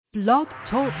Blog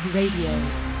Talk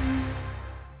Radio.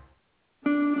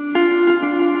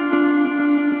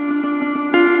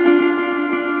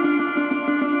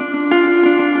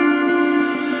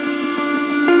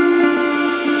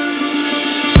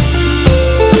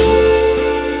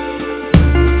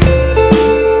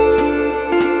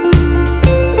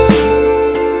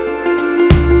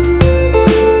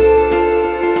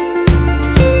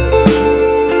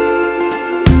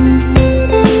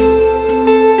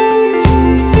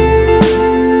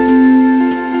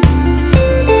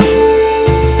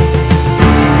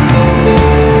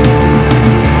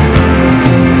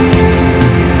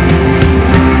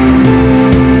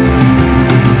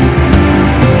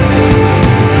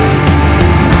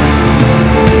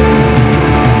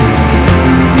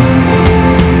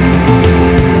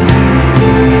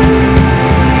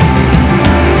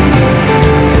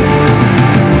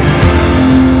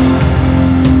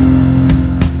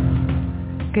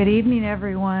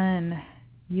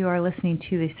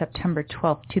 To the September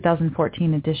 12th,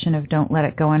 2014 edition of Don't Let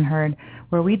It Go Unheard,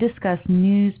 where we discuss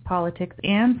news, politics,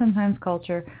 and sometimes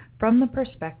culture from the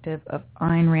perspective of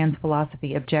Ayn Rand's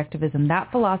philosophy, Objectivism. That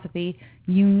philosophy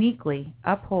uniquely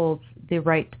upholds the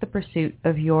right to the pursuit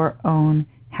of your own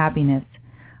happiness.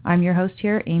 I'm your host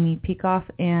here, Amy Peikoff,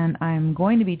 and I'm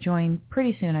going to be joined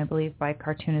pretty soon, I believe, by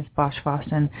cartoonist Bosch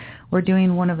Foston. We're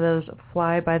doing one of those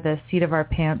fly by the seat of our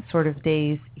pants sort of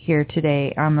days here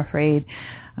today, I'm afraid.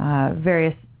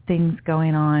 Various things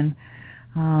going on.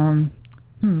 I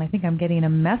think I'm getting a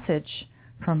message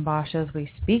from Bosch as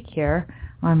we speak here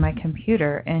on my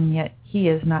computer, and yet he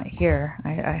is not here.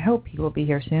 I hope he will be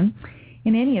here soon.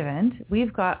 In any event,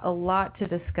 we've got a lot to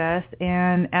discuss,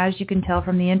 and as you can tell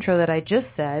from the intro that I just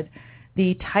said,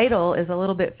 the title is a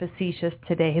little bit facetious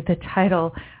today. The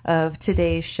title of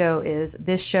today's show is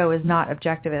This Show is Not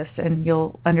Objectivist, and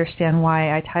you'll understand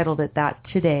why I titled it that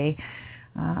today.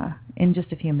 In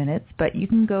just a few minutes, but you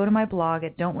can go to my blog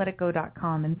at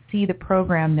don'tletitgo.com and see the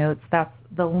program notes. That's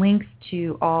the links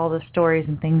to all the stories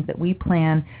and things that we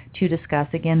plan to discuss.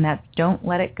 Again, that's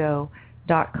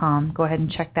don'tletitgo.com. Go ahead and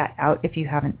check that out if you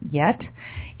haven't yet.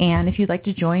 And if you'd like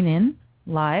to join in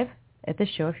live at the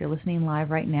show, if you're listening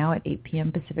live right now at 8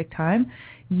 p.m. Pacific time,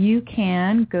 you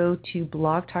can go to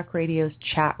Blog Talk Radio's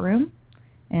chat room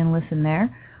and listen there.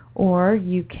 Or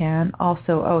you can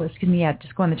also,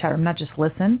 just go in the chat room, not just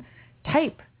listen.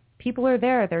 Type. People are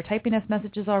there. They're typing us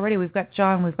messages already. We've got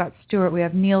John, we've got Stuart, we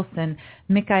have Nielsen.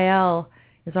 Mikhail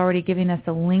is already giving us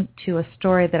a link to a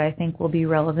story that I think will be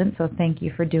relevant, so thank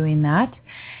you for doing that.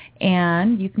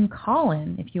 And you can call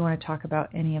in if you want to talk about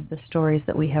any of the stories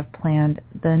that we have planned.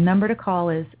 The number to call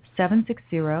is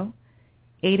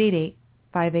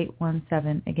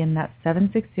 760-888-5817. Again, that's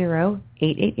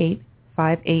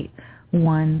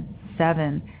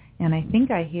 760-888-5817. And I think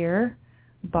I hear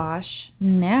Bosch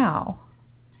now.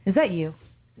 Is that you?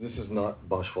 This is not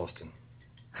Bosch Foston.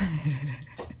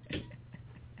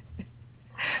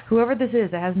 Whoever this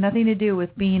is, it has nothing to do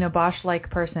with being a Bosch-like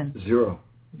person. Zero.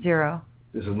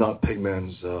 This is not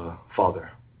Pigman's father.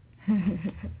 Do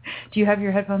you have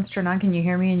your headphones turned on? Can you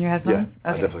hear me in your headphones?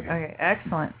 Yeah, okay. I definitely can. Okay,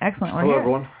 excellent. Hello,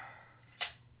 everyone.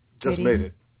 Just made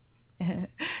it.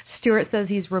 Stuart says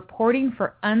he's reporting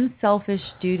for unselfish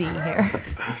duty here.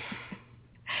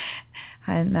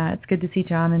 And it's good to see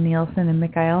John and Nielsen and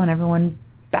Mikhail and everyone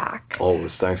back.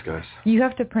 Always. Thanks, guys. You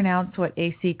have to pronounce what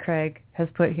A.C. Craig has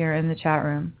put here in the chat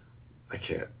room. I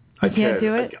can't. You can't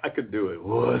do it? I could do it.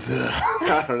 What's up?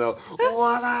 I don't know.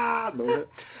 What up?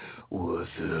 What's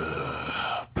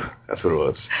up? That's what it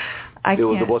was. It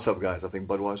was the What's Up guys, I think,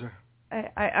 Budweiser.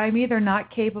 I'm either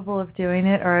not capable of doing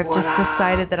it or I've just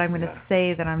decided that I'm going to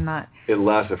say that I'm not. It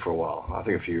lasted for a while. I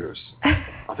think a few years.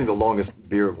 I think the longest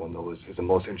beer one, though, is The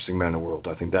Most Interesting Man in the World.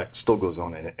 I think that still goes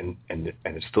on, and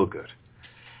it's still good.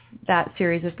 That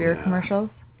series of beer commercials?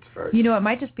 It's very it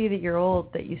might just be that you're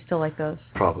old that you still like those.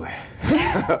 Probably.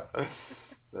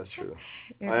 That's true.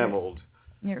 I am old.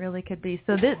 It really could be.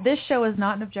 So this show is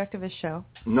not an objectivist show?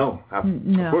 No, of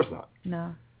course not.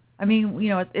 No. I mean,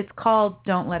 it's called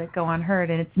Don't Let It Go Unheard,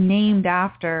 and it's named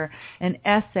after an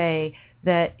essay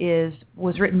that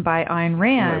was written by Ayn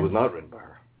Rand. No, it was not written by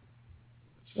her.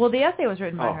 Well, the essay was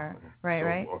written by her, okay.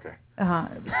 right? Okay.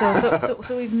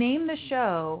 So we've named the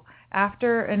show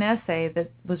after an essay that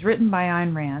was written by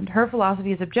Ayn Rand. Her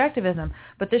philosophy is Objectivism,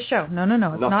 but this show, no,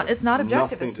 it's not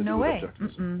Objectivist. No way.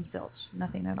 Zilch,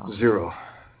 nothing at all. Zero.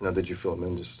 Now, did you fill them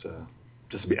in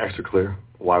just to be extra clear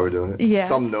why we're doing it? Yeah.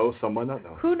 Some know, some might not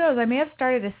know. Who knows? I may have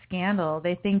started a scandal.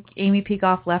 They think Amy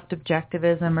Peikoff left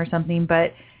Objectivism or something,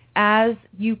 but as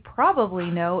you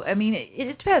probably know, I mean,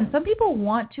 it depends. Some people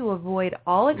want to avoid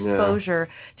all exposure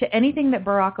to anything that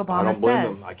Barack Obama says. I don't blame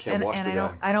them. I can't watch the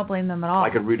guy. I don't blame them at all. I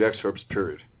could read excerpts,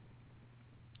 period.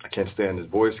 I can't stand his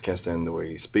voice, can't stand the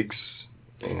way he speaks,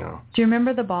 you know. Do you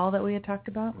remember the ball that we had talked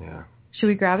about? Yeah. Should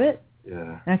we grab it?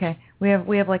 Yeah. Okay. We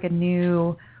have like a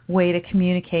new way to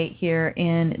communicate here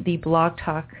in the Blog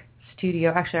Talk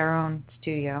studio, actually our own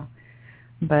studio.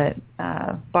 But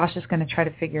Bosch is going to try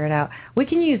to figure it out. We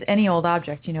can use any old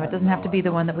object, you know. It doesn't have to be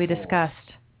the one that we discussed.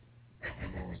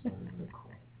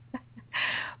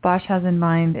 Bosch has in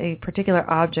mind a particular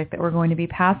object that we're going to be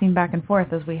passing back and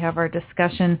forth as we have our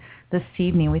discussion this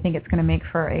evening. We think it's going to make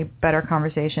for a better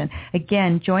conversation.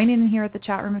 Again, join in here at the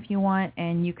chat room if you want,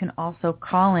 and you can also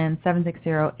call in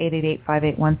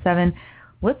 760-888-5817.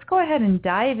 Let's go ahead and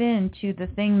dive into the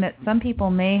thing that some people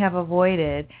may have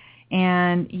avoided,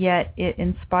 and yet it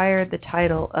inspired the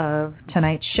title of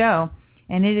tonight's show,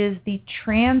 and it is the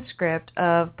transcript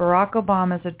of Barack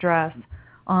Obama's address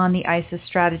on the ISIS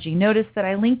strategy. Notice that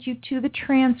I linked you to the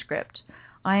transcript.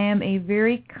 I am a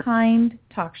very kind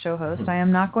talk show host. I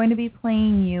am not going to be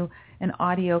playing you an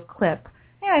audio clip.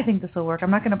 Yeah, I think this will work.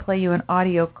 I'm not going to play you an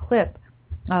audio clip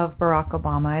of Barack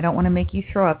Obama. I don't want to make you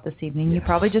throw up this evening. Yes. You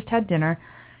probably just had dinner.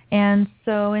 And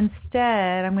so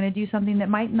instead, I'm going to do something that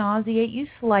might nauseate you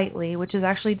slightly, which is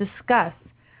actually discuss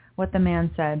what the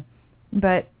man said.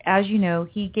 But as you know,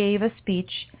 he gave a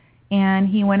speech, and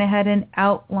he went ahead and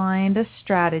outlined a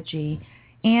strategy.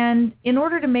 And in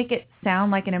order to make it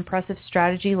sound like an impressive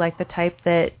strategy, like the type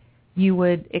that you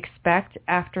would expect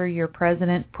after your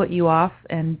president put you off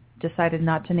and decided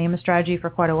not to name a strategy for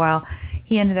quite a while,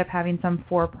 he ended up having some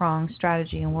four-pronged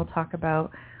strategy, and we'll talk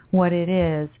about what it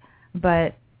is.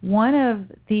 But one of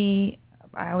the,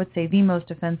 I would say, the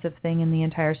most offensive thing in the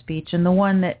entire speech, and the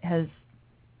one that has,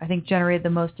 I think, generated the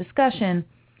most discussion,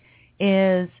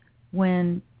 is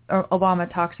when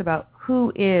Obama talks about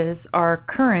who is our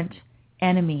current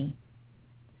enemy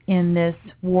in this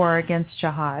war against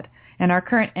jihad. And our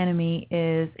current enemy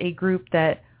is a group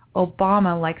that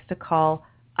Obama likes to call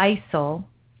ISIL.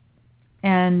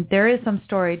 And there is some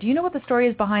story. Do you know what the story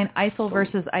is behind ISIL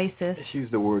versus ISIS? He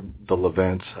used the word the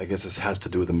Levant. I guess this has to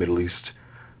do with the Middle East.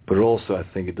 But also, I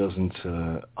think it doesn't,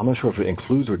 I'm not sure if it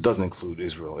includes or doesn't include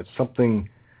Israel. It's something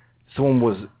someone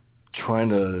was trying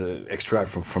to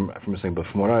extract from this thing. But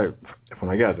from what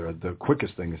I gather, the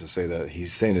quickest thing is to say that he's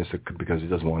saying this because he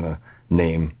doesn't want to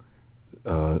name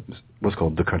what's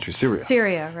called the country Syria.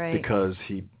 Syria, right. Because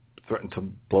he threatened to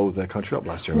blow that country up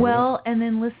last year. Well, right? And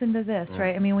then listen to this,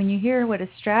 right? I mean, when you hear what his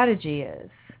strategy is.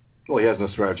 Well, he has no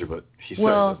strategy, but he said he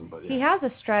doesn't. But, he has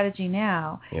a strategy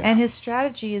now, and his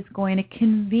strategy is going to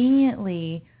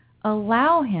conveniently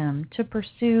allow him to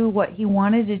pursue what he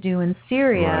wanted to do in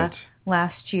Syria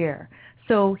last year.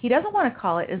 So he doesn't want to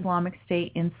call it Islamic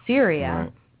State in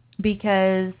Syria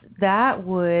because that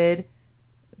would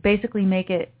basically make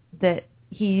it that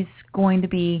he's going to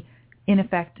be, in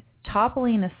effect,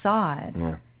 toppling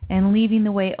Assad and leaving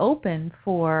the way open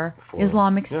for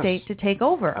Islamic State to take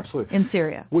over in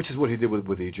Syria. Which is what he did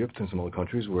with Egypt and some other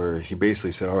countries, where he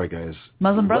basically said, all right, guys,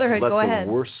 Muslim Brotherhood, go ahead. Let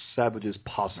the worst savages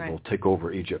possible take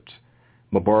over Egypt.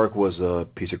 Mubarak was a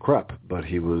piece of crap, but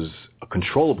he was a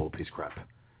controllable piece of crap.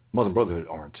 Muslim Brotherhood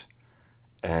aren't.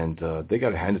 And they got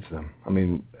to hand it to them. I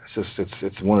mean,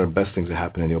 it's one of the best things that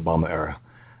happened in the Obama era,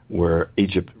 where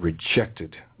Egypt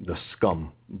rejected the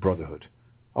scum brotherhood.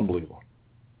 Unbelievable.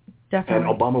 Definitely.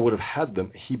 And Obama would have had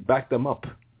them. He backed them up,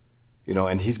 you know.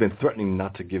 And he's been threatening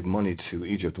not to give money to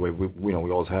Egypt the way we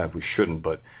always have. We shouldn't,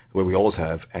 but the way we always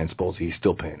have. And supposedly he's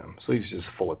still paying them. So he's just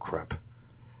full of crap.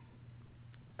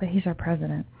 But he's our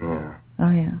president. Yeah.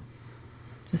 Oh yeah.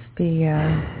 Just be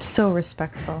so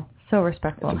respectful. So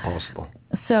respectful. It's impossible.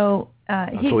 So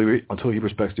until he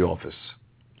respects the office.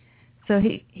 So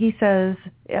he says,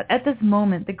 at this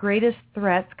moment, the greatest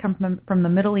threats come from the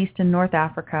Middle East and North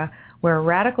Africa, where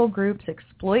radical groups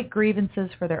exploit grievances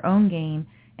for their own gain,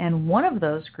 and one of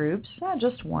those groups, not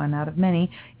just one out of many,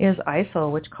 is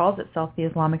ISIL, which calls itself the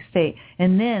Islamic State.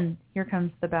 And then here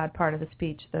comes the bad part of the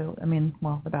speech, the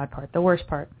worst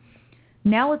part.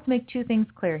 Now let's make two things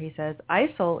clear, he says.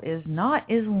 ISIL is not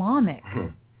Islamic.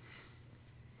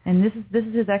 And this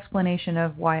is his explanation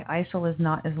of why ISIL is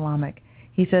not Islamic.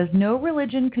 He says, no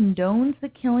religion condones the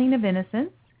killing of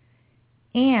innocents,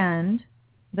 and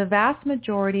the vast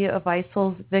majority of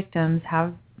ISIL's victims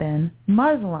have been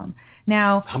Muslim.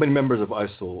 Now, how many members of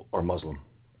ISIL are Muslim?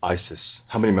 ISIS.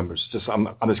 How many members? I'm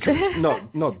just curious.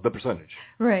 No, the percentage.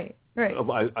 Right. Of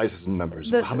ISIS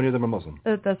members. How many of them are Muslim?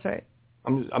 That's right.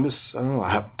 I'm just, I don't know.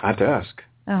 I have to ask.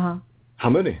 Uh-huh. How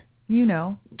many? You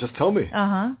know. Just tell me.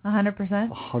 100%.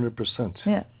 100%.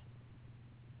 Yes.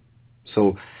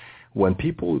 So when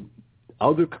people,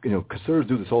 other conservatives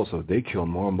do this also, they kill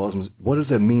more Muslims. What does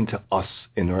that mean to us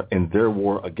in their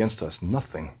war against us?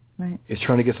 Nothing. Right. It's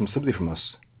trying to get some sympathy from us.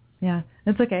 Yeah,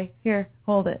 it's okay. Here,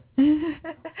 hold it.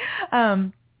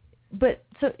 But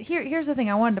so here's the thing.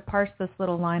 I wanted to parse this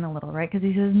little line a little, right? Because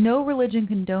he says, no religion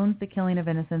condones the killing of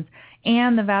innocents,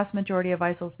 and the vast majority of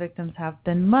ISIL's victims have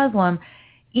been Muslim.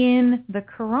 In the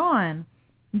Quran,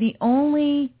 the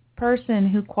only person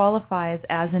who qualifies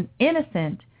as an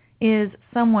innocent is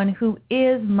someone who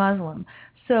is Muslim.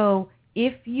 So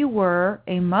if you were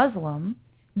a Muslim,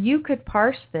 you could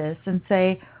parse this and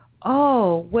say,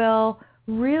 oh, well,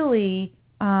 really,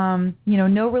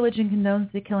 no religion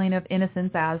condones the killing of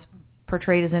innocents as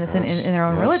portrayed as innocent in their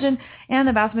own religion, and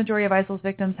the vast majority of ISIL's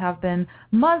victims have been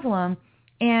Muslim.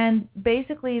 And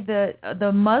basically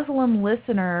the Muslim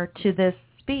listener to this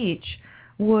speech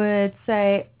would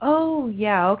say, oh,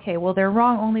 yeah, okay, well, they're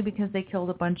wrong only because they killed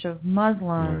a bunch of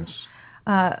Muslims.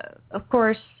 Yes. Of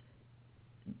course,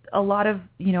 a lot of,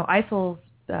 ISIL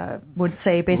would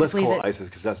say basically let's call it ISIS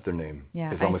because that's their name.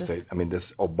 Yeah, Islamic State. I mean, this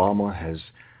Obama has,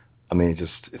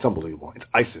 it's unbelievable. It's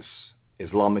ISIS,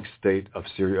 Islamic State of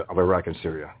Syria, of Iraq and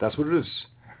Syria. That's what it is.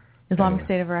 Islamic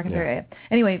State of Iraq and Syria.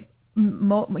 Anyway,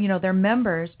 their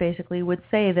members basically would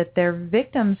say that their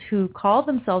victims who called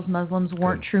themselves Muslims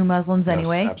weren't true Muslims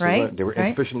anyway, right? They were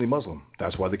insufficiently Muslim.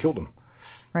 That's why they killed them.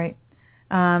 Right.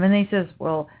 And then he says,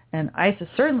 well, and ISIS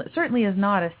certainly is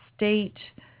not a state.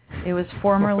 It was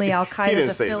formerly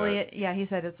Al-Qaeda's affiliate. Yeah, he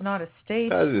said it's not a state.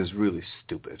 That is really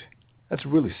stupid. That's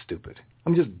really stupid.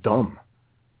 I'm just dumb.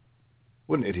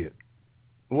 What an idiot.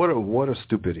 What a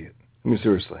stupid idiot. I mean,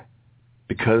 seriously.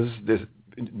 Because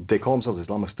they call themselves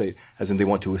Islamic State, as in they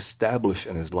want to establish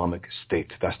an Islamic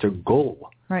State. That's their goal.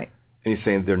 Right. And he's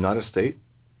saying they're not a state?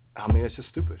 I mean, it's just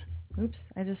stupid. Oops,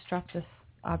 I just dropped this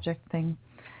object thing.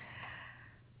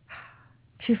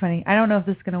 Too funny. I don't know if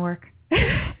this is going to work.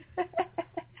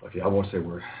 Okay, I won't say a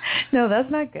word. No,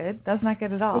 that's not good. That's not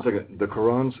good at all. 1 second. The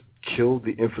Quran's kill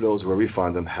the infidels wherever we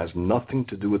find them has nothing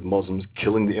to do with Muslims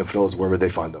killing the infidels wherever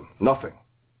they find them. Nothing.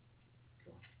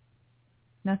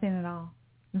 Nothing at all.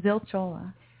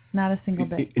 Zilchola. Not a single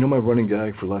bit. My running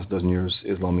gag for the last dozen years,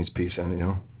 Islam means peace, and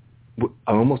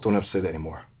I almost don't have to say that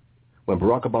anymore. When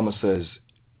Barack Obama says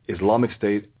Islamic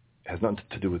State has nothing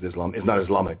to do with Islam, it's not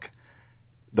Islamic,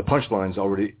 the punchline's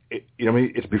already,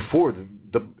 it's before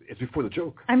the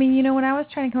joke. I mean, when I was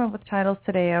trying to come up with titles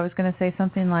today, I was going to say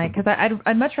something like, because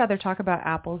I'd much rather talk about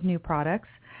Apple's new products.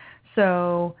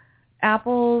 So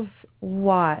Apple's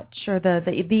watch, or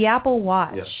the Apple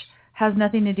Watch, has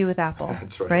nothing to do with Apple.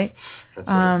 That's right. Right? That's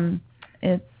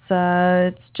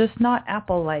right. It's just not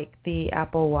Apple-like, the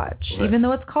Apple Watch. Right. Even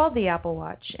though it's called the Apple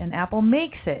Watch and Apple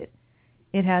makes it,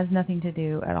 it has nothing to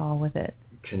do at all with it.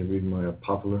 Can you read my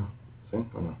popular thing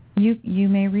or no? You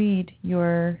may read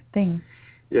your thing.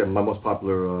 Yeah, my most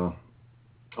popular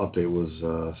update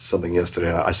was something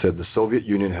yesterday. I said the Soviet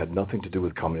Union had nothing to do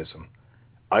with communism.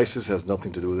 ISIS has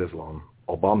nothing to do with Islam.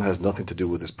 Obama has nothing to do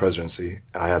with his presidency.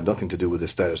 I have nothing to do with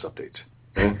his status update.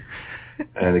 Okay?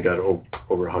 And it got over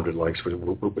 100 likes,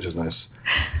 which is nice.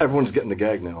 Everyone's getting the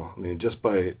gag now. Just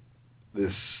by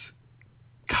this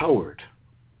coward,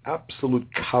 absolute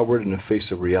coward in the face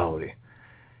of reality.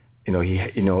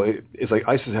 It's like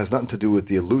ISIS has nothing to do with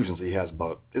the illusions that he has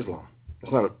about Islam.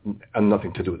 It's not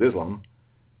nothing to do with Islam.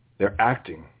 They're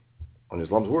acting on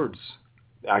Islam's words,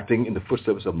 acting in the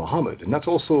footsteps of Muhammad, and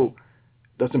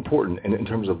that's important in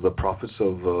terms of the prophets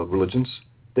of religions.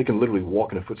 They can literally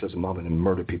walk in the footsteps of Muhammad and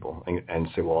murder people and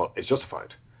say, well, it's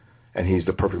justified. And he's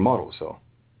the perfect model. So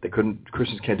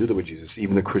Christians can't do that with Jesus.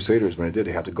 Even the Crusaders, when they did,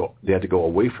 they had to go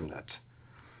away from that.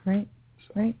 Right,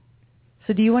 right.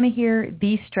 So do you want to hear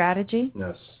the strategy?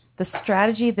 Yes. The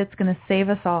strategy that's going to save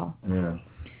us all. Yeah.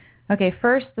 Okay,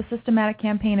 first, the systematic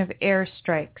campaign of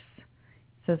airstrikes.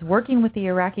 It says, working with the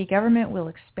Iraqi government will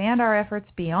expand our efforts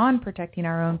beyond protecting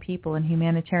our own people and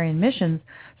humanitarian missions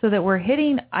so that we're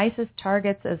hitting ISIS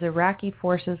targets as Iraqi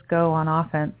forces go on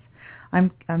offense.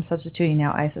 I'm substituting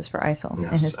now ISIS for ISIL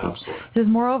in his speech. Absolutely. It says,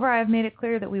 moreover, I have made it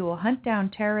clear that we will hunt down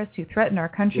terrorists who threaten our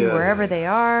country wherever they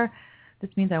are. This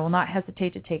means I will not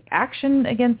hesitate to take action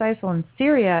against ISIL in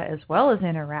Syria as well as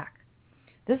in Iraq.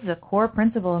 This is a core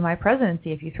principle of my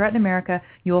presidency. If you threaten America,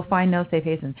 you will find no safe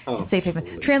haven.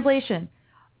 Translation.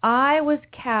 I was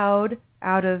cowed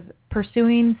out of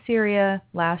pursuing Syria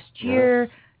last year,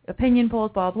 opinion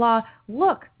polls, blah, blah.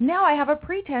 Look, now I have a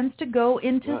pretense to go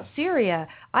into Syria.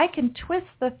 I can twist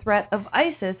the threat of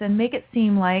ISIS and make it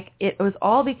seem like it was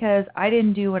all because I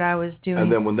didn't do what I was doing.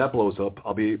 And then when that blows up,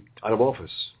 I'll be out of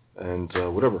office and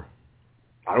whatever.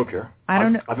 I don't care. I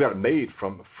don't know. I've got it made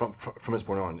from his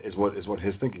point on, is what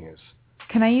his thinking is.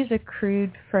 Can I use a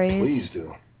crude phrase? Please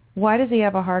do. Why does he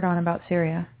have a hard-on about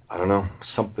Syria? I don't know.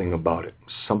 Something about it.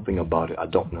 I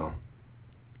don't know.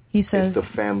 He says, it's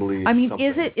the family. I mean, something.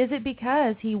 is it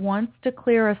because he wants to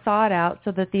clear Assad out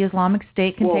so that the Islamic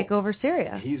State can take over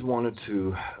Syria? He's wanted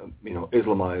to,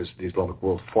 Islamize the Islamic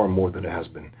world far more than it has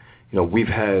been. We've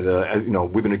had,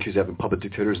 we've been accused of having puppet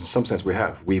dictators. In some sense, we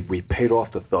have. We paid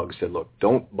off the thugs, said, look,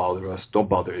 don't bother us, don't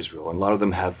bother Israel. And a lot of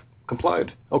them have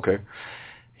complied. Okay.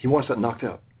 He wants that knocked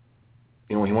out.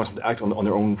 He wants them to act on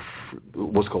their own,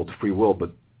 what's called free will.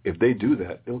 But if they do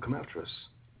that, they'll come after us.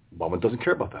 Obama doesn't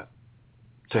care about that.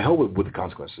 To hell with the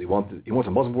consequences. He wants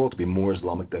a Muslim world to be more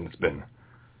Islamic than it's been.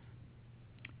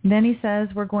 Then he says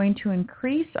we're going to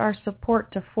increase our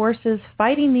support to forces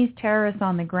fighting these terrorists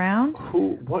on the ground.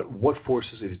 What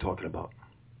forces is he talking about?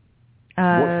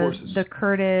 What forces? The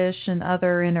Kurdish and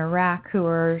other in Iraq who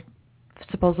are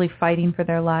supposedly fighting for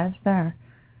their lives there,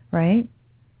 right?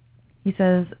 He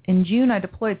says, in June, I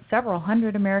deployed several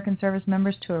hundred American service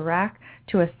members to Iraq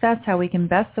to assess how we can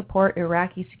best support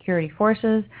Iraqi security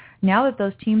forces. Now that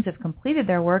those teams have completed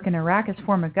their work and Iraq has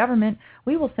formed a government,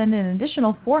 we will send an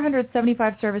additional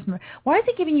 475 service members. Why is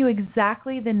he giving you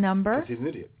exactly the number? Because he's an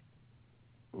idiot.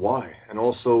 Why? And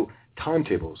also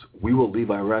timetables. We will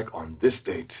leave Iraq on this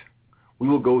date. We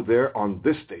will go there on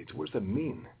this date. What does that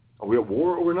mean? Are we at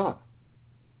war or we're not?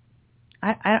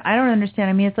 I don't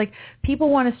understand. I mean, it's like people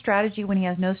want a strategy when he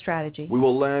has no strategy. We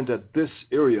will land at this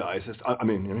area,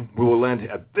 we will land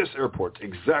at this airport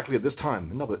exactly at this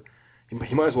time. No, but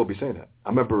he might as well be saying that. I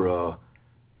remember,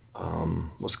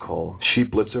 what's it called,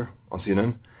 Sheep Blitzer on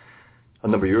CNN. A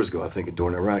number of years ago, I think,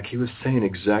 during Iraq, he was saying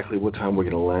exactly what time we're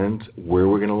going to land, where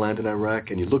we're going to land in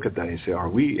Iraq. And you look at that and you say, are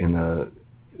we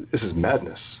this is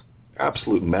madness,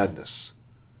 absolute madness.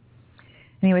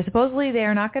 Anyway, supposedly they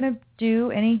are not going to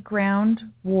do any ground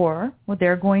war.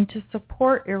 They're going to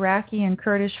support Iraqi and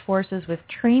Kurdish forces with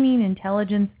training,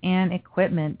 intelligence, and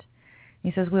equipment.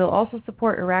 He says we'll also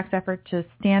support Iraq's effort to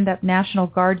stand up National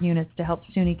Guard units to help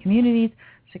Sunni communities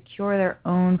secure their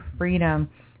own freedom.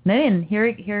 And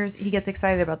then he gets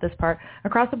excited about this part.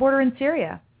 Across the border in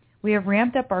Syria, we have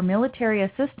ramped up our military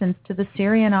assistance to the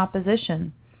Syrian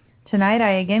opposition. Tonight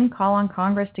I again call on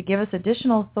Congress to give us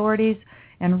additional authorities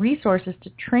and resources to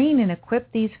train and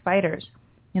equip these fighters.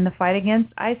 In the fight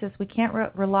against ISIS, we can't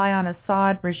rely on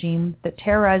Assad regime that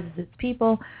terrorizes its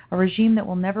people, a regime that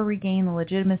will never regain the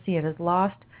legitimacy it has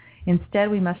lost.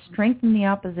 Instead, we must strengthen the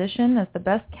opposition as the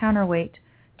best counterweight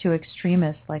to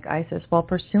extremists like ISIS while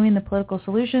pursuing the political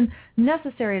solution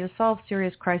necessary to solve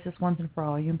Syria's crisis once and for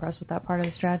all. Are you impressed with that part of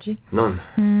the strategy? None.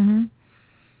 Mm-hmm.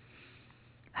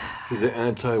 He's an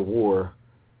anti-war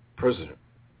president.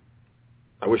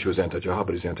 I wish he was anti-jihad,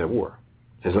 but he's anti-war.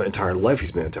 His entire life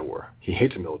he's been anti-war. He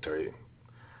hates the military.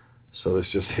 So it's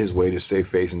just his way to save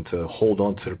face and to hold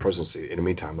on to the presidency in the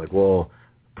meantime. Like, well,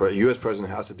 U.S.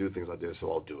 president has to do things like this,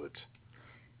 so I'll do it.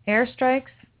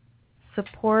 Airstrikes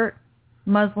support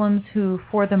Muslims who,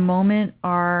 for the moment,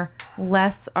 are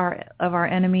less of our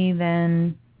enemy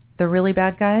than the really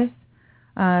bad guys.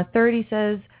 30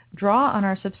 says, draw on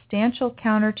our substantial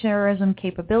counterterrorism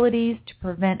capabilities to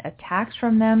prevent attacks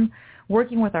from them.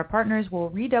 Working with our partners, we'll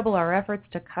redouble our efforts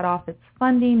to cut off its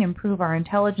funding, improve our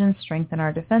intelligence, strengthen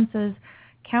our defenses,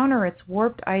 counter its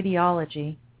warped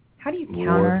ideology. How do you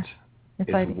counter its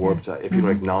warped? If you don't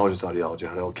acknowledge its ideology,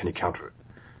 how can you counter it?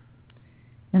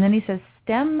 And then he says,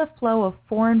 stem the flow of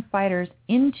foreign fighters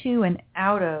into and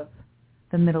out of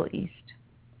the Middle East.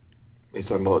 He's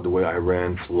talking about the way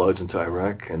Iran floods into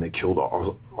Iraq and they killed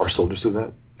our soldiers through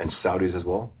that, and Saudis as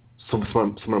well. Some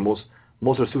of the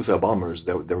most of the suicide bombers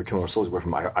that were killing our soldiers were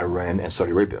from Iran and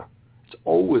Saudi Arabia. It's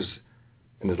always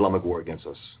an Islamic war against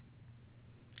us.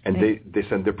 And they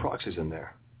send their proxies in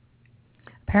there.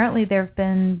 Apparently there have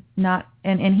been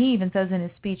and he even says in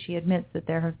his speech, he admits that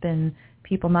there have been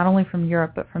people not only from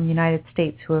Europe but from the United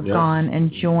States who have gone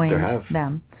and joined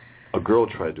them. A girl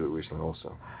tried to do it recently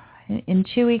also. In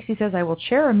 2 weeks, he says, I will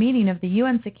chair a meeting of the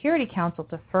UN Security Council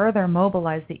to further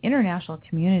mobilize the international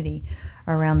community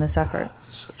around this effort.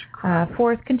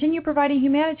 Fourth, continue providing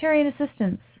humanitarian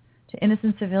assistance to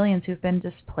innocent civilians who've been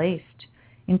displaced.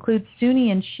 Include Sunni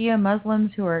and Shia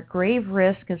Muslims who are at grave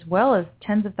risk, as well as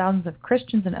tens of thousands of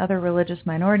Christians and other religious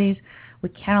minorities. We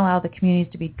can't allow the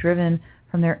communities to be driven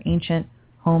from their ancient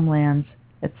homelands,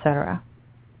 etc.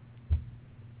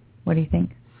 What do you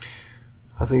think?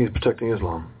 I think he's protecting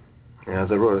Islam. And as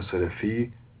I wrote, I said if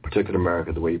he protected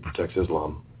America the way he protects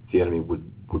Islam, the enemy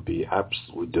would be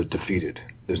absolutely defeated.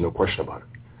 There's no question about it.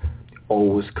 He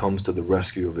always comes to the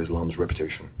rescue of Islam's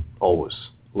reputation. Always.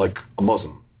 Like a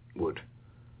Muslim would.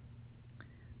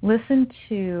 Listen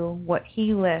to what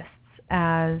he lists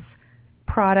as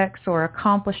products or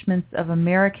accomplishments of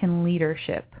American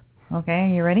leadership. Okay, are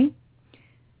you ready?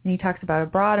 And he talks about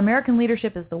abroad. American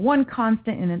leadership is the one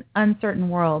constant in an uncertain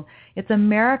world. It's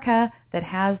America that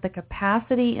has the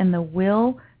capacity and the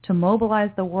will to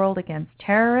mobilize the world against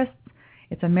terrorists.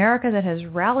 It's America that has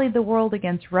rallied the world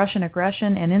against Russian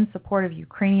aggression and in support of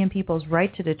Ukrainian people's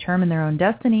right to determine their own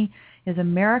destiny. It's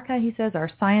America, he says,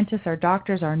 our scientists, our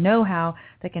doctors, our know-how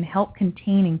that can help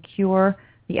contain and cure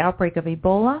the outbreak of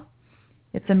Ebola.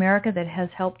 It's America that has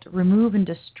helped remove and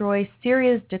destroy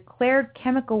Syria's declared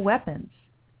chemical weapons.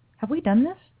 Have we done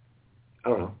this? I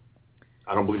don't know.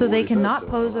 I don't believe so they cannot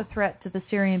pose a threat to the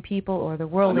Syrian people or the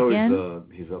world again.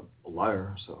 He's a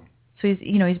liar. So he's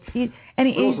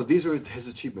also these are his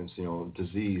achievements.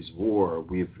 Disease, war.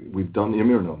 We've done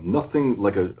nothing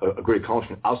like a great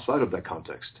accomplishment outside of that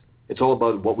context. It's all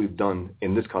about what we've done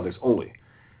in this context only.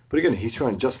 But again, he's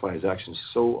trying to justify his actions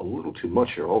a little too much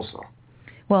here also.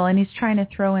 Well, and he's trying to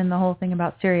throw in the whole thing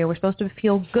about Syria. We're supposed to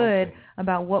feel good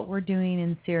about what we're doing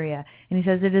in Syria. And he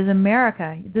says it is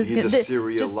America. He's a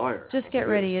Syria liar. Just get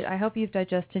ready. I hope you've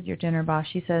digested your dinner, Bosch.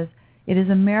 He says it is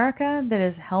America that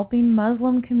is helping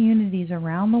Muslim communities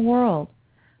around the world,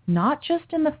 not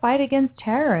just in the fight against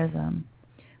terrorism,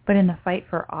 but in the fight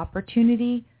for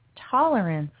opportunity,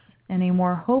 tolerance, and a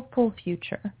more hopeful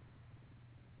future.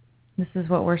 This is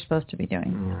what we're supposed to be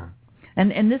doing. Yeah.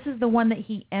 And this is the one that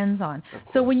he ends on.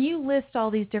 So when you list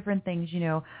all these different things,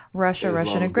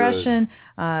 Russian aggression,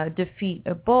 defeat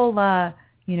Ebola,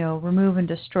 remove and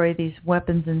destroy these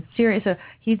weapons in Syria. So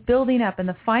he's building up. And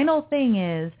the final thing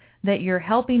is that you're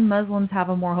helping Muslims have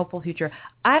a more hopeful future.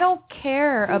 I don't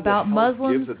care about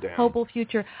Muslims' hopeful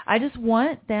future. I just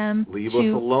want them to leave us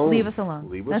alone.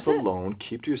 Leave us alone.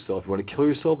 Keep to yourself. If you want to kill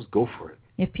yourselves, go for it.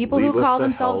 If people who call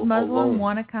themselves Muslim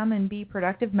want to come and be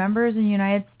productive members in the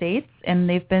United States and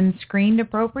they've been screened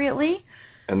appropriately.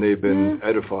 And they've been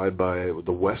edified by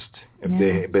the West, if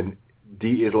they've been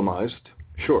de-Islamized,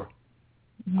 sure.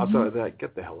 Mm-hmm. Outside of that,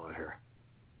 get the hell out of here.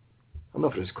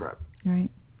 Enough of this crap. Right.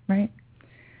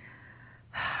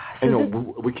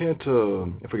 So we can't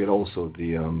forget also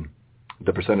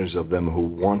the percentage of them who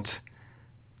want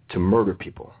to murder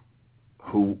people,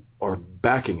 who are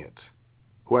backing it,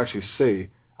 who actually say,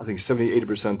 I think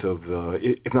 70-80% of,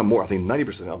 if not more, I think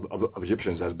 90% of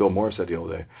Egyptians, as Bill Maher said the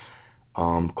other day,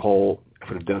 call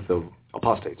for the death of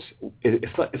apostates.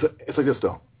 It's like this,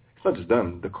 though. It's not just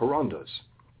them. The Quran does.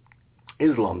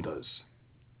 Islam does.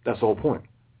 That's the whole point.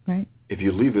 Right. If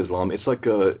you leave Islam, it's like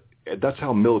that's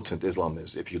how militant Islam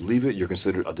is. If you leave it, you're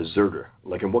considered a deserter.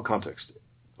 Like in what context?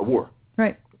 A war.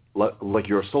 Right. Like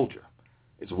you're a soldier.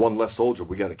 It's one less soldier.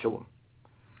 We got to kill him.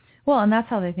 Well, and that's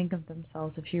how they think of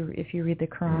themselves if you read the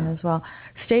Quran as well.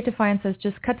 State Defiance says,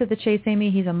 just cut to the chase,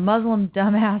 Amy. He's a Muslim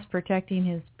dumbass protecting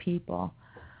his people.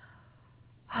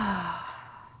 I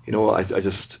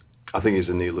think he's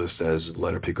a nihilist, as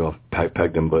Leonard Peikoff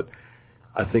pegged him, but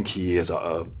I think he has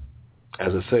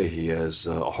as I say, he has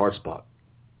a hard spot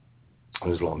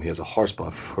on Islam. He has a hard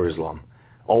spot for Islam.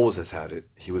 Always has had it.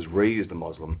 He was raised a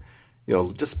Muslim.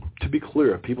 Just to be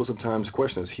clear, people sometimes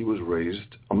question this. He was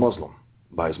raised a Muslim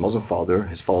by his Muslim father.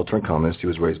 His father turned communist. He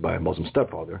was raised by a Muslim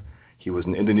stepfather. He was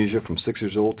in Indonesia from 6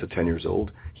 years old to 10 years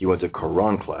old. He went to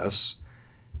Quran class.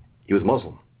 He was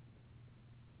Muslim.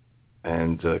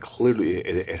 And clearly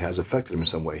it has affected him in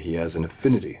some way. He has an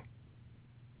affinity.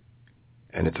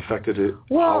 And it's affected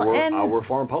our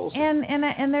foreign policy.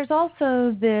 And there's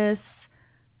also this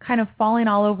kind of falling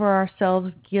all over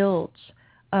ourselves guilt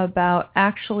about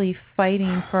actually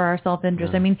fighting for our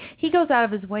self-interest. Yeah. I mean, he goes out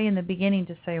of his way in the beginning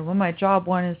to say, well, my job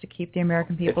one is to keep the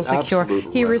American people secure.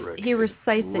 He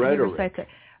recites it.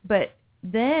 But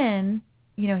then,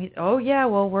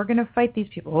 we're going to fight these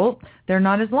people. Oh, they're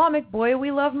not Islamic. Boy,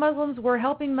 we love Muslims. We're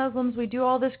helping Muslims. We do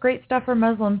all this great stuff for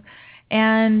Muslims.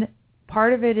 And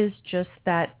part of it is just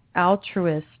that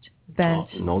altruist bent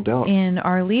no doubt. In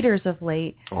our leaders of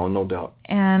late. Oh, no doubt.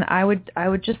 And I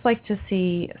would just like to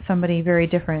see somebody very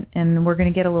different, and we're going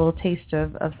to get a little taste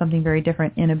of something very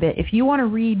different in a bit. If you want to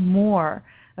read more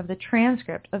of the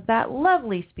transcript of that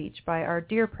lovely speech by our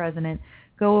dear president,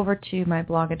 go over to my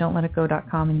blog at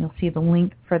don'tletitgo.com, and you'll see the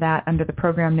link for that under the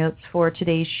program notes for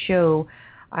today's show.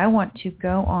 I want to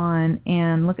go on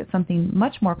and look at something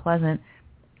much more pleasant,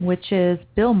 which is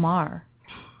Bill Maher.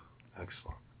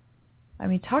 Excellent. I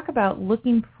mean, talk about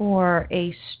looking for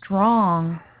a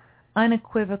strong,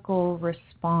 unequivocal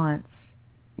response.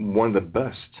 One of the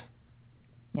best.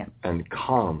 Yeah. And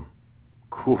calm,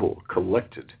 cool,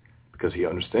 collected, because he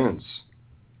understands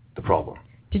the problem.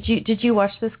 Did you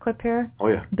watch this clip here? Oh,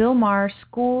 yeah. Bill Maher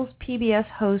schools PBS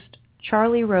host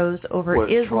Charlie Rose over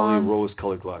Islam. Charlie Rose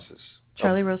colored glasses.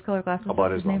 Charlie Rose-colored glasses.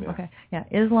 About Islam, yeah. Okay, yeah.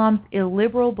 Islam's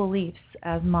illiberal beliefs,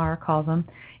 as Maher calls them.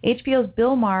 HBO's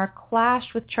Bill Maher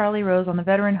clashed with Charlie Rose on the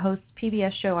veteran host's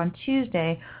PBS show on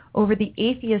Tuesday over the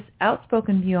atheist's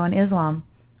outspoken view on Islam.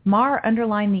 Maher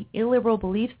underlined the illiberal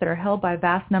beliefs that are held by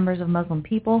vast numbers of Muslim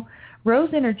people.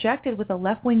 Rose interjected with a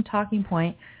left-wing talking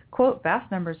point, quote,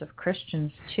 vast numbers of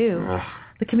Christians, too.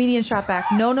 The comedian shot back,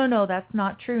 no, that's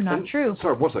not true, not true.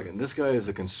 Sorry, 1 second. This guy is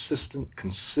a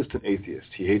consistent atheist.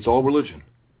 He hates all religion,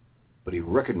 but he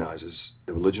recognizes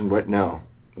the religion right now,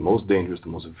 the most dangerous, the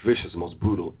most vicious, the most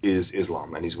brutal, is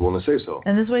Islam, and he's willing to say so.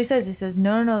 And this is what he says. He says,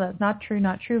 no, that's not true,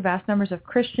 not true. Vast numbers of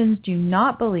Christians do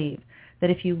not believe that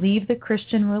if you leave the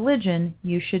Christian religion,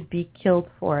 you should be killed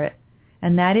for it.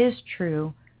 And that is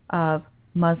true of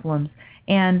Muslims.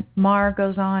 And Maher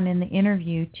goes on in the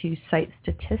interview to cite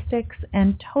statistics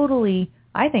and totally,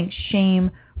 I think,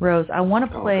 shame Rose. I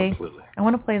want to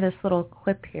play this little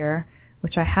clip here,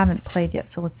 which I haven't played yet,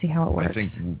 so let's see how it works. I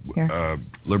think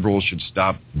liberals should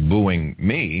stop booing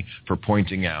me for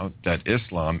pointing out that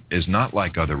Islam is not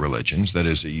like other religions, that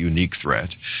is a unique threat.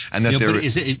 And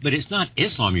that but it's not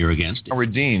Islam you're against.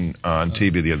 Howard Dean on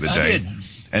TV the other day,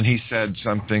 and he said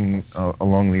something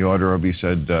along the order of, he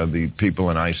said, the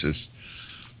people in ISIS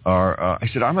are, I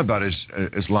said, I'm about as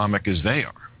Islamic as they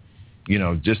are. You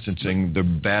know, distancing the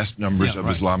vast numbers of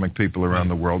Islamic people around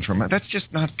the world from it. That's just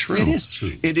not true. It is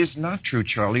true. It is not true,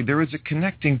 Charlie. There is a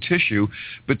connecting tissue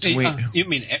between... you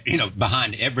mean,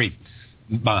 behind every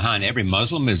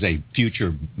Muslim is a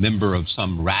future member of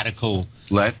some radical...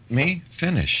 Let me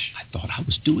finish. I thought I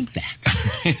was doing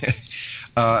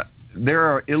that. There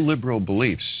are illiberal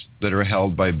beliefs that are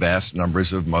held by vast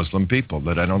numbers of Muslim people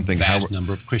that I don't think... Vast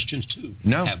number of Christians, too.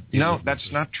 No, that's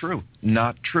not true.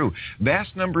 Not true.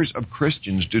 Vast numbers of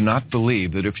Christians do not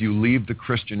believe that if you leave the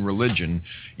Christian religion,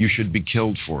 you should be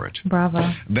killed for it.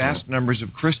 Bravo. Vast numbers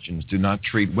of Christians do not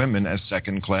treat women as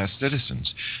second-class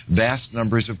citizens. Vast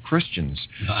numbers of Christians...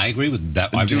 I agree with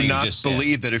that. Do not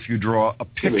believe that if you draw a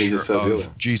picture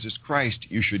of Jesus Christ,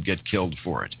 you should get killed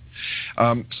for it.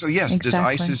 So yes,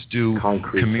 exactly. Does ISIS do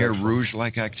Concrete Khmer sexual.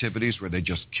 Rouge-like activities where they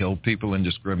just kill people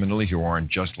indiscriminately who aren't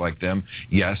just like them?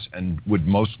 Yes. And would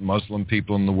most Muslim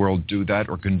people in the world do that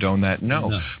or condone that?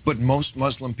 No. But most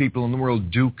Muslim people in the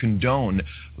world do condone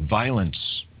violence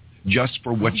just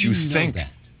for what you think.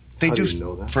 They How do. you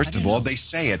know that? First of all, they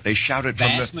say it. They shout it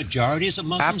from the... Vast majorities of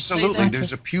Muslims Absolutely. say that?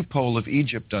 There's a Pew poll of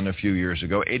Egypt done a few years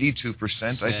ago.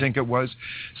 82%, I think it was,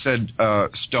 said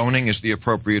stoning is the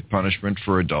appropriate punishment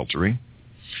for adultery.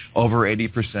 Over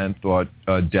 80% thought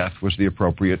death was the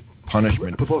appropriate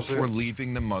punishment for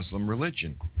leaving the Muslim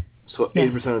religion. So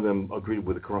 80% of them agreed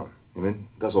with the Quran. I mean,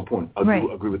 that's the point.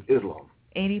 Agree with Islam.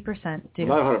 80% do.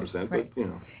 Not 100%, right. but, you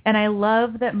know. And I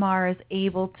love that Maher is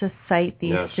able to cite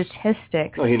these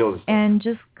statistics he knows and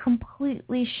just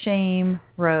completely shame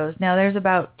Rose. Now, there's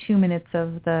about 2 minutes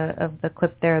of the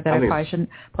clip there that I probably shouldn't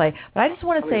play. But I just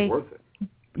want to say, it's worth it.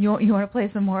 You want to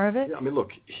play some more of it? Yeah, I mean,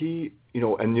 look, and you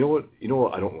know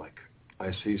what I don't like?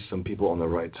 I see some people on the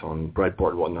right, on Breitbart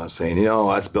and whatnot, saying,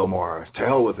 that's Bill Maher. To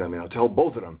hell with him, to hell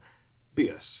both of them.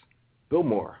 BS. Bill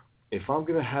Maher. If I'm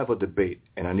going to have a debate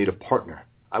and I need a partner,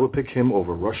 I would pick him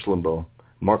over Rush Limbaugh,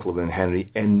 Mark Levin, and Hannity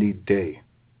any day.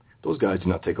 Those guys do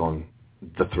not take on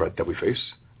the threat that we face.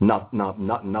 Not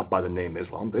by the name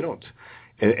Islam. They don't.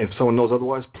 And if someone knows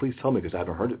otherwise, please tell me because I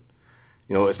haven't heard it.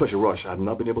 Especially Rush. I've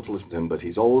not been able to listen to him, but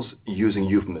he's always using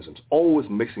euphemisms, always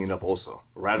mixing it up also.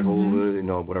 Radical,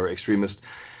 whatever, extremist.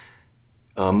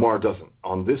 Maher doesn't.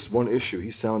 On this one issue,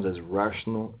 he sounds as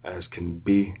rational as can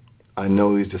be. I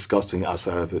know he's disgusting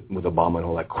outside of it with Obama and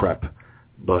all that crap,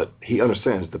 but he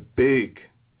understands the big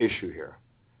issue here,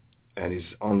 and he's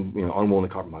unwilling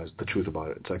to compromise the truth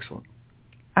about it. It's excellent.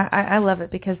 I love it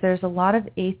because there's a lot of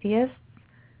atheists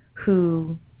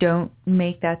who don't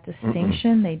make that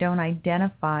distinction. Mm-mm. They don't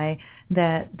identify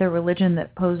that the religion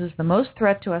that poses the most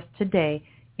threat to us today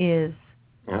is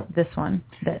this one.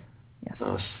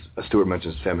 Stuart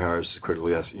mentions Sam Harris is critical.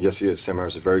 Yes, he is. Sam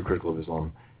Harris is very critical of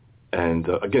Islam. And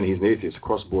again, he's an atheist.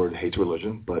 Across the board, hates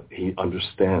religion, but he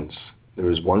understands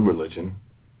there is one religion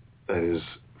that is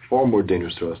far more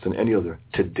dangerous to us than any other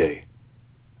today.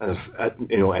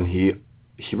 And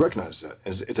he recognizes that.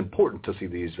 It's important to see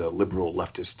these liberal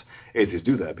leftist atheists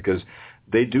do that because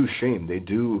they do shame.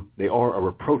 They are a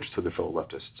reproach to their fellow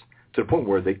leftists to the point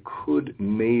where they could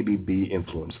maybe be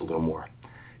influenced a little more.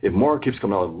 If Maher keeps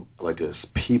coming out like this,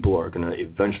 people are going to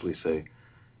eventually say,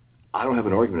 I don't have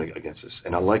an argument against this,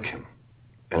 and I like him,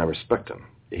 and I respect him.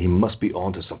 He must be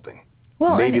onto something.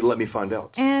 Well, maybe let me find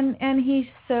out. And he's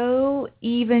so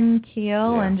even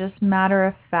keel and just matter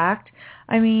of fact.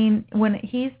 I mean, when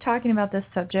he's talking about this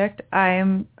subject,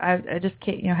 I just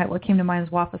what came to mind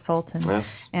is Wafa Sultan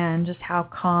and just how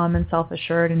calm and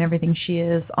self-assured and everything she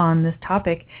is on this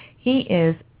topic. He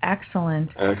is excellent.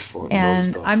 Excellent.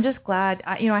 And I'm just glad.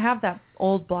 I have that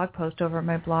old blog post over at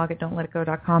my blog at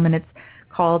don'tletitgo.com, and it's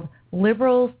called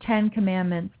Liberals' 10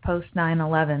 Commandments Post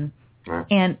 9/11. Right.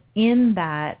 And in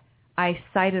that, I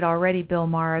cited already Bill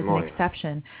Maher as an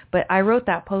exception, but I wrote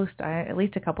that post at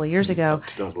least a couple of years ago.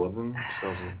 2011?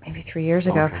 Maybe 3 years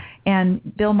ago. Okay.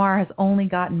 And Bill Maher has only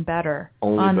gotten better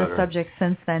the subject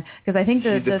since then. Because I think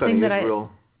the thing that Israel,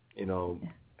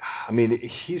 I mean,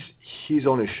 he's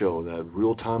on his show, that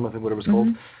Real Time, I think, whatever it's called.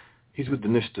 He's with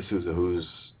Dinesh D'Souza, who's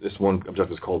this one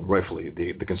objectivist called rightfully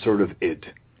the conservative id.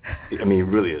 I mean, he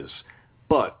really is.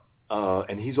 But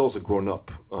and he's also grown up.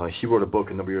 He wrote a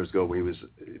book a number of years ago where he was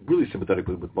really sympathetic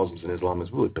with Muslims and Islam.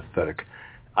 It's really pathetic.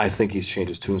 I think he's changed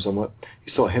his tune somewhat.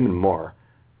 You saw him and Maher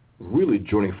really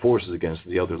joining forces against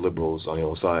the other liberals on the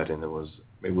other side, and it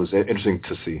was interesting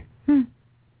to see.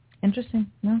 Interesting.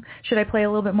 No, should I play a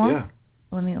little bit more? Yeah.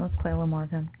 Let's play a little more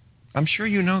then. I'm sure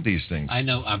you know these things. I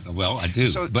know. I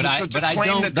do. But I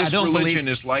don't. That this religion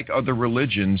is like other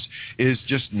religions is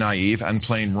just naive and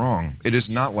plain wrong. It is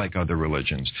not like other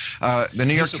religions. The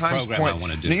New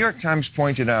York Times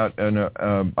pointed out in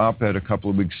an op-ed a couple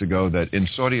of weeks ago that in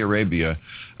Saudi Arabia,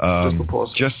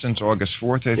 just since August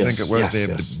 4th, I think it was, they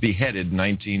have beheaded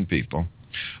 19 people.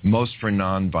 Most for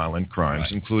non-violent crimes,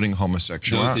 including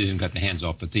homosexuality. Those who got the hands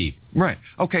off the thief. Right.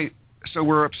 Okay. So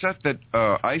we're upset that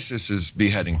ISIS is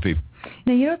beheading people.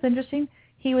 Now, you know what's interesting?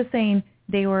 He was saying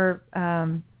they were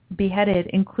beheaded,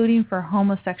 including for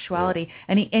homosexuality,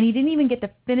 and he didn't even get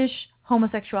to finish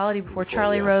homosexuality before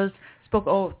Charlie Rose spoke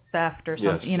theft or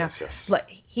something. Yes. Like,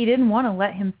 he didn't want to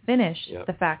let him finish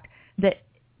the fact that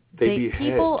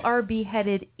people are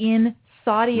beheaded in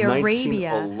Saudi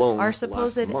Arabia, our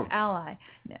supposed ally.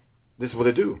 This is what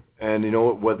they do. And you know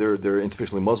what? Whether they're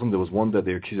insufficiently Muslim, there was one that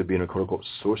they accused of being a quote-unquote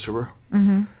sorcerer.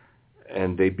 Mm-hmm.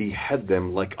 And they behead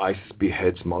them like ISIS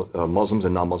beheads Muslims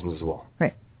and non-Muslims as well.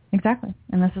 Right. Exactly.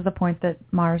 And this is the point that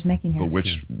Maher is making here. Which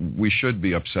we should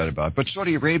be upset about. But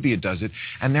Saudi Arabia does it,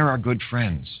 and they're our good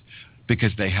friends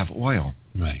because they have oil.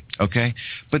 Right. Okay?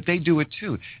 But they do it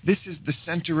too. This is the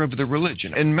center of the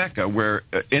religion. In Mecca, where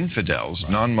infidels,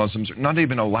 non-Muslims, are not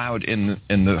even allowed in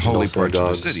the holy parts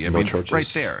of the city. I mean, churches. Right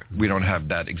there. We don't have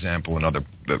that example in other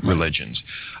religions.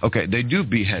 Okay, they do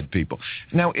behead people.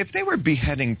 Now, if they were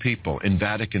beheading people in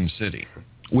Vatican City,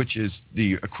 which is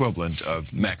the equivalent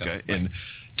of Mecca in...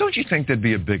 Don't you think there'd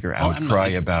be a bigger outcry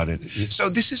about it? So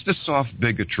this is the soft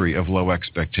bigotry of low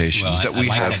expectations that we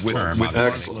have with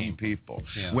key people.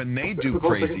 Yeah. When they do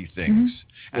crazy things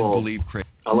and believe crazy.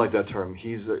 I like that term.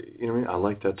 You know what I mean? I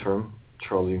like that term.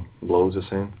 Charlie Blows is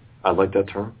saying. I like that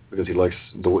term because he likes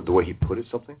the way he put it.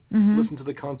 Something. Mm-hmm. Listen to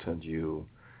the content.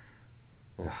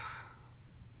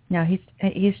 No,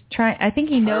 he's trying. I think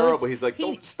he knows. Terrible. He's like,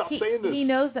 don't stop saying this. He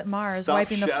knows that Maher is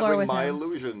wiping the floor with him. Stop shattering my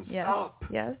illusions. Yes. Stop.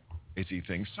 Yes. Crazy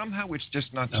things. Somehow it's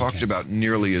just not talked about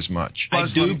nearly as much. I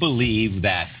do believe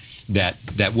that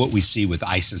what we see with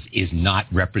ISIS is not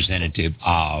representative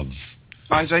of...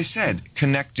 As I said,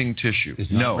 connecting tissue. It's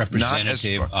not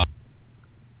representative of...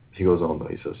 He goes on, though.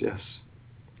 He says, yes.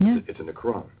 Yeah. It's in the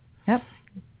Quran. Yep.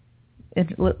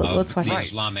 Let's watch the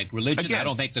Islamic religion. Again, I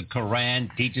don't think the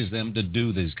Quran teaches them to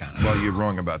do this kind of... Well, you're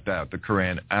wrong about that. The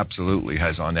Quran absolutely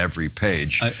has on every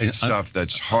page stuff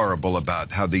that's horrible about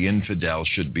how the infidel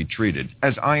should be treated.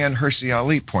 As Ayaan Hirsi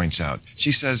Ali points out,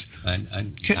 she says,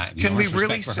 can we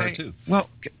really say... Well,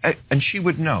 and she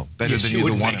would know better than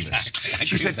either one of us.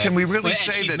 She said, can we really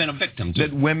say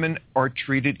that women are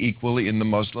treated equally in the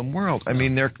Muslim world? I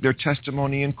mean, their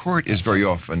testimony in court is very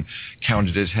often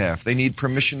counted as half. They need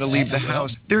permission to leave the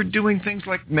house. They're doing things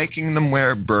like making them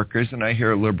wear burqas, and I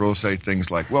hear liberals say things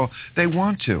like, well, they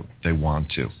want to. They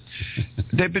want to.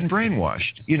 They've been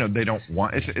brainwashed. You know, they don't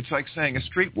want... It's like saying a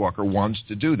streetwalker wants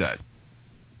to do that.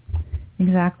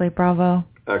 Exactly. Bravo.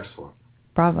 Excellent.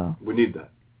 Bravo. We need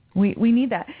that. We need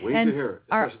that. We need to hear it,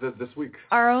 especially this week.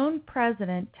 Our own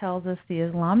president tells us the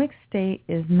Islamic State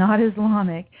is not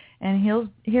Islamic, and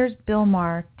here's Bill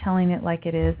Maher telling it like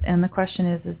it is, and the question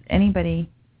is anybody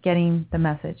getting the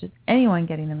message? Is anyone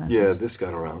getting the message? Yeah, this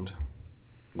got around.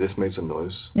 This made some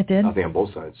noise. It did? I think on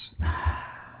both sides.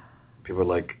 People are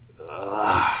like,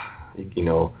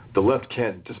 the left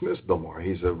can't dismiss Bill Maher.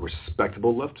 He's a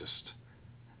respectable leftist.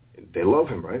 They love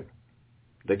him, right?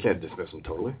 They can't dismiss him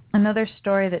totally. Another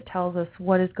story that tells us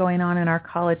what is going on in our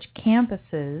college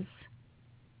campuses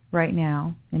right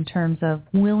now in terms of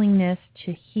willingness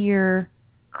to hear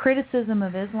criticism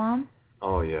of Islam?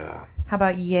 Oh, yeah. How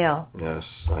about Yale? Yes.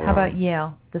 How about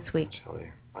Yale this week?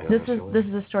 This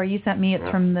is a story you sent me. It's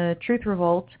from the Truth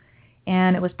Revolt,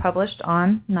 and it was published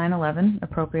on 9/11,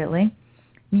 appropriately.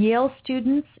 Yale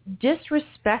students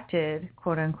disrespected,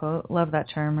 quote unquote, love that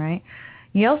term, right?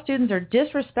 Yale students are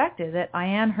disrespected that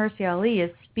Ayaan Hirsi Ali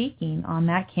is speaking on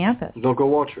that campus. Don't go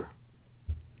watch her.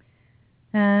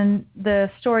 And the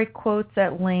story quotes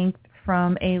at length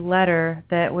from a letter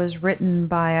that was written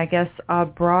by, I guess,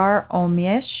 Abrar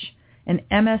Omesh, an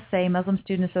MSA, Muslim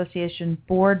Student Association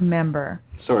board member.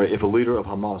 Sorry, if a leader of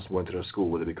Hamas went to their school,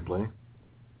 would they be complaining?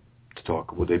 To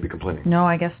talk, would they be complaining? No,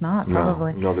 I guess not,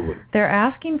 probably. No, they wouldn't. They're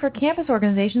asking for campus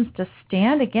organizations to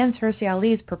stand against Hirsi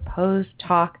Ali's proposed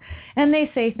talk, and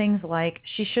they say things like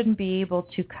she shouldn't be able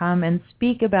to come and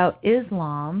speak about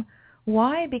Islam.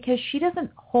 Why? Because she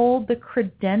doesn't hold the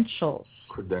credentials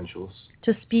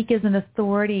to speak as an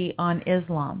authority on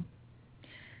Islam.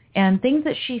 And things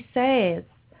that she says,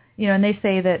 and they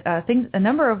say that a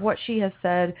number of what she has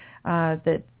said,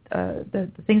 the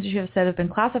things that she has said have been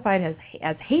classified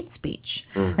as hate speech,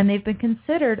 and they've been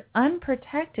considered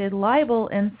unprotected libel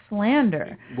and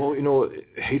slander. Well,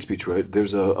 hate speech, right?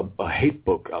 There's a hate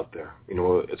book out there. You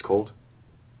know what it's called?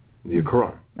 The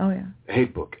Quran. Oh, yeah. A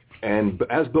hate book. And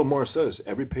as Bill Maher says,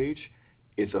 every page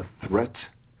is a threat.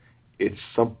 It's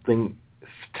something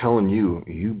telling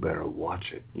you better watch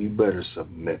it. You better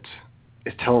submit.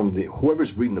 It's telling whoever's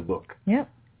reading the book. Yep.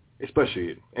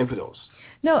 Especially infidels.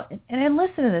 No, and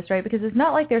listen to this, right? Because it's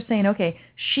not like they're saying, okay,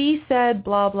 she said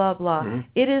blah, blah, blah. Mm-hmm.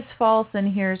 It is false,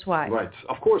 and here's why. Right,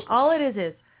 of course. All it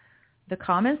is the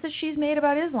comments that she's made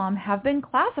about Islam have been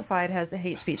classified as a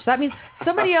hate speech. So that means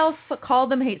somebody else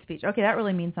called them hate speech. Okay, that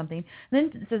really means something.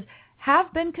 And then it says,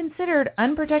 have been considered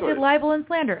unprotected libel and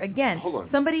slander. Again,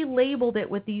 somebody labeled it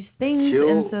with these things,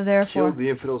 and so therefore... Kill the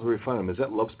infidels where you find them. Is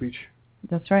that love speech?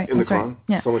 That's right. In the Quran?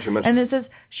 Yeah. So much you mentioned. And it says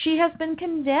she has been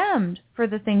condemned for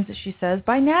the things that she says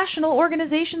by national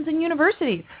organizations and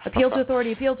universities. Appeal to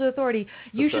authority, appeal to authority.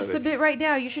 You should submit right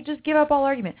now. You should just give up all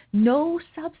argument. No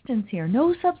substance here.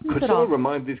 No substance Could at all. someone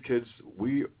remind these kids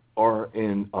we are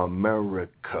in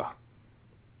America,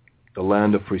 the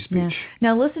land of free speech. Yeah.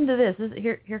 Now listen to this.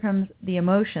 Here comes the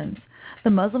emotions.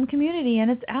 The Muslim community and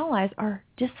its allies are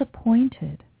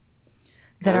disappointed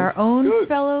that our own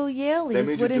fellow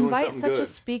Yaleys would invite such a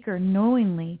speaker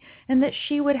knowingly, and that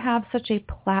she would have such a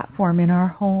platform in our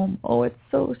home. Oh, it's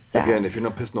so sad. Again, if you're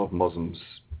not pissing off Muslims,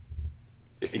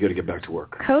 you got to get back to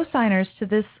work. Co-signers to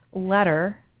this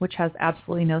letter, which has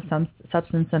absolutely no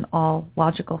substance and all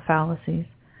logical fallacies.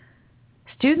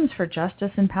 Students for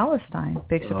Justice in Palestine.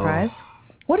 Big surprise.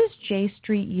 What is J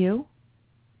Street U?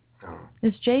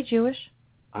 Is J Jewish?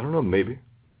 I don't know, maybe.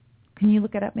 Can you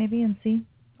look it up maybe and see?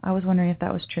 I was wondering if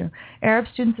that was true. Arab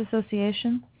Students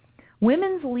Association.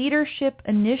 Women's Leadership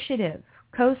Initiative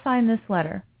co-signed this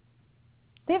letter.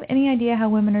 Do they have any idea how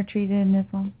women are treated in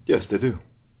Islam? Yes, they do.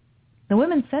 The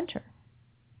Women's Center.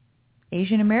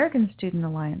 Asian American Student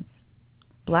Alliance.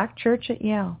 Black Church at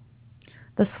Yale.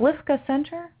 The Slifka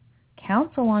Center.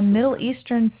 Council on Middle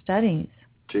Eastern Studies.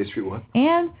 J Street what?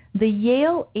 And the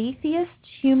Yale Atheists,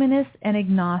 Humanists, and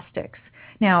Agnostics.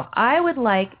 Now, I would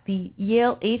like the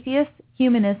Yale Atheists,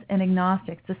 Humanists, and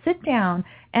Agnostics to sit down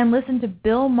and listen to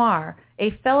Bill Maher, a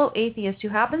fellow atheist who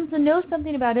happens to know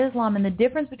something about Islam and the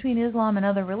difference between Islam and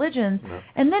other religions,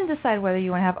 and then decide whether you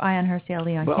want to have Ayaan Hirsi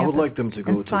Ali on campus. I would like them to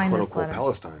go to quote-unquote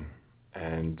Palestine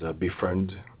and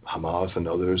befriend Hamas and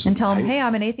others. And tell them, hey,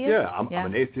 I'm an atheist? Yeah, I'm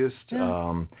an atheist.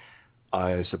 Yeah.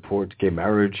 I support gay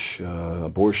marriage,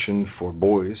 abortion for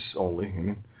boys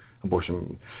only,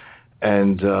 abortion.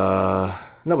 And...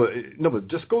 No, but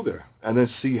just go there and then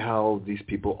see how these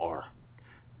people are.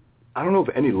 I don't know if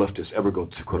any leftists ever go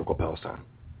to quote-unquote Palestine,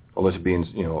 unless it means,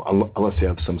 unless they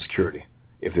have some security,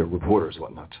 if they're reporters and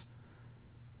whatnot.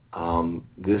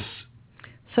 This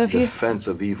defense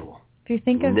of evil, if you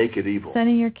think of naked evil,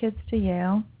 sending your kids to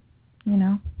Yale,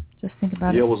 just think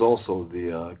about it. Yale was also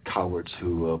the cowards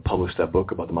who published that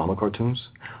book about the Muhammad cartoons,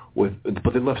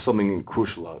 but they left something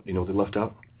crucial out. You know what they left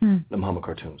out? The Muhammad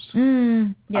cartoons.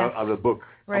 Yes. Out of the book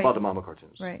about the Muhammad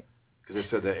cartoons. Right. Because they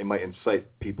said that it might incite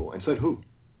people. Incite who?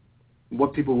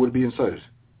 What people would be incited?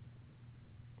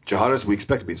 Jihadists, we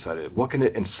expect to be incited. What can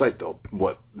it incite, though?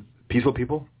 What? Peaceful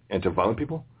people? Anti-violent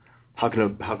people? How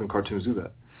can cartoons do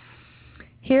that?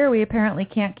 Here we apparently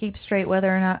can't keep straight whether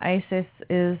or not ISIS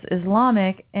is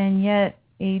Islamic, and yet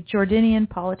a Jordanian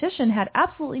politician had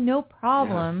absolutely no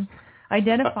problem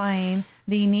identifying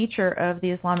the nature of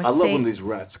the Islamic State. I love one of these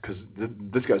rats, because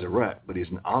this guy's a rat, but he's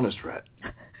an honest rat.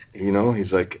 You know,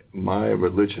 he's like, my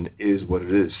religion is what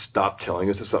it is. Stop telling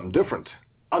us it's something different.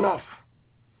 Enough.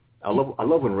 I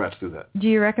love when rats do that. Do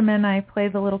you recommend I play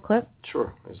the little clip?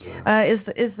 Sure.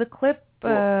 Is the clip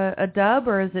a dub,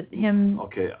 or is it him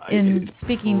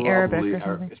speaking Arabic or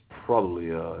something? It's probably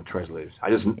translated.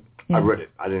 I read it.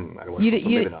 I don't want to, so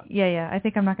maybe not. Yeah. I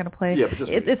think I'm not going to play. Yeah, but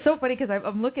just it's so funny because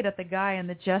I'm looking at the guy and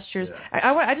the gestures.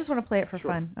 Yeah. I just want to play it for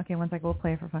fun. Okay, one second. We'll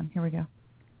play it for fun. Here we go.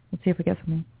 Let's see if we get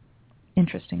something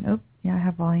interesting. Oh, yeah, I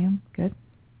have volume. Good.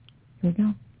 Here we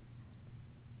go.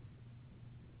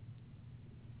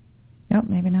 Nope,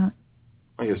 maybe not.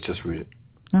 I guess just read it.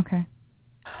 Okay.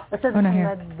 أستاذ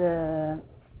محمد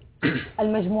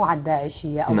المجموعة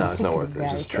الداعشية أو الفكر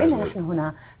الداعشي نحن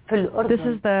هنا في الأردن. This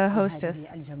is the hostess.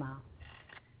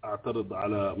 أعترض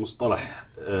على مصطلح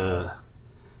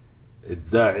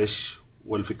الداعش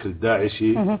والفكر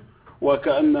الداعشي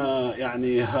وكأن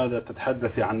يعني هذا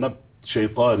تتحدث عن نبت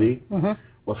شيطاني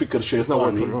وفكر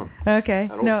شيطاني. Okay,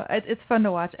 no, it's fun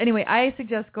to watch. Anyway, I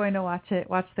suggest going to watch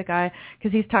the guy,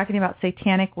 because he's talking about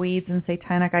satanic weeds and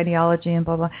satanic ideology and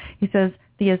blah, blah. He says,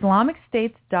 the Islamic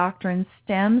State's doctrine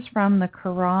stems from the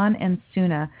Quran and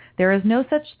Sunnah. There is no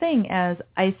such thing as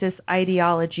ISIS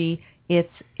ideology.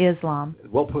 It's Islam.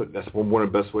 Well put. That's one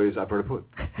of the best ways I've heard it put.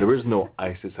 There is no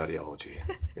ISIS ideology.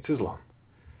 It's Islam.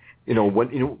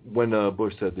 When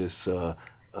Bush said this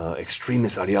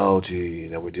extremist ideology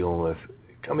that we're dealing with,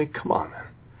 I mean, come on,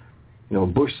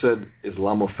 man. Bush said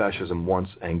Islamofascism once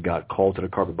and got called to the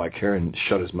carpet by Karen and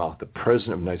shut his mouth. The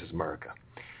president of the United States of America.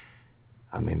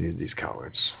 I mean, these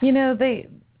cowards.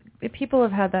 People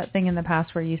have had that thing in the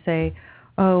past where you say,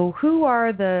 oh, who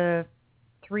are the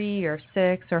 3 or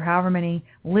 6 or however many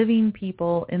living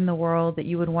people in the world that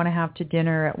you would want to have to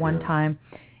dinner at one time?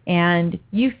 And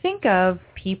you think of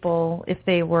people, if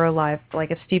they were alive,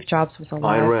 like if Steve Jobs was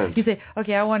alive. Ayn Rand. You say,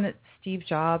 okay, I want Steve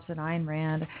Jobs and Ayn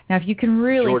Rand. Now, if you can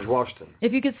really... George Washington.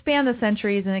 If you could span the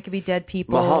centuries and it could be dead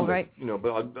people, Muhammad, right?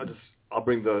 But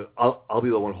I'll be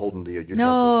the one holding the utensils.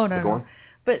 No. Go on.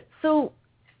 But so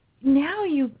now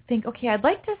you think, okay, I'd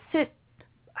like to sit...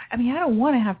 I mean, I don't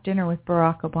want to have dinner with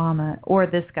Barack Obama or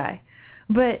this guy,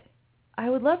 but I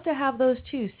would love to have those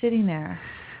two sitting there.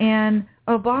 And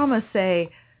Obama say...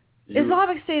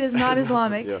 Islamic State is not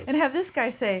Islamic, and have this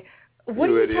guy say, what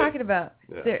are you talking about?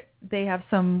 Yeah. They have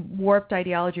some warped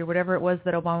ideology or whatever it was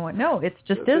that Obama went, no, it's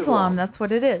just Islam. That's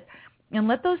what it is. And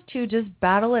let those two just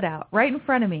battle it out right in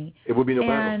front of me. It would be no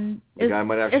battle. The guy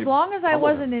might actually as long as I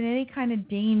wasn't in any kind of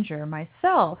danger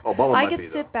myself, I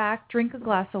could sit back, drink a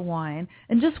glass of wine,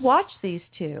 and just watch these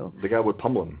two. The guy would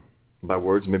pummel him by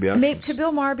words, maybe actions. Could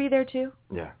Bill Maher be there too?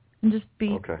 Yeah. And just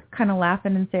be kind of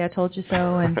laughing and say, I told you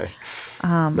so. And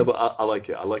no, but I like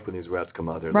it. I like when these rats come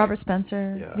out there. Robert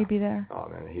Spencer, he'd be there? Oh,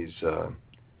 man, he's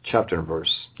chapter and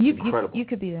verse. Incredible. You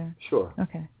could be there. Sure.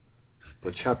 Okay.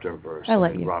 But chapter and verse. I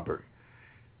let you. Robert.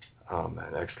 Oh,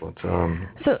 man, excellent.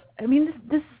 So, I mean,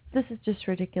 this is just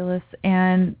ridiculous.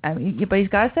 And I mean, but he's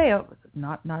got to say,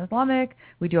 not Islamic.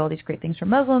 We do all these great things for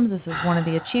Muslims. This is one of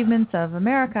the achievements of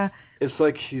America. It's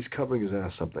like he's covering his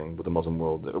ass something with the Muslim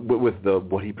world, with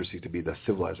what he perceives to be the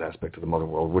civilized aspect of the Muslim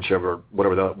world, whatever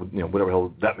the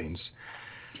hell that means.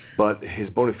 But his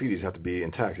bona fides have to be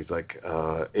intact. He's like,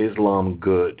 Islam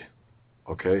good,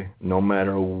 okay? No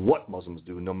matter what Muslims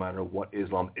do, no matter what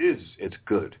Islam is, it's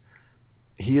good.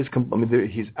 He's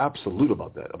absolute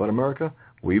about that. About America,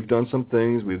 we've done some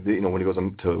things. When he goes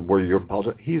to where you're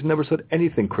apologizing, he's never said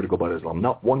anything critical about Islam.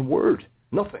 Not one word.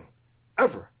 Nothing.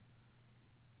 Ever.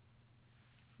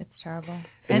 It's terrible.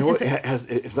 And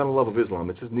it's not a love of Islam.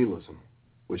 It's his nihilism,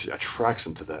 which attracts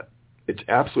him to that. It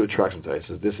absolutely attracts him to that. It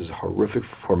says, this is horrific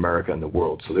for America and the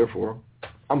world. So therefore,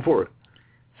 I'm for it.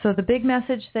 So the big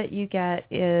message that you get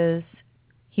is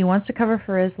he wants to cover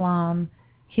for Islam.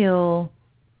 He'll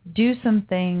do some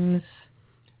things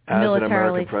as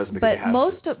militarily. An American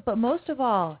president, but most of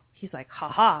all, he's like,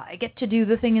 I get to do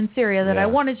the thing in Syria that I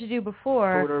wanted to do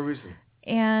before. For whatever reason.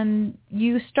 And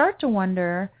you start to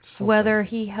wonder whether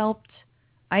he helped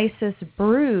ISIS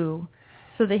brew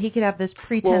so that he could have this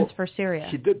pretense for Syria.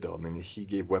 He did, though. I mean, he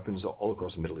gave weapons all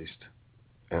across the Middle East.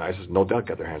 And ISIS, no doubt,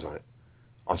 got their hands on it.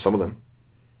 On some of them.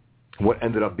 What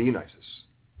ended up being ISIS.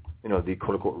 The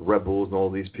quote-unquote rebels and all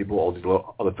these people, all these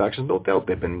other factions, no doubt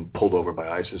they've been pulled over by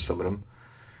ISIS, some of them.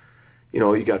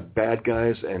 You got bad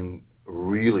guys and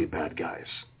really bad guys.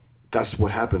 That's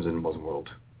what happens in the Muslim world.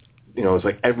 It's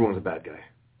like everyone's a bad guy.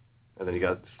 And then you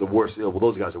got the worst. Well,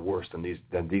 those guys are worse than these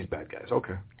bad guys.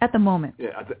 Okay. At the moment. Yeah,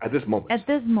 at this moment. At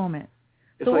this moment.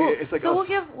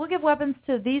 We'll give weapons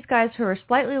to these guys who are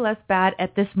slightly less bad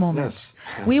at this moment.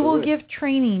 Yes, we will give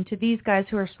training to these guys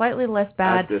who are slightly less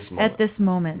bad at this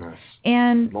moment. Yes.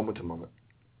 And moment to moment.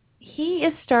 he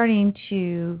is starting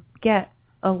to get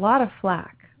a lot of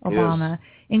flack, Obama,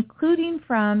 including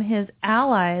from his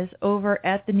allies over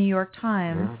at the New York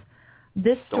Times. Yeah.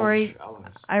 This story,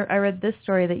 I read this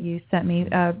story that you sent me.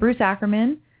 Bruce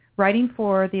Ackerman, writing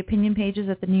for the opinion pages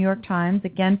at the New York Times,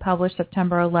 again published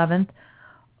September 11th,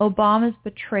 Obama's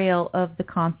Betrayal of the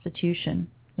Constitution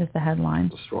is the headline.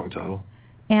 It's a strong title.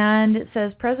 And it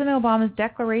says, President Obama's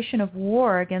declaration of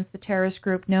war against the terrorist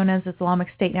group known as Islamic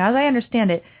State. Now, as I understand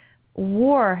it,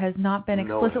 war has not been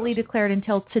explicitly declared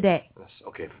until today. Yes.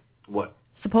 Okay. What?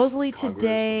 Supposedly Congress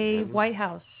today, White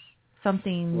House,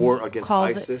 something war against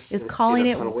ISIS is calling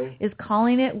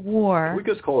it war. Can we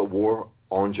just call it war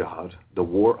on jihad, the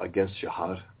war against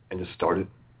jihad, and just start it?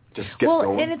 Just get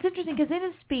going. And it's interesting because in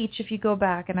his speech, if you go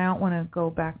back, and I don't want to go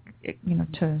back,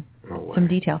 to some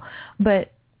detail,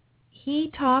 but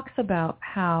he talks about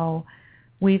how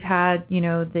we've had,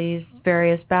 these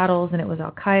various battles, and it was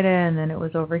Al-Qaeda, and then it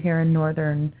was over here in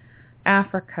northern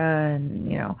Africa,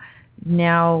 and,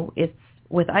 now it's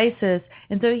with ISIS.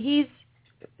 And so he's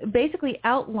basically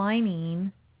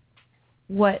outlining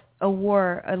what a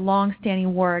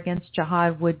long-standing war against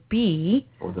jihad would be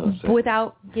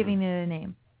without giving it a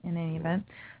name in any event.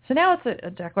 So now it's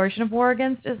a declaration of war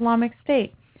against Islamic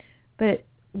State. But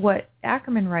what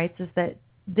Ackerman writes is that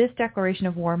this declaration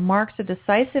of war marks a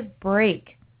decisive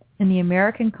break in the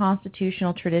American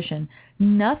constitutional tradition.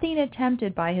 Nothing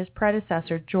attempted by his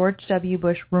predecessor, George W.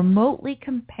 Bush, remotely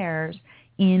compares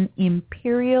in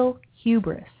imperial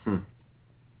hubris.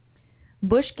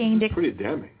 Bush gained pretty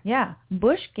damning. Yeah,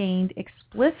 Bush gained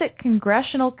explicit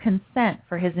congressional consent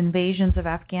for his invasions of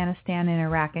Afghanistan and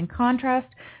Iraq. In contrast,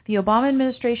 the Obama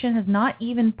administration has not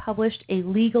even published a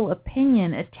legal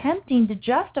opinion attempting to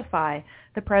justify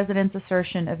the president's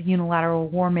assertion of unilateral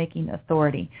war-making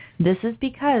authority. This is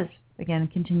because, again,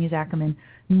 continues Ackerman,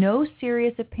 no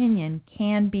serious opinion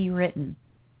can be written.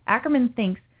 Ackerman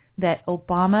thinks that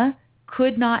Obama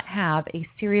could not have a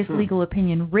serious legal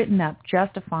opinion written up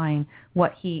justifying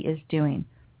what he is doing.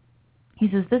 He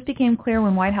says this became clear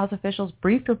when White House officials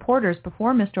briefed reporters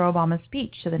before Mr. Obama's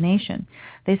speech to the nation.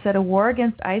 They said a war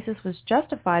against ISIS was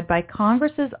justified by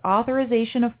Congress's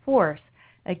authorization of force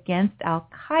against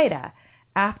Al-Qaeda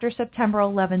after September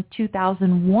 11,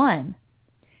 2001,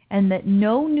 and that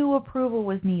no new approval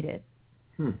was needed.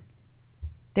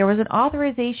 There was an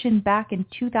authorization back in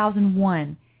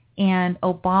 2001, and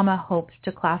Obama hopes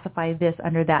to classify this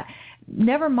under that.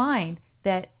 Never mind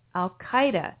that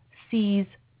Al-Qaeda sees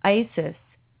ISIS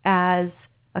as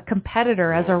a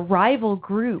competitor, as a rival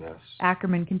group. Yes.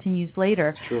 Ackerman continues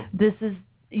later. It's true. This is,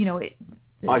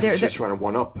 ISIS is just trying to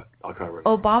one-up Al-Qaeda.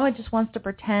 Obama just wants to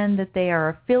pretend that they are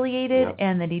affiliated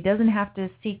and that he doesn't have to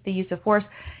seek the use of force.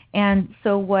 And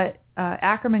so what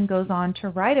Ackerman goes on to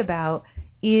write about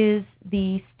is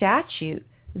the statute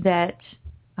that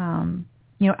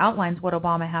outlines what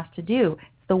Obama has to do.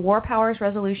 It's the War Powers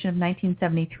Resolution of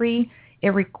 1973. It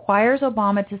requires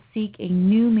Obama to seek a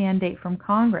new mandate from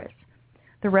Congress.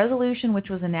 The resolution, which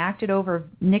was enacted over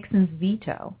Nixon's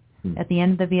veto at the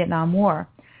end of the Vietnam War,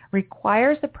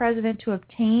 requires the president to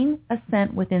obtain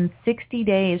assent within 60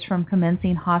 days from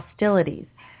commencing hostilities.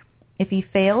 If he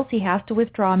fails, he has to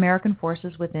withdraw American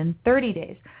forces within 30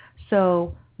 days.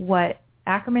 So what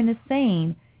Ackerman is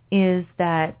saying is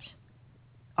that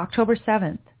October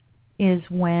 7th is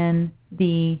when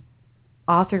the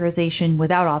authorization,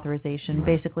 without authorization,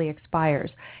 basically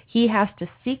expires. He has to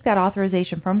seek that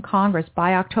authorization from Congress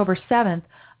by October 7th.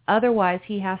 Otherwise,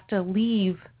 he has to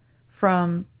leave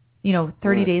from,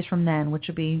 30 days from then, which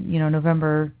would be,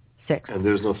 November 6th. And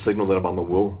there's no signal that Obama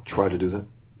will try to do that?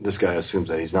 This guy assumes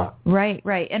that he's not. Right.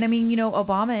 And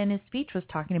Obama in his speech was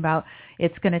talking about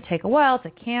it's going to take a while, it's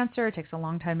a cancer, it takes a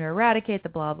long time to eradicate, the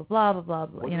blah, blah, blah, blah, blah,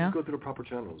 blah. Why doesn't he go through the proper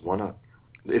channels? Why not?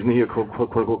 Isn't he a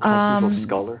quote-unquote constitutional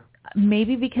scholar?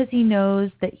 Maybe because he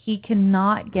knows that he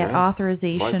cannot get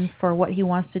authorization for what he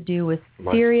wants to do with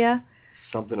Syria.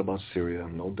 Something about Syria,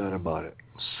 no doubt about it.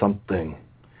 Something.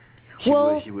 He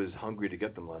was hungry to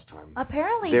get them last time.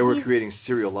 Apparently they were creating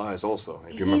serial lies also,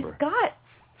 if you remember. He's got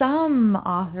some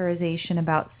authorization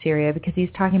about Syria because he's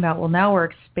talking about, now we're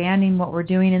expanding what we're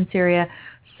doing in Syria.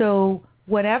 So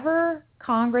whatever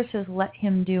Congress has let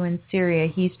him do in Syria,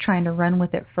 he's trying to run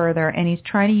with it further, and he's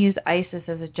trying to use ISIS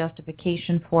as a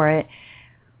justification for it.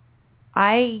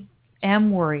 I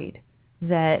am worried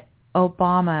that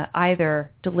Obama, either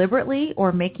deliberately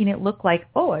or making it look like,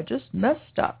 I just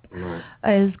messed up,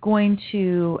 is going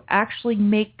to actually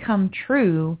make come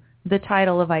true the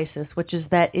title of ISIS, which is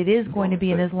that it is going to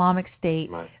be an Islamic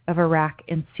State of Iraq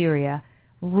and Syria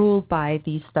ruled by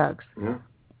these thugs.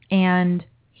 And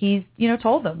he's,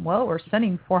 told them, well, we're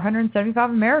sending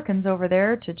 475 Americans over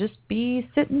there to just be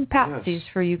sitting patsies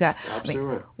for you guys. Absolutely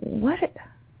right. What?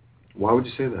 Why would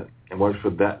you say that? And why for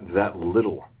that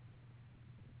little?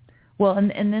 Well,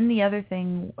 and then the other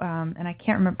thing, and I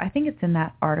can't remember, I think it's in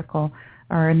that article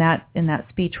or in that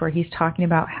speech where he's talking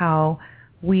about how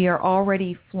we are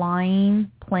already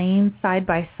flying planes side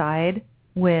by side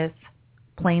with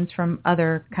planes from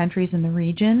other countries in the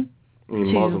region. I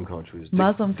mean, Muslim countries,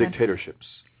 dictatorships.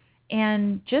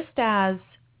 And just as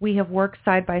we have worked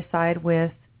side by side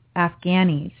with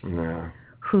Afghanis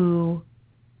who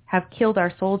have killed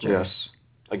our soldiers. Yes.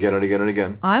 Again and again and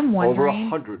again. I'm wondering. Over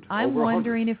 100. I'm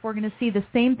wondering if we're going to see the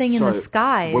same thing in the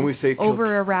sky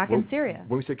over Iraq and Syria.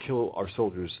 When we say kill our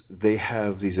soldiers, they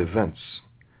have these events.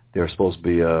 They're supposed to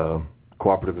be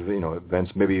cooperative,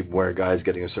 events. Maybe where a guy's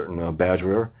getting a certain badge or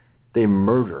whatever. They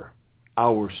murder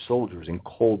our soldiers in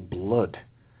cold blood,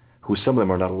 who some of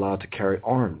them are not allowed to carry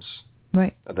arms.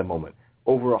 Right. At that moment,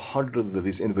 over 100 of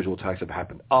these individual attacks have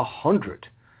happened. 100,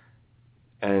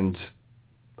 and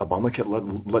Obama kept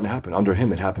letting it happen. Under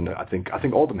him, it happened. I think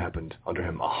all of them happened under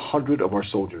him. 100 of our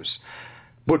soldiers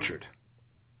butchered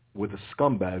with a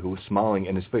scumbag who was smiling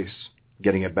in his face,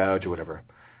 getting a badge or whatever,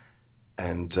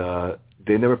 and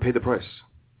they never paid the price.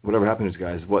 Whatever happened to these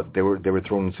guys, they were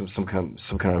thrown in some kind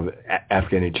of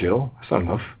Afghani jail. That's not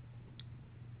enough.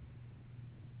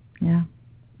 Yeah,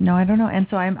 no, I don't know, and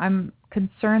so I'm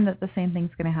concerned that the same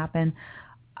thing's going to happen.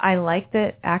 I like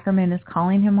that Ackerman is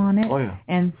calling him on it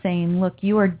and saying, look,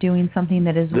 you are doing something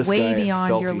that is way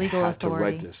beyond your legal authority. To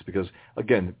write this because,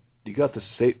 again, you got the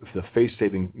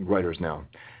face-saving writers now.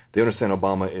 They understand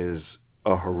Obama is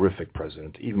a horrific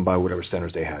president, even by whatever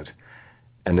standards they had.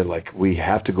 And they're like, we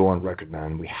have to go on record,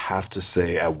 man. We have to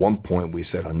say, at one point we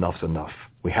said enough's enough.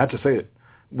 We had to say it.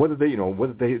 Whether they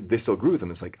still agree with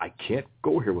him, it's like, I can't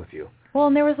go here with you. Well,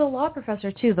 and there was a law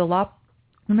professor, too.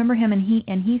 Remember him,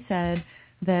 and he said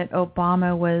that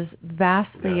Obama was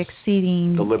vastly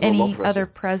exceeding any other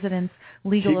president's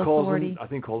legal authority. I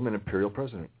think he called him an imperial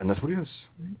president, and that's what he is.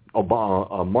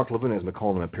 Obama, Mark Levin has been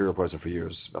calling him an imperial president for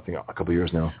years, I think a couple of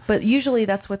years now. But usually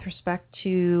that's with respect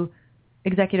to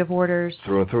executive orders,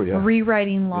 through and through,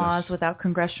 rewriting laws without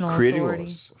congressional creating authority.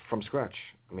 Laws from scratch.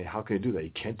 I mean, how can you do that? You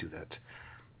can't do that.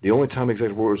 The only time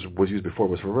executive orders was used before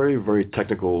was for very, very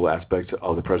technical aspects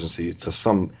of the presidency, to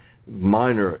some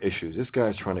minor issues. This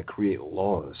guy's trying to create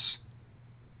laws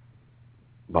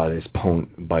by his pen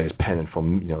and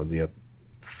from the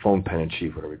phone pen in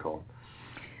chief, whatever we call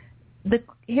him.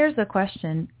 Here's the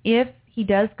question: if he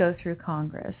does go through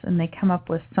Congress and they come up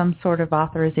with some sort of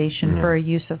authorization for a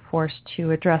use of force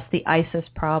to address the ISIS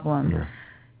problem,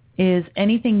 is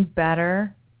anything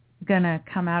better going to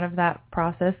come out of that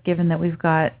process? Given that we've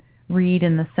got Reid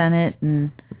in the Senate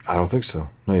and I don't think so.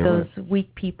 No, those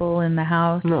weak people in the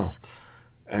House. No.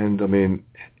 And, I mean,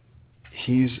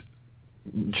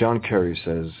 John Kerry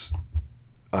says,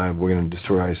 we're going to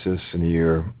destroy ISIS in a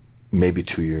year, maybe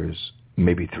 2 years,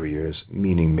 maybe 3 years,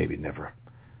 meaning maybe never.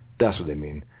 That's what they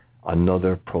mean.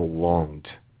 Another prolonged,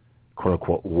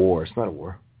 quote-unquote, war. It's not a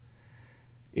war.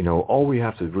 All we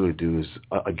have to really do is,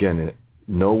 again,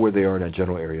 know where they are in that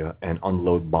general area and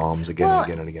unload bombs again and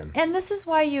again and again. And this is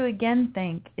why you again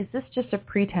think, is this just a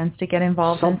pretense to get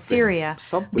involved in Syria?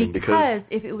 Because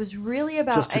if it was really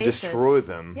about just to ISIS, destroy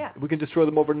them, we can destroy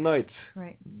them overnight.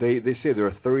 Right. They say there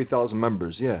are 30,000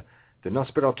 members. Yeah, they're not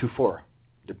spread out too far.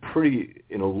 They're pretty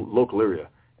in a local area.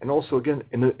 And also, again,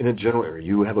 in a general area,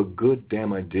 you have a good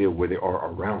damn idea where they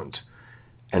are around.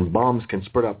 And bombs can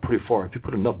spread out pretty far. If you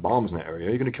put enough bombs in that area,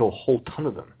 you're going to kill a whole ton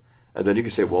of them. And then you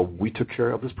can say, well, we took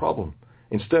care of this problem.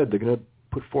 Instead, they're going to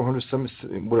put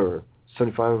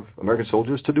 475 American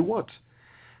soldiers to do what?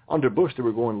 Under Bush, they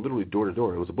were going literally door to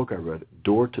door. It was a book I read,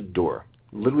 door to door.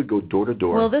 Literally go door to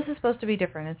door. Well, this is supposed to be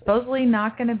different. It's supposedly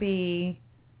not going to be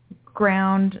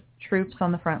ground troops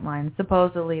on the front line,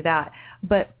 supposedly that.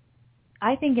 But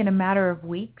I think in a matter of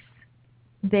weeks,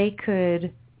 they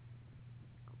could,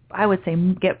 I would say,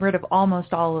 get rid of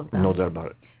almost all of them. No doubt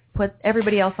about it. Put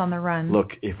everybody else on the run.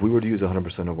 Look, if we were to use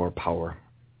 100% of our power,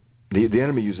 the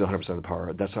enemy uses 100% of the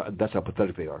power. That's how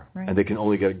pathetic they are. Right. And they can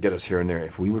only get us here and there.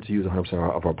 If we were to use 100%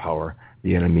 of our power,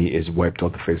 the enemy is wiped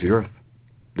off the face of the earth.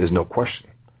 There's no question.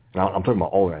 And I'm talking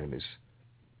about all our enemies.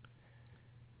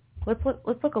 Let's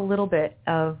look a little bit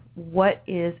of what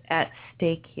is at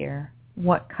stake here.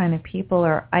 What kind of people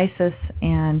are ISIS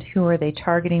and who are they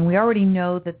targeting? We already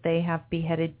know that they have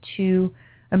beheaded 2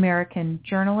 American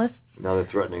journalists. Now they're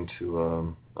threatening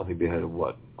to, I think, behead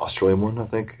Australian one, I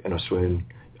think, an Australian,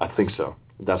 I think so.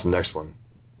 That's the next one.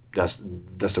 That's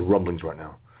the rumblings right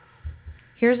now.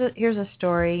 Here's a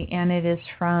story, and it is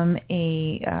from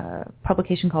a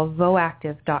publication called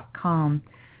voactive.com.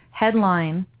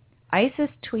 Headline, ISIS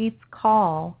tweets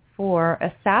call for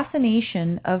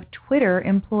assassination of Twitter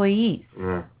employees.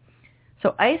 Yeah.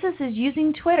 So ISIS is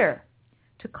using Twitter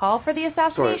to call for the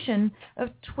assassination of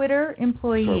Twitter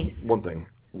employees. Sorry, one thing.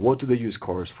 What do they use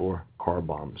cars for? Car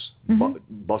bombs.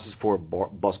 Buses for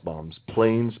bus bombs.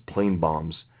 Planes, plane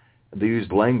bombs. They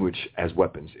use language as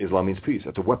weapons. Islam means peace.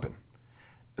 That's a weapon.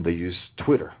 And they use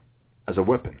Twitter as a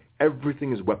weapon.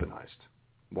 Everything is weaponized.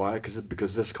 Why?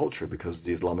 Because this culture. Because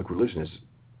the Islamic religion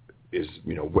is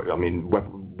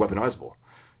weaponizable,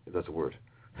 if that's a word.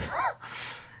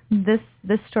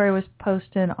 This story was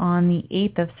posted on the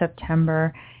 8th of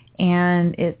September,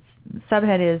 and its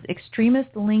subhead is,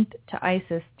 extremists linked to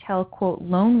ISIS tell, quote,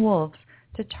 lone wolves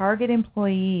to target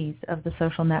employees of the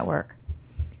social network.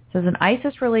 It says an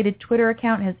ISIS-related Twitter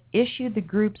account has issued the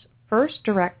group's first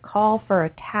direct call for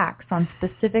attacks on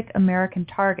specific American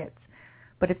targets,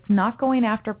 but it's not going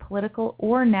after political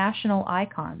or national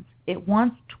icons. It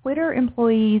wants Twitter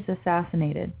employees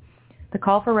assassinated. The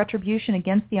call for retribution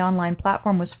against the online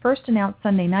platform was first announced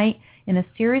Sunday night in a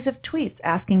series of tweets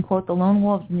asking, quote, the lone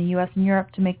wolves in the U.S. and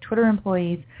Europe to make Twitter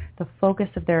employees the focus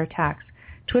of their attacks.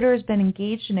 Twitter has been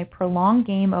engaged in a prolonged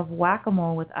game of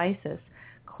whack-a-mole with ISIS,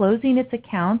 closing its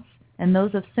accounts and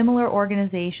those of similar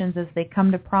organizations as they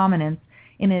come to prominence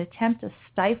in an attempt to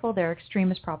stifle their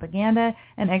extremist propaganda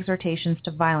and exhortations to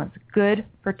violence. Good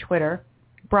for Twitter.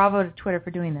 Bravo to Twitter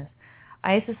for doing this.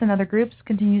 ISIS and other groups,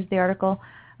 continues the article,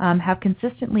 have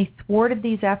consistently thwarted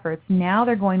these efforts. Now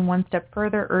they're going one step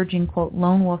further, urging, quote,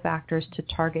 lone wolf actors to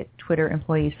target Twitter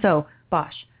employees. So,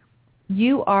 Bosch,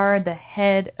 you are the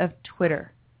head of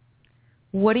Twitter.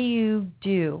 What do you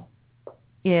do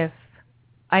if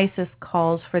ISIS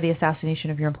calls for the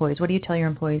assassination of your employees? What do you tell your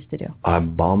employees to do? I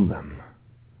bomb them.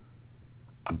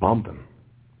 I'm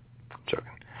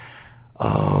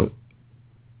joking.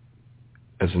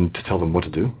 As in to tell them what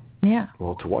to do? Yeah.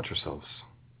 Well, to watch yourselves.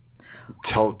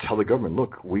 Tell the government,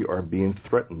 look, we are being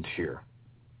threatened here.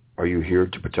 Are you here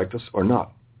to protect us or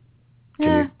not?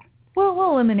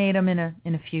 We'll eliminate them in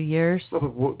a few years.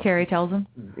 Kerry tells them.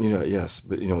 Yes,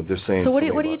 but they're saying. So what do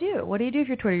you do? What do you do if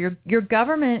you're Twitter? Your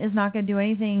government is not going to do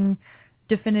anything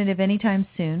definitive anytime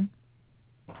soon.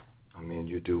 I mean,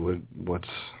 you do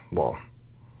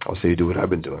I'll say you do what I've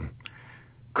been doing: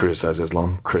 criticize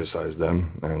Islam, criticize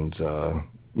them, and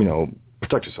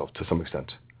protect yourself to some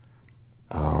extent.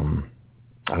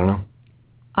 I don't know.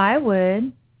 I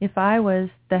would, if I was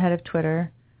the head of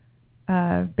Twitter,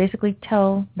 basically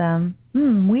tell them,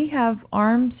 we have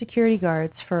armed security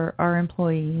guards for our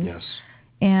employees. Yes.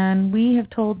 And we have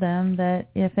told them that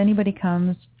if ananybody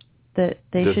comes, that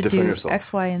they should do yourself. X,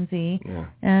 Y, and Z. Yeah.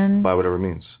 And by whatever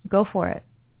means. Go for it.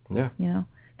 Yeah.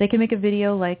 They can make a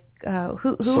video like,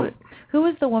 who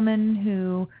was the woman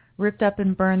who ripped up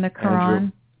and burned the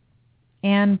Quran?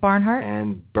 Anne Barnhart?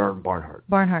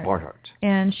 Barnhart.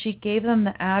 And she gave them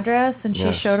the address, and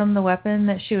she showed them the weapon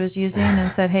that she was using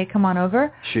and said, hey, come on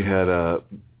over. She had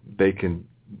bacon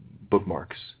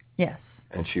bookmarks. Yes.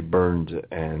 And she burned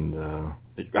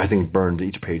I think burned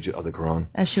each page of the Quran.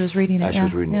 As she was reading it,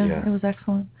 It was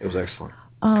excellent.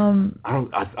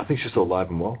 I think she's still alive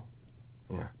and well.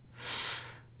 Yeah.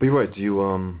 But you're right.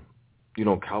 You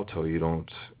don't kowtow. You don't...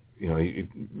 you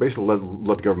basically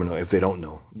let the government know if they don't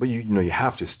know. But you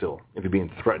have to still. If you're being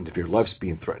threatened, if your life's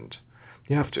being threatened,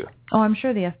 you have to. Oh, I'm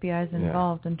sure the FBI is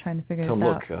involved in trying to figure this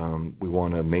out. Look, we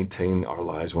want to maintain our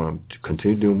lives. We want to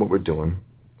continue doing what we're doing.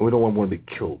 And we don't want to be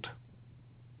killed.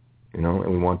 And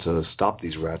we want to stop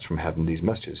these rats from having these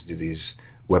messages, these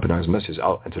weaponized messages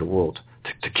out into the world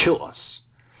to kill us.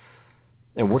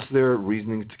 And what's their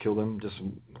reasoning to kill them?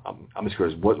 I'm just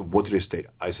curious. What do they state?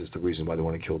 ISIS, the reason why they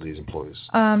want to kill these employees?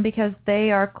 Because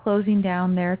they are closing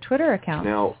down their Twitter accounts.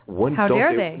 Now, how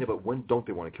dare they? Yeah, but when don't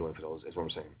they want to kill infidels? Is what I'm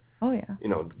saying. Oh yeah.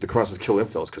 The Quran says kill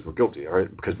infidels because we're guilty, all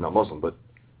right? Because we're not Muslim. But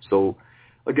so,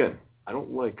 again, I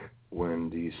don't like when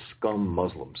these scum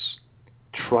Muslims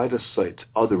try to cite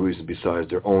other reasons besides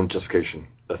their own justification,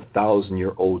 the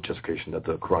 1,000-year-old justification that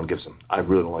the Quran gives them. I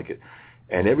really don't like it.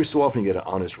 And every so often you get an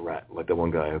honest rat, like that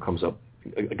one guy who comes up.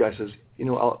 A guy says, he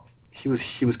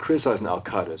was criticizing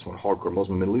Al-Qaeda as one hardcore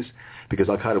Muslim in the Middle East because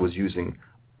Al-Qaeda was using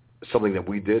something that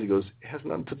we did. He goes, it has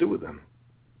nothing to do with them.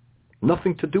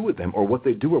 Nothing to do with them or what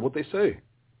they do or what they say.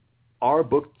 Our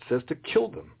book says to kill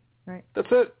them. Right.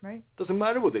 That's it. Right. Doesn't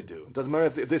matter what they do. Doesn't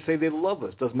matter if they say they love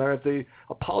us. Doesn't matter if they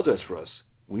apologize for us.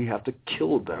 We have to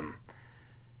kill them.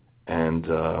 And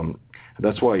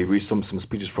that's why you read some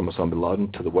speeches from Osama bin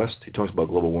Laden to the West. He talks about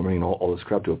global warming and all this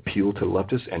crap to appeal to the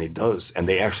leftists, and he does. And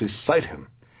they actually cite him.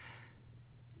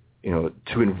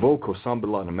 to invoke Osama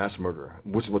bin Laden, a mass murderer,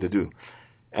 which is what they do.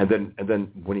 And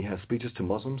then when he has speeches to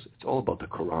Muslims, it's all about the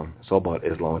Quran. It's all about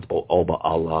Islam. It's all about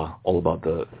Allah. All about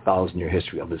the 1,000-year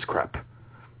history of this crap.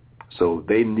 So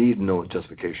they need no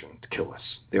justification to kill us.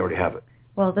 They already have it.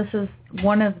 Well, this is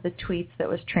one of the tweets that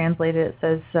was translated. It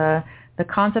says, the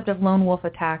concept of lone wolf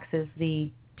attacks is the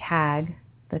tagline.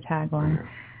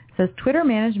 It says, Twitter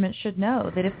management should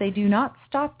know that if they do not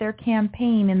stop their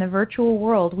campaign in the virtual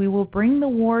world, we will bring the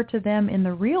war to them in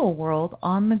the real world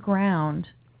on the ground.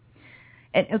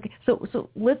 And okay, so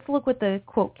let's look what the,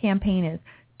 quote, campaign is.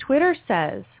 Twitter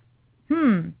says,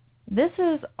 this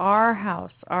is our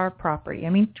house, our property. I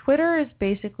mean, Twitter is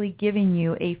basically giving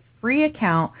you a free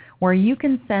account where you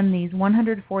can send these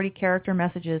 140-character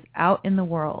messages out in the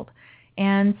world.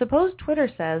 And suppose Twitter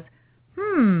says,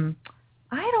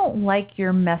 I don't like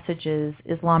your messages,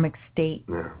 Islamic State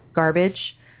garbage.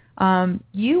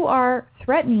 You are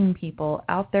threatening people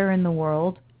out there in the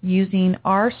world using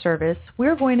our service.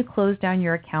 We're going to close down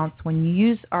your accounts when you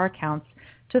use our accounts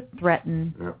to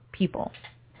threaten people.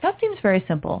 That seems very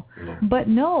simple. Yeah. But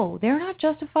no, they're not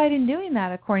justified in doing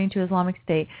that according to Islamic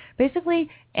State. Basically,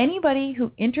 anybody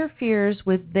who interferes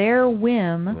with their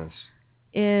whim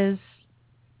is,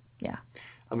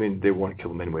 I mean, they want to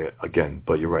kill them anyway, again,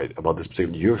 but you're right about this.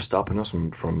 You're stopping us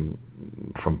from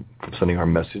sending our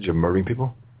message of murdering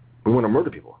people? We want to murder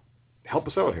people. Help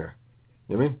us out here.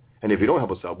 You know what I mean? And if you don't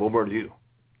help us out, we'll murder you.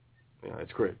 Yeah,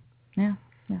 it's great. Yeah.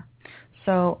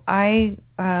 So I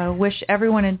wish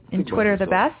everyone in Twitter the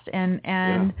best, and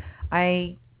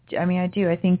I do.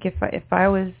 I think if I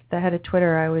was the head of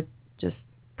Twitter, I would just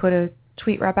put a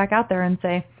tweet right back out there and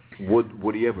say,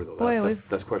 Would he ever though?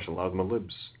 That's the question. A lot of them are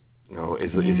libs.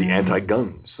 Is he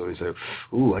anti-gun? So he said,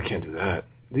 "Ooh, I can't do that."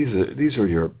 These are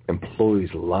your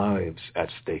employees' lives at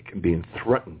stake and being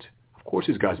threatened. Of course,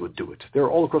 these guys would do it. They're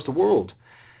all across the world.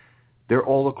 They're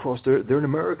all across. They're in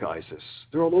America. ISIS.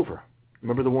 They're all over.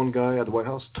 Remember the one guy at the White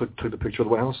House took the picture of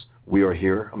the White House? We are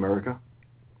here, America.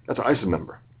 That's an ISIS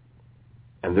member.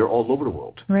 And they're all over the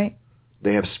world. Right.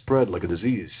 They have spread like a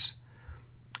disease.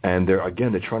 And they're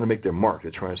trying to make their mark.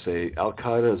 They're trying to say,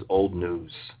 Al-Qaeda is old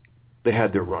news. They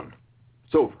had their run.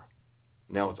 It's over.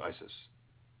 Now it's ISIS.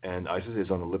 And ISIS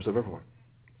is on the lips of everyone.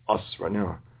 Us right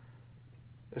now.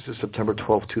 This is September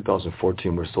 12th,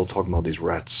 2014. We're still talking about these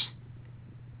rats.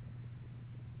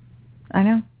 I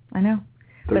know.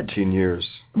 13 years.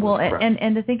 Well,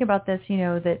 and to think about this,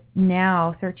 that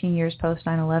now, 13 years post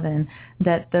 9/11,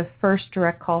 that the first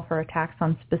direct call for attacks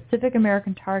on specific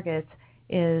American targets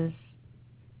is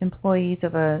employees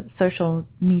of a social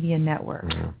media network.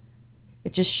 Mm-hmm.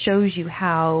 It just shows you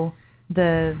how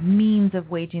the means of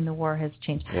waging the war has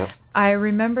changed. Yep. I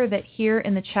remember that here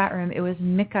in the chat room, it was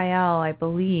Mikhail, I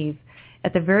believe,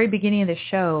 at the very beginning of the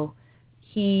show,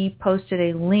 he posted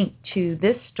a link to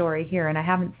this story here, and I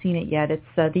haven't seen it yet. It's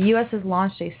the U.S. has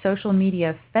launched a social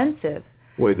media offensive.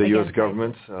 Wait, the U.S.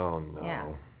 government? Oh, no. Yeah.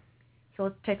 So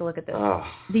let's take a look at this.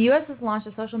 The U.S. has launched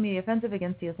a social media offensive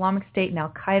against the Islamic State and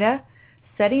Al-Qaeda,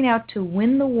 setting out to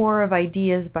win the war of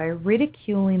ideas by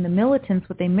ridiculing the militants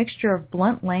with a mixture of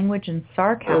blunt language and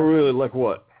sarcasm. Oh, really? Like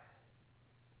what?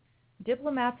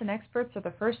 Diplomats and experts are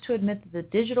the first to admit that the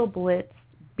digital blitz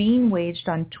being waged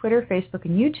on Twitter, Facebook,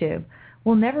 and YouTube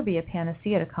will never be a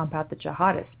panacea to combat the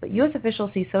jihadists, but U.S.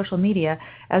 officials see social media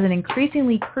as an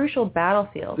increasingly crucial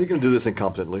battlefield. You can do this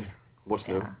incompetently. What's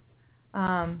new?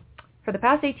 For the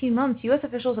past 18 months, U.S.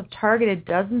 officials have targeted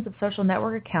dozens of social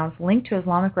network accounts linked to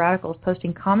Islamic radicals,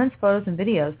 posting comments, photos, and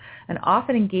videos, and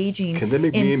often engaging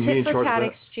in tit-for-tat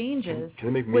exchanges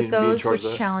with those which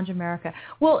challenge America.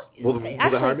 Well, will they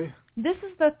hire me? This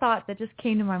is the thought that just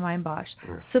came to my mind, Bosch.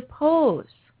 Yeah. Suppose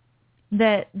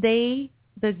that the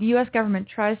U.S. government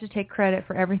tries to take credit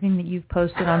for everything that you've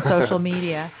posted on social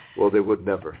media. Well, they would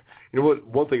never. You know what?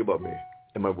 One thing about me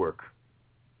and my work.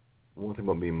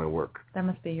 That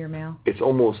must be your mail. It's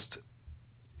almost,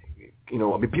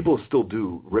 people still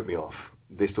do rip me off.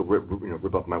 They still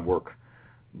rip off my work.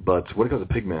 But when it comes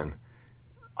to Pigman,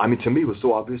 to me it was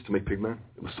so obvious to make Pigman.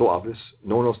 It was so obvious.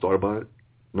 No one else thought about it.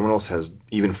 No one else has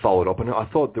even followed up on it. I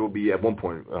thought there would be at one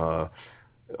point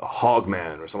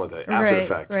Hogman or something like that after the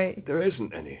fact. Right. There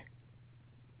isn't any.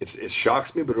 It shocks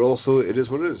me, but it is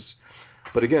what it is.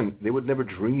 But again, they would never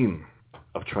dream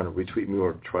of trying to retweet me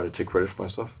or try to take credit for my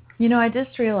stuff. I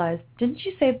just realized, didn't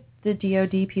you say the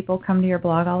DOD people come to your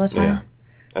blog all the time?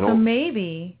 Yeah. So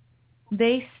maybe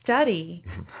they study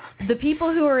the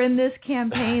people who are in this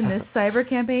campaign, this cyber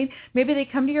campaign. Maybe they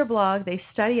come to your blog, they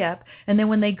study up, and then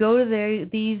when they go to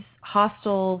these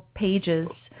hostile pages,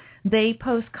 they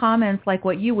post comments like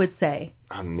what you would say.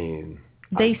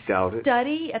 They doubt it.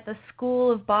 study at the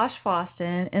school of Bosch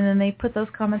Boston, and then they put those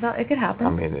comments out. It could happen. I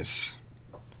mean,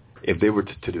 if they were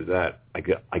to do that, I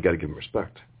got to give them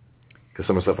respect. Because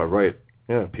some of the stuff I write,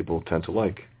 people tend to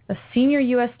like. A senior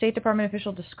U.S. State Department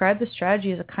official described the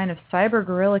strategy as a kind of cyber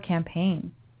guerrilla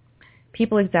campaign.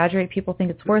 People exaggerate. People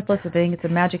think it's worthless. They think it's a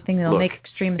magic thing that'll make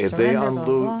extremists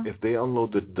surrender. If they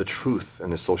unload the truth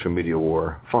in the social media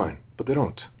war, fine. But they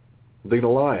don't. They're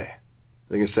going to lie.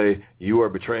 They can say, you are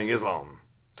betraying Islam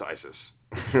to ISIS.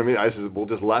 I mean, ISIS will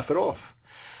just laugh it off.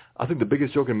 I think the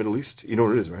biggest joke in the Middle East, you know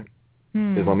what it is, right?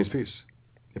 Islam means peace.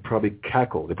 They probably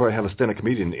cackle. They probably have a stand-up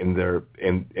comedian in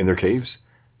their caves.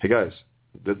 Hey, guys,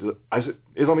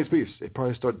 Islam means peace. They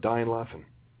probably start dying laughing.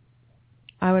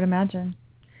 I would imagine.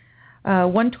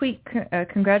 One tweet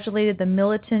congratulated the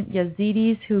militant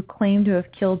Yazidis who claimed to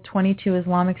have killed 22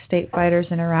 Islamic State fighters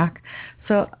in Iraq.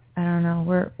 So I don't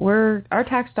know. Our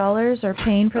tax dollars are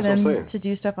paying for them to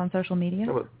do stuff on social media.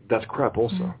 Yeah, but that's crap.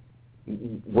 Also,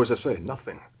 what does that say?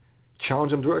 Nothing.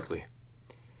 Challenge them directly.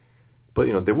 But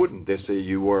they wouldn't. They say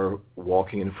you are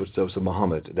walking in the footsteps of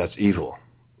Muhammad. That's evil.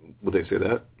 Would they say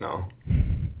that? No.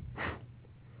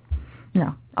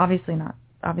 No, obviously not.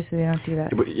 Obviously, they don't do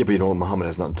that. Yeah, but Muhammad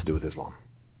has nothing to do with Islam.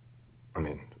 I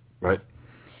mean, right?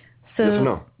 So, yes or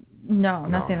no? No,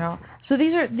 nothing at all. So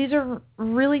these are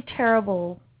really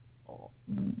terrible,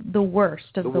 the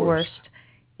worst of the worst.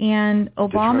 And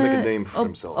Obama, make a name for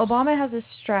themselves. Obama has a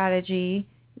strategy.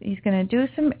 He's going to do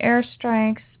some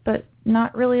airstrikes, but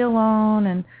not really alone,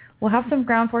 and we'll have some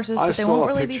ground forces, but they won't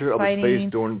really be fighting. I saw a picture of his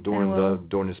face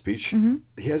during the speech. Mm-hmm.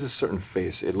 He has a certain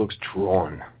face. It looks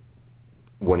drawn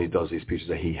when he does these speeches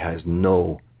that he has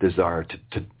no desire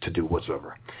to do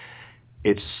whatsoever.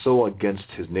 It's so against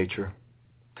his nature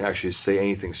to actually say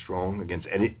anything strong against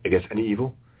any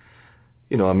evil.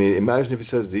 I mean, imagine if he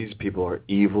says these people are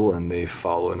evil and they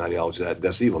follow an ideology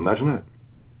that's evil. Imagine that.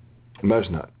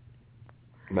 Imagine that.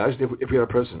 Imagine if we had a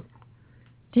president.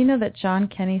 Do you know that John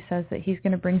Kenny says that he's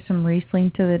going to bring some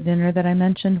Riesling to the dinner that I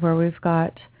mentioned, where we've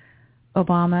got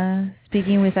Obama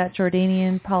speaking with that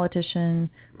Jordanian politician,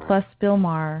 plus Bill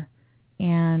Maher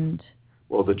and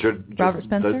Robert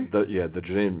Spencer?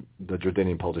 The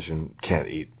Jordanian politician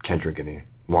can't drink any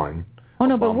wine. Oh,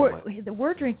 no, but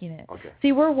we're drinking it. Okay.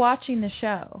 See, we're watching the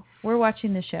show.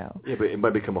 Yeah, but it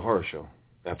might become a horror show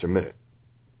after a minute.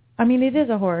 I mean, it is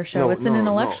a horror show. It's an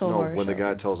intellectual horror show. When the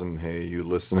guy tells him, hey, you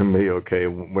listen to me, okay.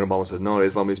 When Obama says, no,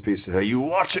 Islam is peace, hey, you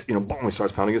watch it, boom, he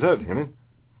starts pounding his head. You know what I mean?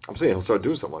 I'm saying he'll start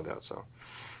doing something like that. So,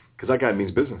 because that guy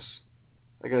means business.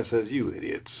 That guy says, you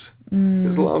idiots.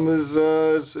 Islam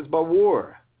is it's about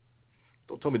war.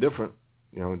 Don't tell me different.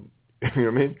 You know what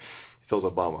I mean? He tells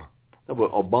Obama. No,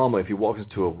 but Obama, if he walks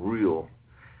into a real,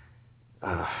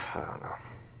 I don't know.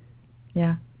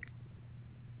 Yeah.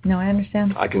 No, I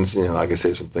understand. I can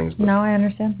say some things. But no, I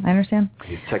understand.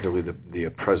 He's technically the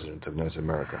president of North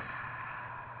America.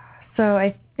 So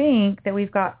I think that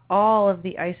we've got all of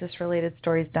the ISIS-related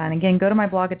stories done. Again, go to my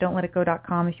blog at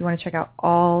don'tletitgo.com if you want to check out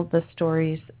all the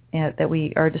stories that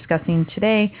we are discussing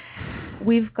today.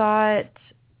 We've got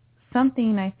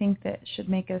something I think that should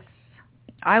make us,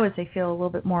 I would say, feel a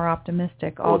little bit more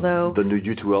optimistic. Although the new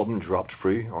U2 album dropped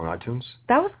free on iTunes.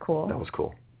 That was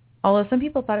cool. Although some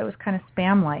people thought it was kind of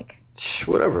spam-like.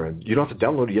 Whatever. You don't have to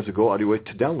download it. You have to go out of your way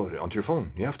to download it onto your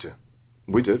phone. You have to.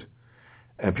 We did.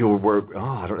 And people were,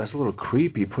 that's a little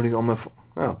creepy putting it on my phone.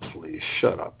 Oh, please,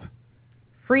 shut up.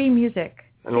 Free music.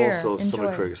 And here, also, enjoy. some of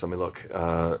the critics, look,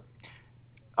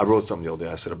 I wrote something the other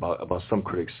day. I said about some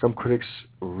critics. Some critics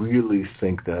really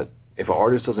think that if an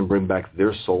artist doesn't bring back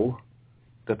their soul,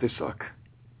 that they suck.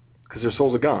 Because their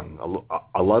souls are gone.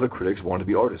 A lot of critics want to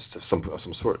be artists of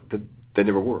some sort. They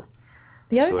never were.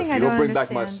 The other thing I don't bring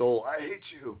understand, back my soul, I hate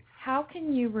you. How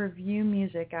can you review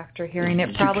music after hearing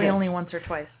it probably only once or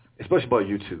twice? Especially about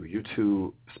U2.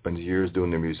 U2 spends years doing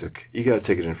their music. You got to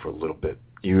take it in for a little bit.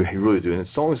 You really do. And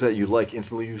songs that you like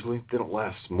instantly, usually, they don't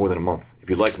last more than a month. If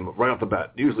you like them right off the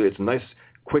bat, usually it's a nice,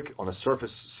 quick, on a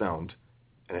surface sound,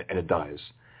 and it dies.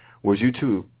 Whereas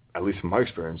U2, at least from my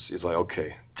experience, is like,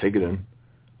 okay, take it in,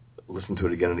 listen to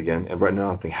it again and again. And right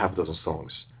now, I think half a dozen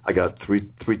songs. I got three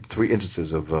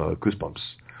instances of goosebumps.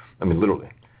 I mean, literally.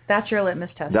 That's your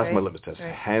litmus test, That's right? my litmus test.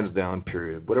 Right. Hands down,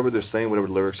 period. Whatever they're saying, whatever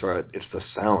the lyrics are, it's the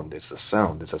sound. It's a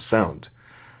sound.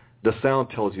 The sound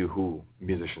tells you who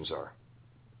musicians are,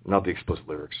 not the explicit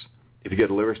lyrics. If you get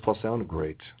lyrics plus sound,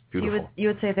 great. Beautiful. You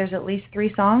would say there's at least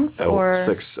 3 songs? Or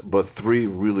 6, but 3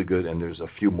 really good, and there's a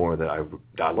few more that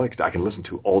I like, that I can listen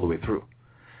to all the way through.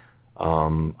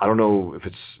 I don't know if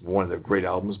it's one of their great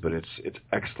albums, but it's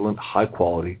excellent, high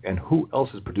quality, and who else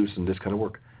is producing this kind of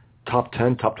work? top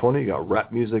 10, top 20. You got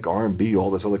rap music, R&B,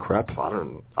 all this other crap. I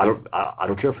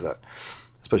don't care for that,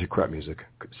 especially crap music,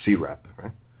 C-rap,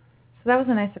 right? So that was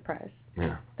a nice surprise.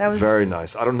 Yeah, that was very nice.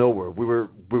 I don't know where we were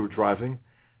driving,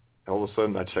 and all of a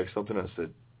sudden I checked something and I said,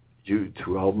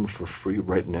 U2 album for free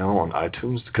right now on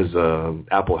iTunes, because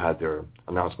Apple had their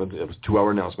announcement. It was a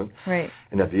 2-hour announcement, right?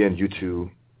 And at the end,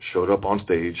 U2 showed up on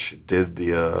stage, did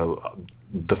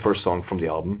the first song from the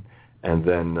album, and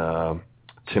then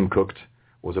Tim Cook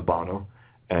was a Bono,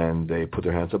 and they put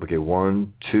their hands up. Okay,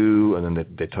 1, 2, and then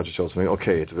they touch each other. Saying,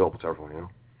 okay, it's available to everyone. You know,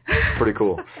 pretty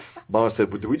cool. Bono said,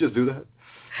 "Did we just do that?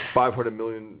 500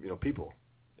 million, people.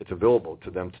 It's available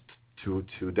to them to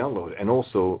download." And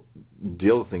also, the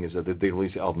other thing is that they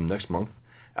release the album next month,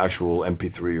 actual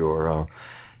MP3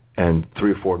 and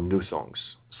 3 or 4 new songs,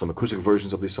 some acoustic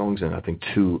versions of these songs, and I think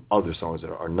 2 other songs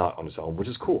that are not on this album, which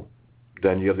is cool.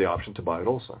 Then you have the option to buy it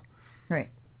also. Right.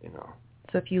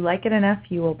 So if you like it enough,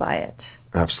 you will buy it.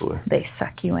 Absolutely. They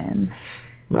suck you in.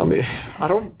 I mean, I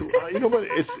don't. You know what?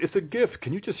 It's a gift.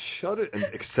 Can you just shut it and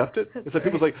accept it? It's like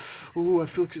people's like, "Ooh, I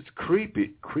feel like it's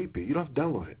creepy." Creepy. You don't have to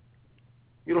download it.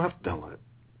 You don't have to download it.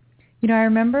 I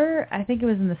remember, I think it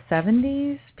was in the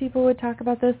 70s, people would talk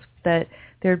about this, that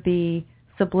there'd be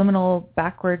subliminal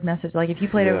backward message. Like if you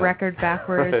played a record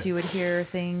backwards, right, you would hear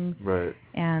things. Right.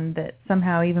 And that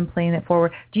somehow even playing it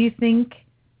forward. Do you think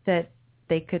that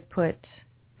they could put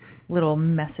little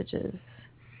messages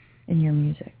in your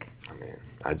music? I mean,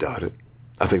 I doubt it.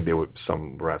 I think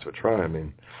some rats would try. I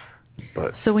mean,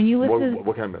 but so when you listen,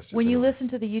 what kind of message? When you listen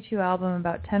to the U2 album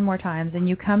about 10 more times, and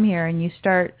you come here and you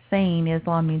start saying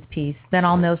Islam means peace, then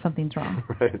I'll know something's wrong,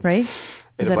 right?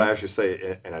 And if I actually say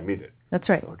it and I mean it, that's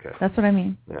right. Okay, that's what I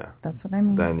mean. Yeah, that's what I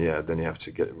mean. Then you have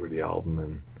to get rid of the album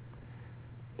and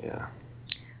yeah.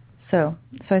 So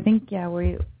I think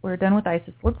we're done with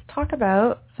ISIS. Let's talk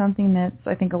about something that's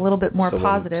I think a little bit more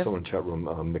positive. Someone in the chat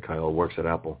room, Mikhail works at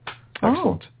Apple.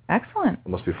 Excellent. Oh, excellent. It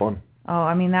must be fun. Oh,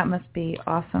 I mean that must be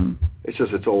awesome.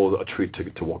 It's all a treat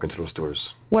to walk into those stores.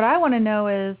 What I want to know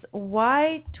is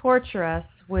why torture us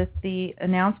with the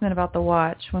announcement about the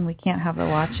watch when we can't have the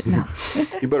watch? No.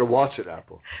 You better watch it,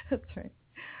 Apple. That's right.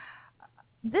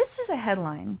 This is a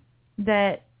headline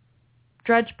that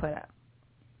Drudge put up.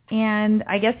 And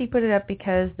I guess he put it up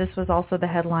because this was also the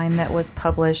headline that was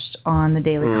published on the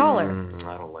Daily Caller.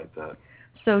 I don't like that.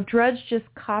 So Drudge just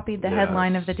copied the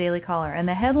headline of the Daily Caller. And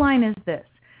the headline is this,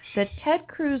 that Ted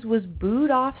Cruz was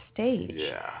booed off stage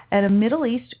at a Middle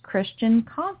East Christian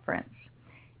conference.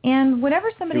 And whenever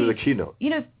somebody... He was a keynote.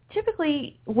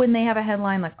 Typically when they have a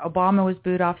headline like Obama was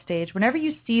booed off stage, whenever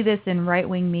you see this in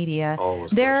right-wing media,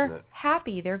 they're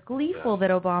happy, they're gleeful that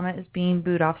Obama is being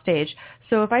booed off stage.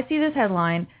 So if I see this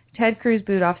headline, Ted Cruz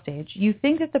booed off stage, you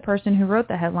think that the person who wrote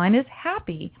the headline is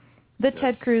happy that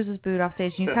Ted Cruz is booed off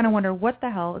stage, and you kind of wonder what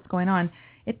the hell is going on.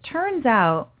 It turns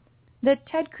out that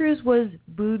Ted Cruz was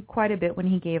booed quite a bit when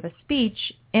he gave a speech,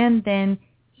 and then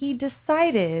he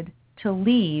decided to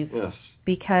leave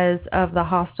because of the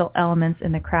hostile elements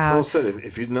in the crowd. Well said.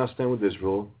 If you do not stand with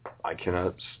Israel, I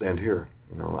cannot stand here.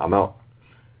 I'm out.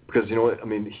 Because, I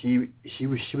mean, he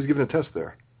was given a test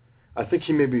there. I think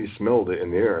he maybe smelled it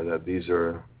in the air that these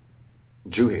are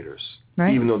Jew haters,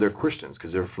 right, even though they're Christians,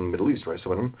 because they're from the Middle East, right,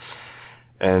 some of them.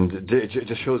 And it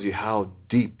just shows you how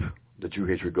deep the Jew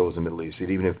hatred goes in the Middle East. It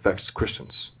even affects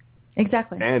Christians.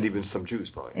 Exactly. And even some Jews,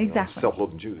 probably. Exactly.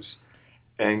 Self-loathing Jews.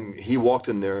 And he walked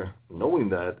in there knowing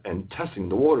that and testing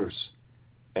the waters,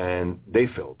 and they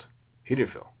failed. He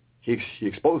didn't fail. He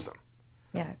exposed them.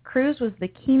 Yeah, Cruz was the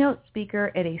keynote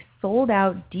speaker at a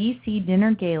sold-out D.C.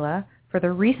 dinner gala for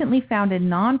the recently founded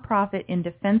nonprofit in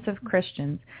defense of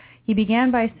Christians. He began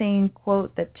by saying,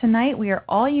 quote, that tonight we are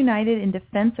all united in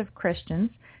defense of Christians.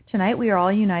 Tonight we are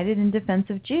all united in defense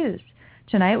of Jews.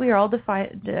 Tonight we are all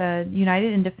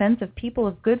united in defense of people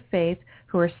of good faith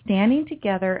who are standing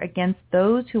together against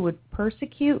those who would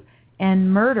persecute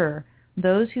and murder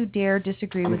those who dare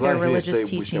disagree with their religious teachings. I'm glad he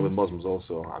didn't say we stand with Muslims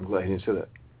also. I'm glad he didn't say that.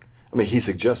 I mean, he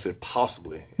suggested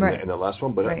possibly in the last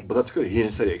one, but that's good. He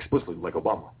didn't say it explicitly like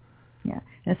Obama. Yeah,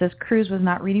 and it says Cruz was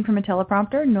not reading from a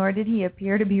teleprompter, nor did he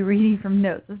appear to be reading from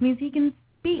notes. This means he can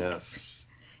speak. Yes.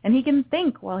 And he can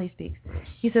think while he speaks. Yes.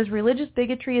 He says religious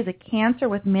bigotry is a cancer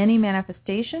with many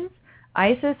manifestations.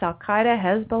 ISIS, Al-Qaeda,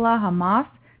 Hezbollah, Hamas,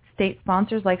 state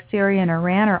sponsors like Syria and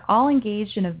Iran are all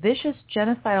engaged in a vicious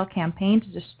genocidal campaign to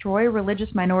destroy religious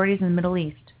minorities in the Middle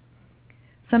East.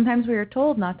 Sometimes we are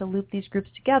told not to loop these groups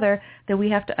together, that we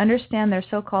have to understand their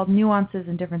so-called nuances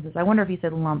and differences. I wonder if he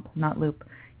said lump, not loop.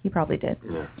 He probably did.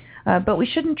 Yeah. But we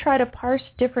shouldn't try to parse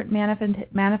different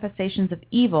manifestations of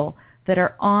evil. that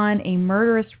are on a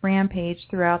murderous rampage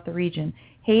throughout the region.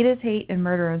 Hate is hate and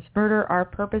murder is murder. Our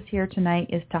purpose here tonight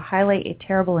is to highlight a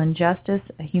terrible injustice,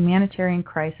 a humanitarian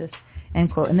crisis,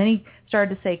 end quote. And then he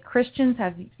started to say Christians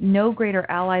have no greater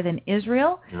ally than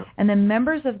Israel. Yep. And then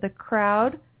members of the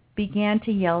crowd began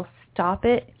to yell, "Stop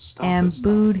it," and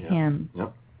booed him.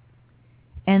 Yep.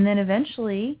 And then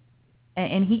eventually,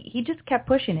 and he just kept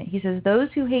pushing it. He says, those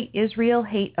who hate Israel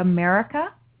hate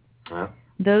America. Yep.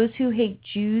 Those who hate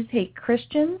Jews hate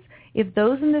Christians. If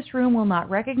those in this room will not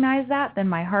recognize that, then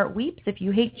my heart weeps. If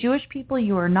you hate Jewish people,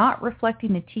 you are not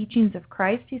reflecting the teachings of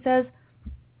Christ, he says.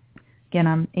 Again,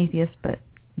 I'm atheist, but,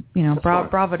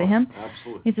 bravo to him.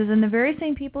 Absolutely. He says, and the very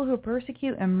same people who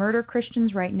persecute and murder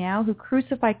Christians right now, who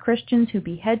crucify Christians, who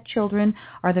behead children,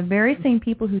 are the very same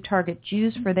people who target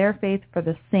Jews for their faith for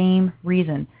the same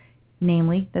reason,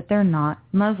 namely that they're not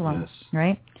Muslims,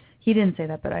 right? He didn't say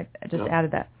that, but I just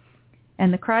added that.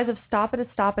 And the cries of stop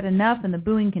it, enough, and the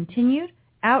booing continued.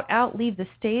 Out, leave the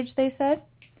stage, they said.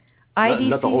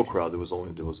 Not the whole crowd. There was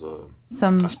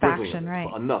some faction, right?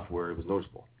 Enough where it was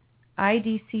noticeable.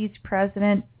 IDC's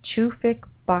president, Tewfik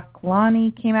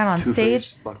Baklani, came out on stage.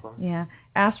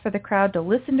 Asked for the crowd to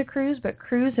listen to Cruz, but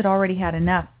Cruz had already had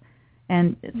enough.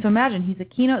 And so imagine, he's a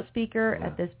keynote speaker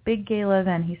at this big gala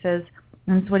event. He says,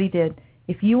 and this is what he did,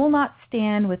 if you will not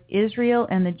stand with Israel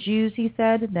and the Jews, he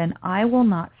said, then I will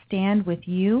not stand with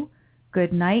you.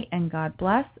 Good night and God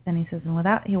bless. And he says, and with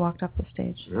that, he walked off the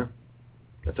stage. Yeah,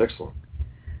 that's excellent.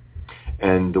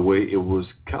 And the way it was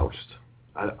couched,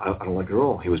 I don't like it at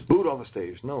all. He was booed off the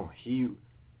stage. No, he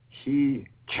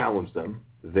challenged them.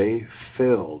 They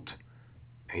failed.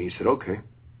 And he said, okay,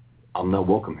 I'm not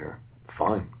welcome here.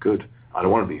 Fine, good. I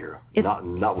don't want to be here.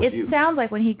 Not with you. It sounds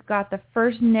like when he got the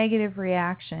first negative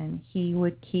reaction, he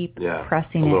would keep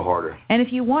pressing a little harder. And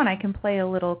if you want, I can play a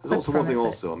little clip. There's also one thing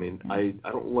also. I mean, I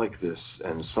don't like this,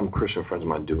 and some Christian friends of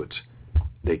mine do it.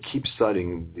 They keep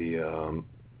citing the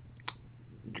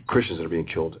Christians that are being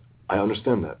killed. I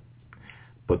understand that.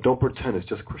 But don't pretend it's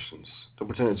just Christians. Don't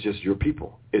pretend it's just your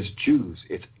people. It's Jews.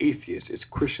 It's atheists. It's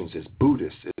Christians. It's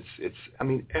Buddhists. It's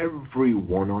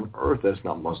everyone on earth that's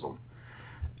not Muslim.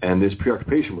 And there's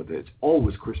preoccupation with it. It's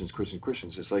always Christians.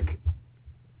 It's like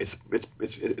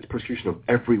it's persecution of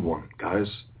everyone, guys.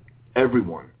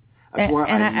 Everyone. That's why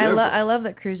I love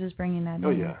that Cruz is bringing that in.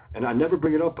 Oh yeah, and I never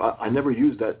bring it up. I never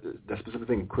use that specific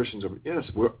thing. Christians are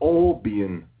we're all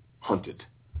being hunted,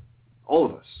 all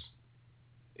of us.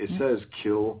 It says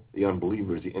kill the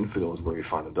unbelievers, the infidels, where you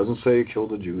find them. It doesn't say kill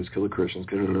the Jews, kill the Christians,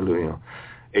 kill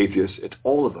atheists. It's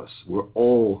all of us. We're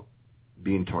all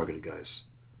being targeted, guys.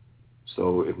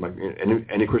 So if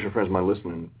any Christian friends of mine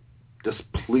listening, just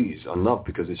please, enough,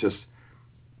 because it's just,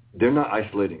 they're not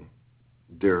isolating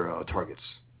their targets.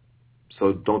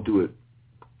 So don't do it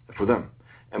for them.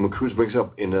 And when Cruz brings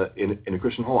up in a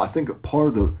Christian hall, I think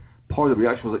part of the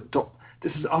reaction was like,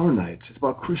 this is our night. It's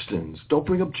about Christians. Don't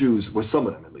bring up Jews. Well, some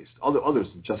of them at least. Others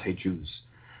just hate Jews.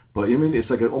 But I mean, it's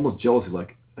like almost jealousy.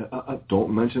 Like,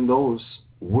 don't mention those.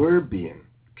 We're being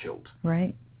killed.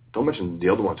 Right. Don't mention the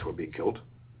other ones who are being killed.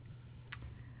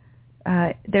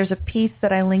 There's a piece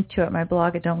that I linked to at my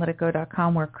blog at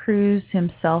don'tletitgo.com where Cruz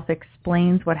himself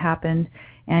explains what happened.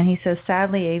 And he says,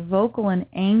 sadly, a vocal and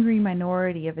angry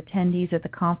minority of attendees at the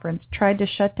conference tried to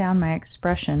shut down my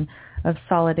expression of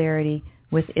solidarity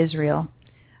with Israel.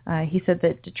 He said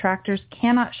that detractors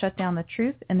cannot shut down the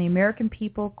truth, and the American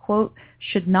people, quote,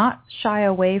 should not shy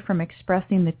away from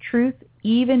expressing the truth,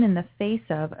 even in the face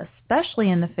of, especially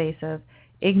in the face of,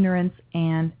 ignorance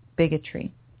and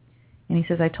bigotry. And he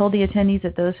says, I told the attendees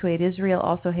that those who hate Israel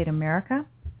also hate America.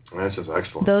 That's just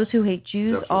excellent. Those who hate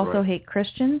Jews also hate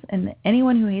Christians, and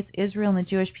anyone who hates Israel and the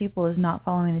Jewish people is not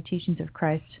following the teachings of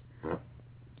Christ. Yeah.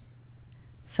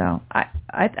 So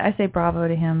I say bravo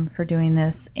to him for doing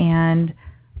this. And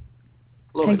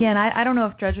again, I don't know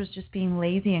if Drudge was just being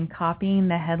lazy and copying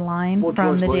the headline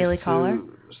from the Daily Caller.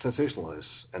 Sensationalize,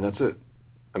 and that's it.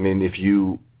 I mean, if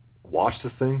you watch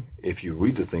the thing, if you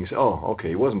read the thing, say, oh, okay,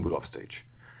 he wasn't booed off stage.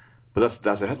 But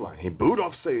that's the headline. He booed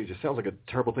off stage. It sounds like a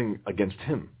terrible thing against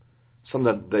him.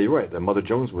 Something that you're right, that Mother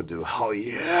Jones would do. Oh,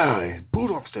 yeah, he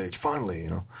booed off stage, finally,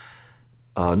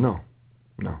 No.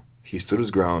 He stood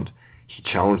his ground. He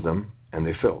challenged them, and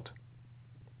they failed.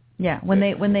 Yeah, when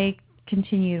they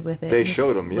continued with it. They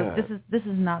showed him, yeah. This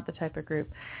is not the type of group.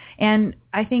 And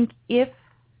I think if...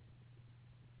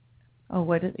 Oh,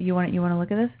 what you want to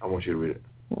look at this? I want you to read it.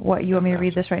 What, you want me to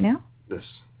read this right now? This,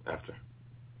 after.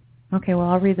 Okay, well,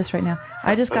 I'll read this right now.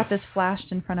 I just got this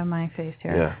flashed in front of my face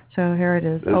here. Yeah. So here it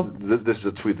is. This is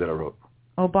a tweet that I wrote.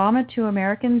 Obama to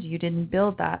Americans, you didn't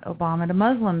build that. Obama to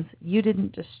Muslims, you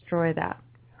didn't destroy that.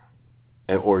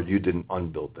 Or you didn't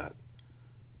unbuild that.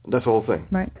 That's the whole thing.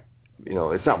 Right.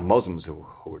 It's not Muslims who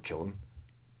are killing.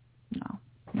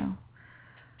 No.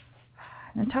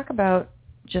 And talk about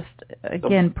just,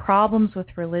 again, problems with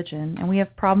religion. And we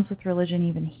have problems with religion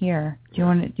even here. Do you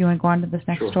want to go on to this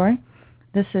next story?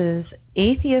 This is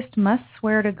atheist must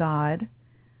swear to God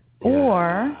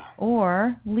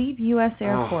or leave U.S.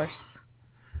 Air Force.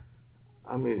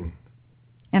 And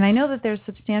I know that there's a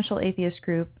substantial atheist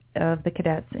group of the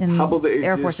cadets in the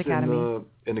Air Force Academy.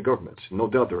 In the government? No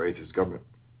doubt there are atheist government.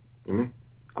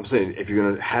 I'm saying if you're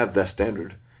going to have that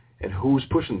standard, and who's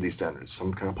pushing these standards?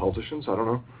 Some kind of politicians? I don't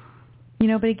know.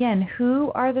 But again,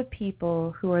 who are the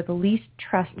people who are the least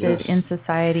trusted in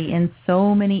society in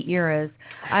so many eras?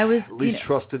 Least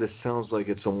trusted. It sounds like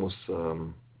it's almost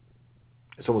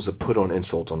a put-on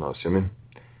insult on us.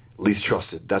 Least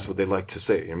trusted. That's what they like to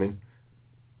say.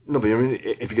 No, but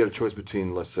if you get a choice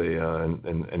between, let's say,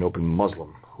 an open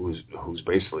Muslim who's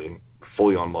basically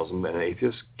fully on Muslim and an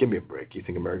atheist, give me a break. You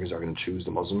think Americans are going to choose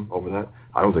the Muslim over that?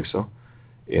 I don't think so.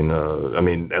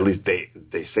 At least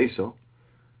they say so.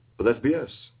 But that's BS.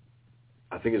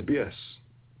 I think it's BS.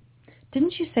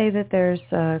 Didn't you say that there's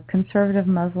a conservative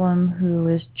Muslim who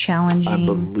is challenging... I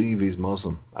believe he's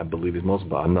Muslim,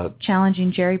 but I'm not...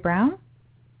 Challenging Jerry Brown?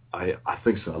 I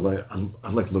think so.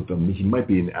 I'd like to look at him. He might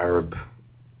be an Arab,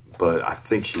 but I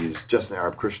think he's just an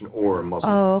Arab Christian or a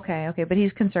Muslim. Oh, okay. But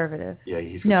he's conservative. Yeah,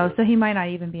 he's conservative. No, so he might not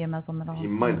even be a Muslim at all. He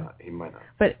might not.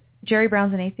 But Jerry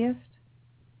Brown's an atheist?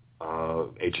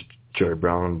 Jerry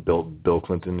Brown, Bill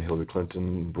Clinton, Hillary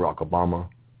Clinton, Barack Obama,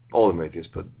 all of them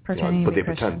atheists, but they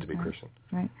pretend to be Christian.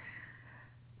 Right.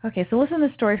 Okay, so listen to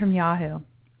this story from Yahoo.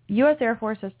 U.S. Air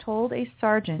Force has told a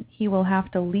sergeant he will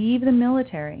have to leave the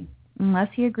military unless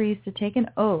he agrees to take an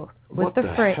oath with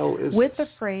the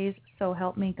phrase, "So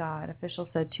help me God," officials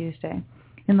said Tuesday.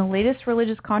 In the latest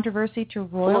religious controversy to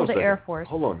roil the Air Force...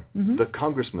 Hold on. Mm-hmm. The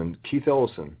congressman, Keith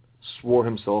Ellison, swore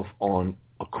himself on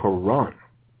a Quran.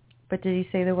 But did he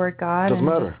say the word God? Doesn't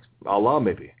matter. Allah,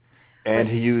 maybe. And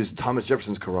he used Thomas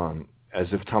Jefferson's Quran as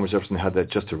if Thomas Jefferson had that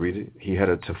just to read it. He had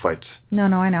it to fight I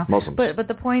know. Muslims. But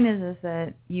the point is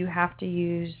that you have to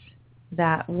use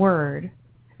that word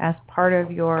as part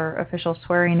of your official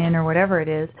swearing in or whatever it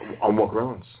is. On what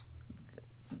grounds?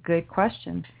 Good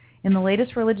question. In the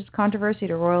latest religious controversy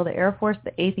to roil the Air Force,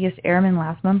 the atheist airman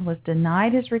last month was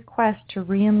denied his request to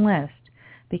re-enlist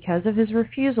because of his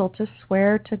refusal to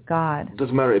swear to God. It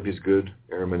doesn't matter if he's good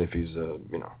airman, if he's,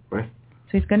 right?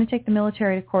 So he's going to take the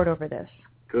military to court over this.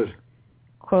 Good.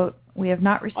 Quote, "We have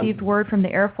not received word from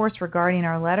the Air Force regarding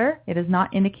our letter. It has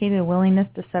not indicated a willingness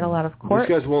to settle out of court."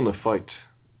 This guy's willing to fight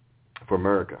for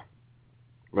America,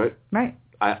 right? Right.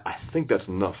 I think that's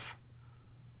enough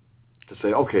to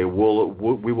say, okay,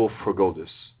 we will forgo this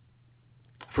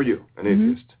for you, an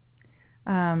atheist.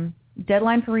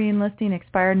 Deadline for re-enlisting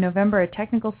expired in November. A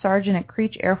technical sergeant at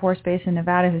Creech Air Force Base in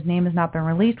Nevada, whose name has not been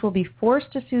released, will be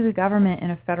forced to sue the government in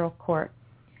a federal court.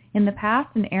 In the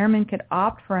past, an airman could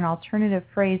opt for an alternative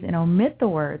phrase and omit the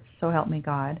words, "So help me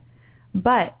God."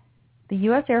 But the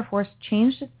U.S. Air Force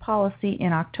changed its policy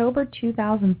in October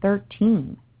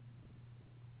 2013.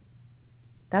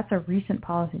 That's a recent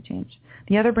policy change.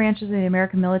 The other branches of the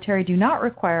American military do not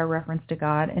require reference to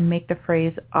God and make the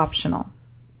phrase optional.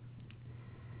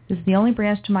 This is the only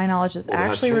branch, to my knowledge, that's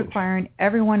actually requiring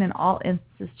everyone in all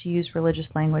instances to use religious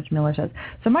language, Miller says.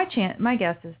 So my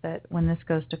guess is that when this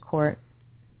goes to court...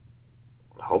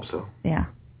 I hope so. Yeah.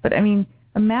 But,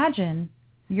 imagine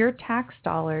your tax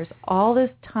dollars, all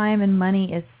this time and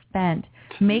money is spent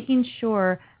making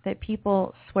sure that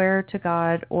people swear to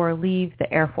God or leave the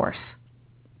Air Force.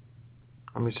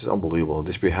 It's just unbelievable.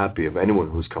 Just be happy of anyone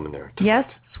who's coming there. Yes,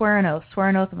 swear an oath. Swear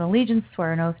an oath of allegiance,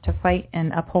 swear an oath to fight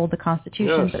and uphold the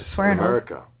Constitution, but swear an oath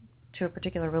to a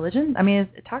particular religion.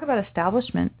 Talk about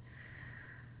establishment.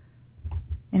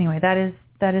 Anyway, that is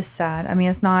sad.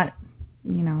 It's not,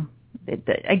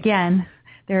 again,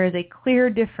 there is a clear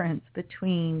difference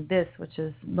between this, which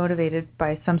is motivated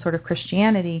by some sort of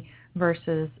Christianity,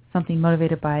 versus something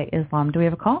motivated by Islam. Do we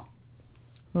have a call?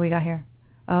 What do we got here?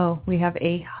 Oh, we have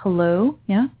a hello.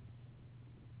 Yeah?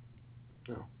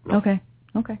 No. Okay.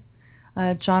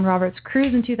 John Roberts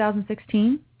Cruise in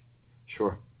 2016.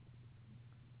 Sure.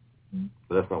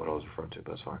 But that's not what I was referring to,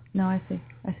 but that's fine. No, I see.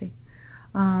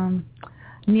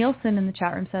 Nielsen in the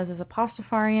chat room says, as a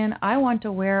Pastafarian, I want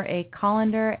to wear a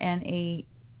colander and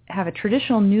have a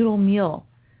traditional noodle meal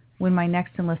when my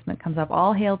next enlistment comes up.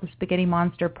 All hail the spaghetti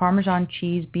monster, Parmesan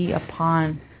cheese be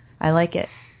upon. I like it.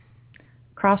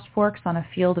 Crossed forks on a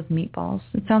field of meatballs.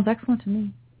 It sounds excellent to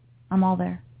me. I'm all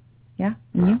there. Yeah?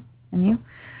 And you?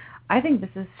 I think this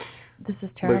is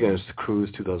terrible. But again, it's the Cruise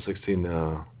 2016.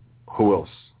 Who else?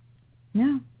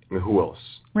 Yeah. I mean, who else?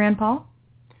 Rand Paul?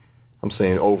 I'm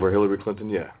saying over Hillary Clinton,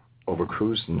 yeah. Over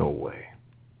Cruz, no way.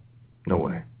 No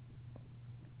way.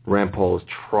 Rand Paul is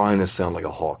trying to sound like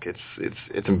a hawk.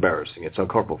 It's embarrassing. It's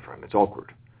uncomfortable for him. It's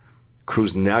awkward.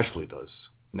 Cruz naturally does.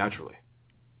 Naturally.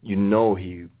 You know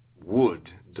he would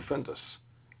defend us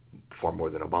far more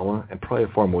than Obama and probably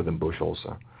far more than Bush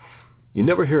also. You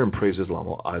never hear him praise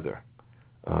Islam either.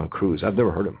 Cruz, I've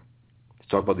never heard him. He's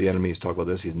talked about the enemy. He's talked about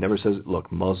this. He never says,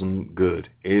 look, Muslim good,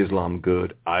 Islam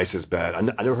good, ISIS bad. I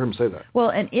never heard him say that. Well,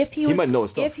 and if he might know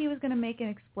his stuff. If he was going to make an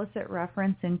explicit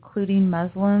reference including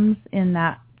Muslims in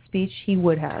that speech, he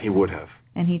would have. He would have.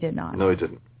 And he did not. No, he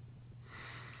didn't.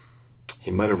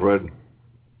 He might have read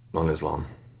on Islam.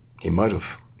 He might have.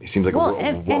 He seems like a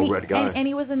well-read guy. And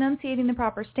he was enunciating the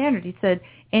proper standard. He said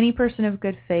any person of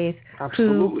good faith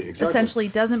Absolutely, who essentially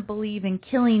doesn't believe in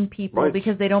killing people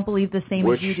because they don't believe the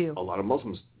same as you do. A lot of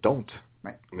Muslims don't.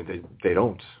 Right. I mean, they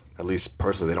don't. At least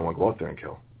personally, they don't want to go out there and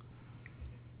kill.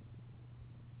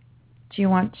 Do you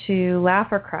want to laugh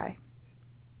or cry?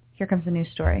 Here comes a new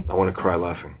story. I want to cry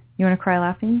laughing. You want to cry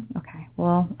laughing? Okay.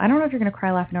 Well, I don't know if you're going to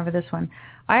cry laughing over this one.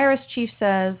 IRS chief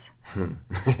says,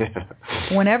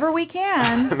 whenever we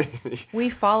can, we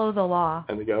follow the law.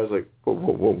 And the guy was like,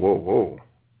 whoa.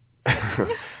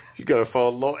 You got to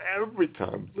follow the law every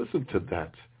time. Listen to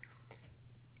that.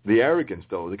 The arrogance,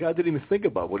 though. The guy didn't even think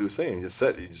about what he was saying. He just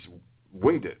said, he just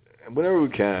winged it. And whenever we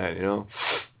can, You know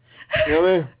what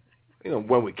I mean?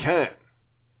 When we can.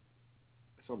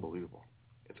 It's unbelievable.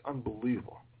 It's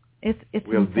unbelievable. It's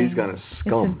we have insane. These kind of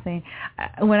scum. It's insane.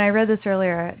 When I read this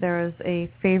earlier, there was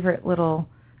a favorite little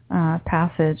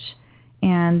passage,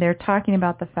 and they're talking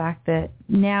about the fact that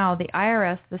now the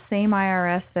IRS, the same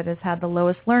IRS that has had the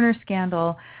Lois Lerner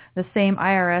scandal, the same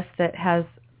IRS that has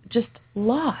just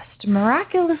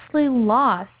miraculously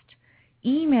lost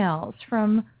emails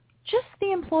from just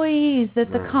the employees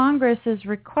that the Congress is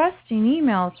requesting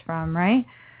emails from, right?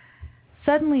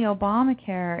 Suddenly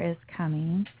Obamacare is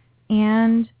coming,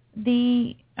 and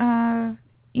the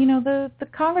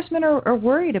congressmen are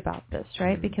worried about this,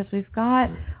 right? Because we've got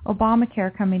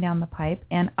Obamacare coming down the pipe,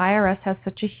 and IRS has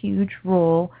such a huge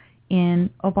role in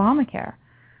Obamacare.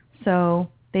 So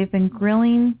they've been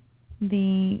grilling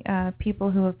the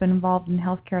people who have been involved in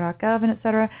healthcare.gov and et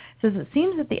cetera. It says it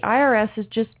seems that the IRS is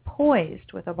just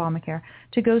poised with Obamacare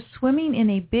to go swimming in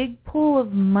a big pool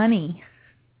of money,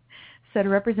 said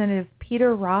Representative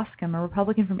Peter Roskam, a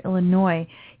Republican from Illinois.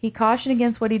 He cautioned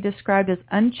against what he described as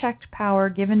unchecked power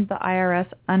given to the IRS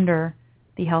under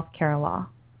the health care law.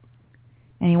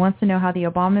 And he wants to know how the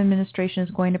Obama administration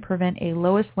is going to prevent a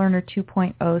Lois Lerner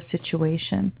 2.0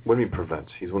 situation. What do you mean prevent?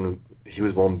 He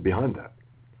was one behind that.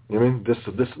 You know what I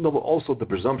mean? This also the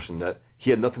presumption that he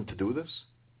had nothing to do with this.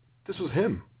 This was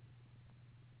him.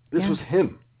 This was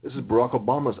him. This is Barack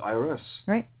Obama's IRS.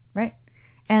 Right.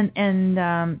 And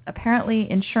apparently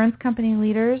insurance company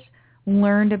leaders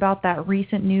learned about that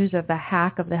recent news of the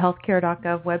hack of the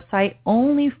healthcare.gov website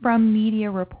only from media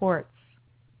reports.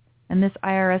 And this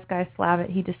IRS guy, Slavitt,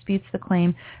 he disputes the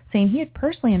claim, saying he had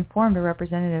personally informed a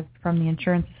representative from the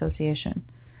Insurance Association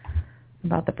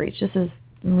about the breach. This is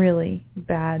really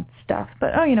bad stuff.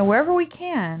 But, wherever we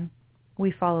can,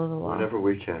 we follow the law. Whenever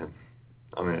we can.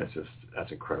 I mean,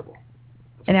 that's incredible.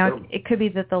 And now it could be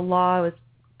that the law was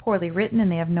poorly written and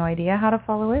they have no idea how to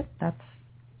follow it. That's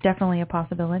definitely a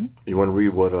possibility. You want to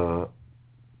read what a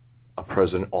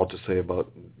president ought to say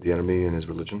about the enemy and his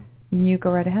religion? You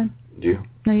go right ahead. Do you?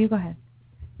 No, you go ahead.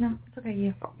 No, it's okay,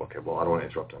 you. Oh, okay, well, I don't want to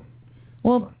interrupt him.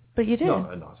 Well, but you did. No,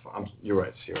 it's fine. You're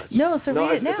right. No, so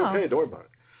read it now. It's okay, don't worry about it.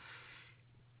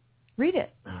 Read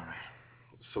it. All right.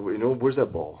 So, where's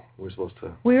that ball? We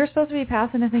were supposed to be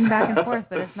passing a thing back and forth,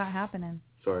 but it's not happening.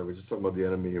 Sorry, we're just talking about the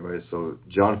enemy, right? So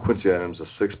John Quincy Adams, the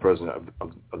sixth president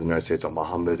of the United States, of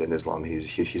Muhammad and Islam,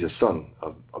 he's a son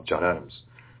of John Adams.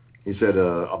 He said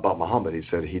about Muhammad,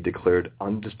 he declared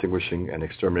undistinguishing and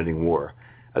exterminating war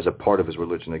as a part of his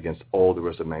religion against all the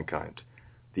rest of mankind.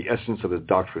 The essence of his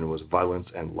doctrine was violence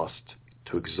and lust,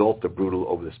 to exalt the brutal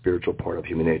over the spiritual part of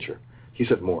human nature. He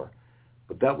said more.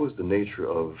 But that was the nature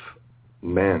of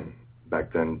man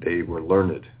back then. They were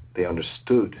learned. They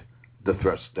understood the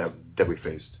threats that we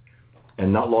faced.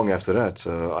 And not long after that,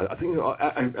 I think,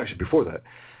 actually before that,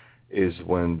 is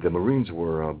when the Marines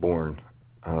were born,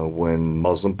 when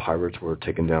Muslim pirates were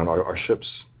taking down our ships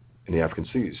in the African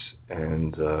seas.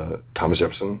 And Thomas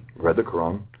Jefferson read the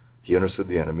Quran. He understood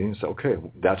the enemy and said, okay,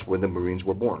 that's when the Marines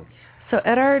were born. So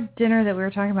at our dinner that we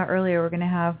were talking about earlier, we're going to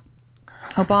have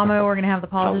Obama, we're going to have the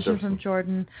politician from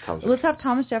Jordan. Let's have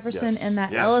Thomas Jefferson and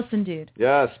that Ellison dude.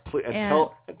 Yes, please. And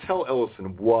tell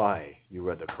Ellison why you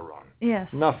read the Quran. Yes.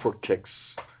 Not for kicks.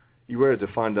 You're ready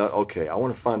to find out, okay, I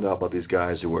want to find out about these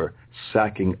guys who were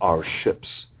sacking our ships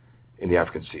in the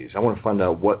African seas. I want to find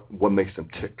out what makes them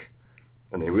tick.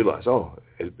 And they realize,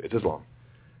 it's Islam.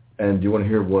 And do you want to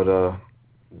hear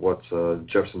what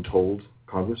Jefferson told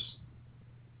Congress?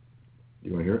 Do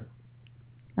you want to hear it?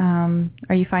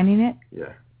 Are you finding it?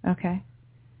 Yeah. Okay.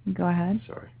 Go ahead.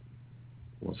 Sorry.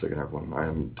 1 second, everyone. I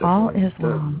am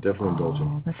definitely indulging.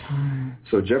 All the time.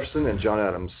 So Jefferson and John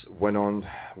Adams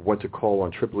went to call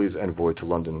on Tripoli's envoy to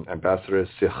London, Ambassador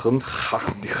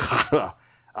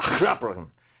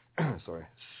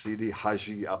Sidi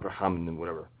Haji Abraham,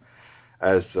 whatever.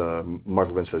 As Mark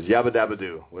Levin says, yabba dabba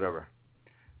doo, whatever.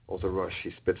 Also Rush,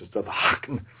 he spits and stuff.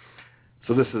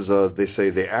 So this is, they say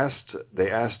they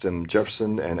asked him,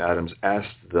 Jefferson and Adams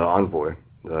asked the envoy,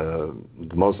 the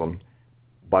Muslim,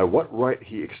 by what right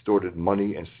he extorted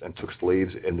money and took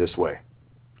slaves in this way,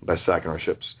 by sacking our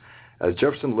ships. As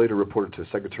Jefferson later reported to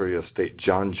Secretary of State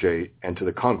John Jay and to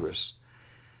the Congress,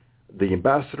 the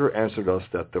ambassador answered us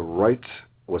that the right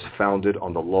was founded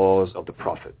on the laws of the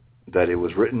Prophet, that it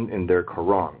was written in their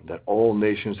Quran that all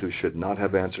nations who should not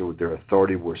have answered with their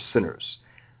authority were sinners,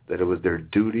 that it was their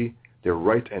duty, their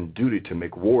right and duty to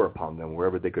make war upon them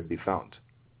wherever they could be found,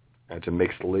 and to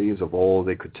make slaves of all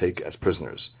they could take as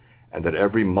prisoners, and that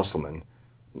every Muslim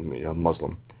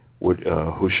would,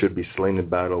 who should be slain in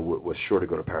battle was sure to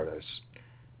go to paradise.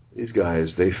 These guys,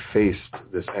 they faced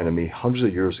this enemy hundreds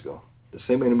of years ago, the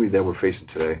same enemy that we're facing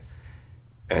today,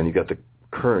 and you got the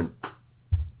current,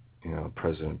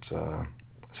 president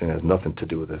saying it has nothing to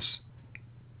do with this.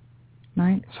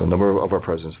 Right. So a number of our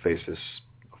presidents faced this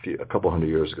a couple hundred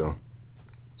years ago.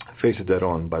 Faced it dead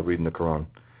on by reading the Quran,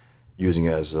 using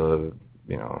it as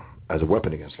a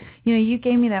weapon against them. You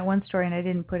gave me that one story, and I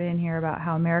didn't put it in here, about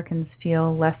how Americans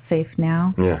feel less safe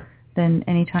now than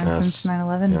any time since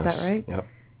 9/11. Is that right? Yep.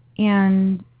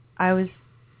 And I was,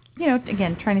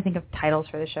 again, trying to think of titles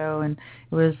for the show, and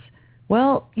it was,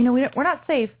 we're not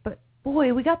safe, but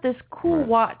boy, we got this cool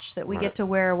watch that we get to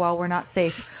wear while we're not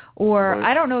safe. Or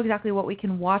I don't know exactly what we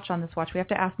can watch on this watch. We have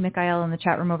to ask Mikhail in the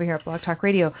chat room over here at Blog Talk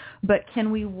Radio. But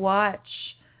can we watch,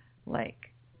 like,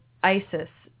 ISIS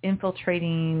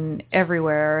infiltrating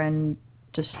everywhere and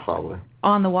just probably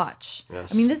on the watch? Yes.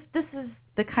 I mean, this is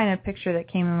the kind of picture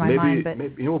that came in my mind. But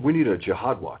maybe, we need a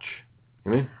jihad watch.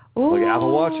 You mean? Like an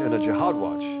Apple Watch and a jihad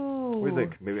watch. What do you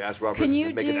think? Maybe ask Robert to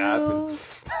make an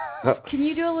app. Can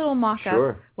you do a little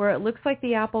mock-up where it looks like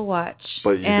the Apple Watch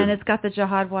and it's got the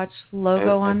Jihad Watch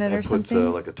logo on it or something?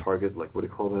 Put like a target, like what do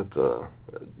you call that?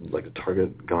 Like a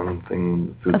target gun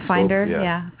thing. A finder,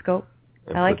 scope.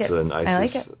 And I like it. I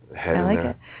like it. I like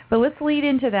it. But let's lead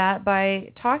into that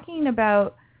by talking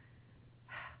about.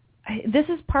 This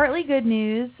is partly good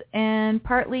news and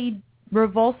partly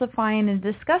revulsifying and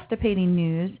disgustipating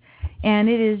news, and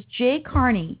it is Jay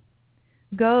Carney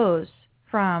goes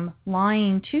from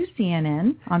lying to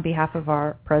CNN on behalf of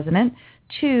our president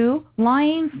to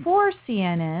lying for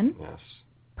CNN,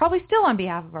 probably still on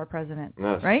behalf of our president,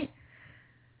 right?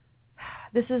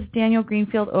 This is Daniel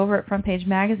Greenfield over at Front Page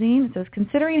Magazine. It says,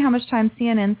 considering how much time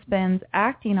CNN spends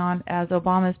acting on as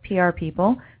Obama's PR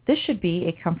people, this should be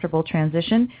a comfortable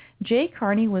transition. Jay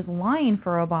Carney was lying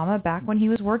for Obama back when he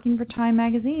was working for Time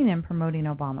Magazine and promoting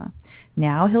Obama.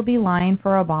 Now he'll be lying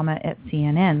for Obama at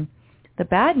CNN. The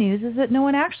bad news is that no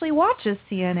one actually watches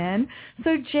CNN,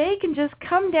 so Jay can just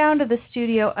come down to the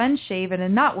studio unshaven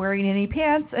and not wearing any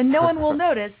pants, and no one will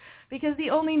notice, because the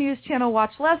only news channel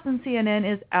watched less than CNN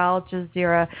is Al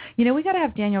Jazeera. We got to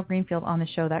have Daniel Greenfield on the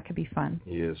show. That could be fun.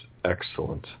 He is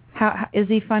excellent. How is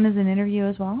he fun as an interview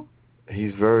as well?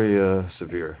 He's very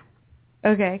severe.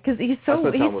 Okay, because he's so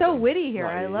witty here.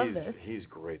 I love this. He's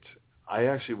great. I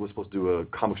actually was supposed to do a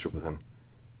comic strip with him.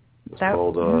 It's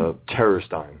called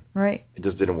Terrorstein. Right. It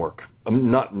just didn't work. I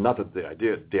mean, not that the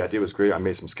idea was great. I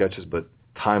made some sketches, but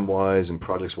time-wise and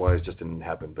projects-wise, just didn't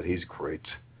happen. But he's great.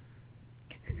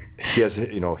 He has,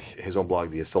 his own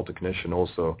blog, The Assault Technician,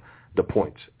 also The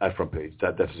Point at Front Page.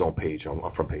 That's his own page on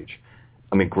Front Page.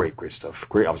 I mean, great stuff.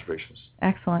 Great observations.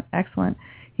 Excellent.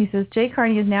 He says, Jay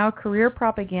Carney is now a career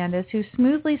propagandist who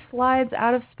smoothly slides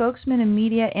out of spokesman and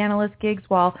media analyst gigs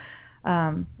while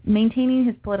maintaining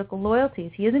his political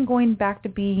loyalties. He isn't going back to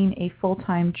being a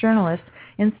full-time journalist.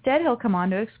 Instead, he'll come on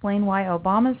to explain why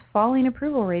Obama's falling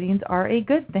approval ratings are a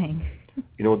good thing.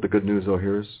 You know what the good news though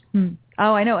here is?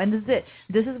 Oh, I know, and this is it.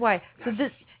 This is why. So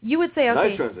this, you would say,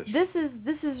 okay, nice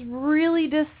this is really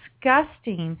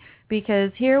disgusting,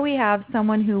 because here we have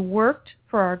someone who worked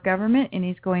for our government, and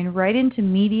he's going right into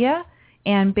media,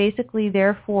 and basically,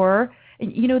 therefore,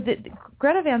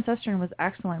 Greta Van Susteren was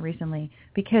excellent recently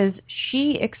because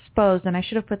she exposed, and I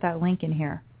should have put that link in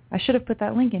here. I should have put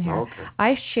that link in here. Oh, okay.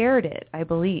 I shared it, I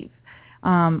believe,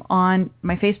 on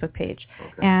my Facebook page.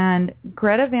 Okay. And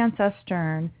Greta Van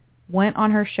Susteren went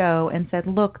on her show and said,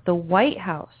 look, the White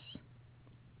House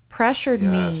pressured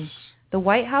me. The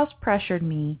White House pressured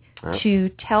me to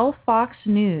tell Fox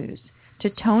News to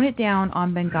tone it down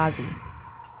on Benghazi.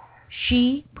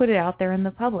 She put it out there in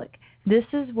the public. This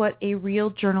is what a real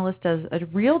journalist does. A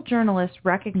real journalist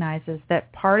recognizes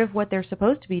that part of what they're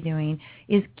supposed to be doing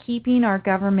is keeping our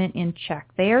government in check.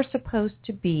 They are supposed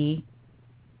to be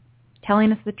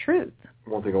telling us the truth.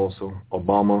 One thing also,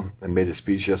 Obama made a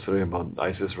speech yesterday about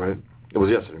ISIS, right? It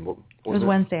was yesterday. It was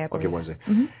Wednesday, I believe. Okay, Wednesday.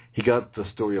 Mm-hmm. He got the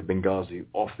story of Benghazi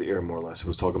off the air, more or less. He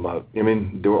was talking about, they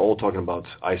were all talking about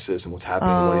ISIS and what's happening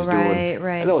and what he's doing.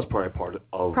 Right. And that was probably part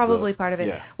of it.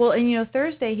 Yeah. Well, and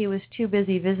Thursday he was too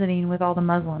busy visiting with all the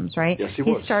Muslims, right? Yes, he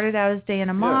was. He started out his day in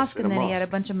a mosque, and then he had a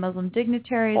bunch of Muslim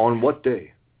dignitaries. On what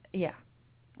day? Yeah,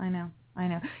 I know.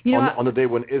 On the day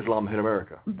when Islam hit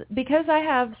America. Because I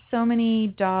have so many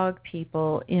dog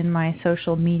people in my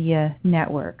social media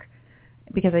network,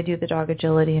 because I do the dog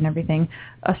agility and everything,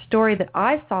 a story that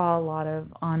I saw a lot of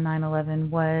on 9/11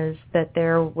 was that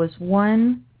there was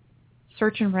one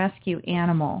search and rescue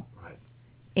animal,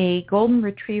 a golden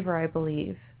retriever, I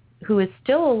believe, who is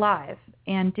still alive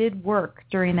and did work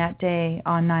during that day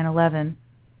on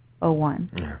 9/11/01.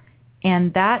 Yeah.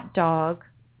 And that dog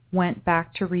went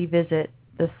back to revisit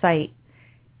the site.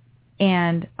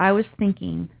 And I was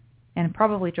thinking, and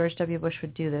probably George W. Bush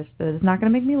would do this, but it's not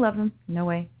going to make me love him. No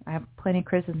way. I have plenty of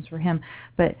criticisms for him.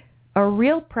 But a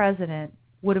real president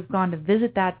would have gone to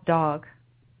visit that dog.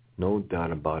 No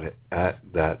doubt about it, at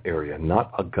that area.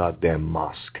 Not a goddamn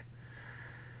mosque.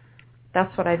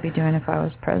 That's what I'd be doing if I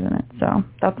was president. So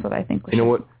that's what I think we should. You know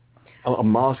what? A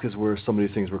mosque is where some of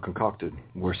these things were concocted,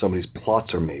 where some of these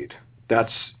plots are made.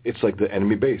 It's like the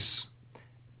enemy base.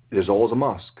 There's always a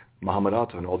mosque. Muhammad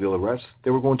Atta and all the other rest,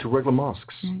 they were going to regular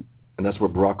mosques. Mm. And that's where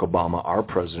Barack Obama, our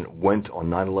president, went on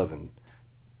 9/11,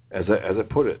 as I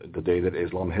put it, the day that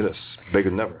Islam hit us, bigger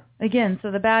than ever. Again,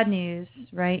 so the bad news,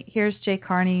 right? Here's Jay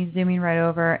Carney zooming right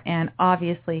over, and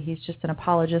obviously he's just an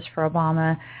apologist for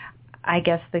Obama. I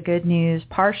guess the good news,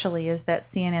 partially, is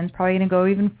that CNN's probably going to go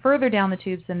even further down the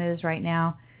tubes than it is right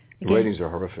now. Again, the ratings are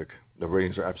horrific. The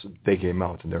ratings are absolutely, they came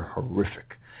out, and they're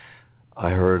horrific. I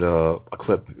heard a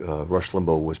clip, Rush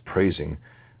Limbaugh was praising,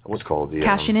 what's called the...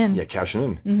 Cashing In. Yeah, Cashing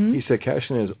In. Mm-hmm. He said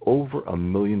Cashing In is over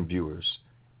 1 million viewers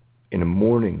in the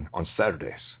morning on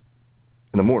Saturdays.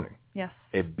 In the morning. Yes.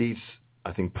 It beats,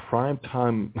 I think,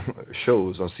 primetime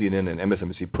shows on CNN and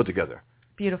MSNBC put together.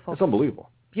 Beautiful. It's unbelievable.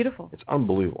 Beautiful. It's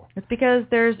unbelievable. It's because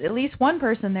there's at least one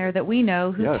person there that we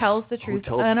know who tells the truth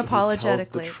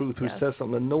unapologetically. Who tells the truth, who says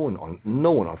something that no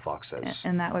one on Fox says.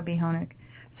 And that would be Honig.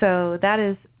 So that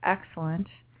is excellent.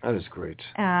 That is great.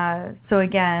 So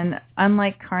again,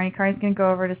 unlike Carney's going to go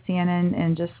over to CNN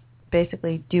and just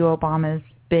basically do Obama's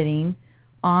bidding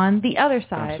on the other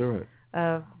side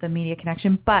of the media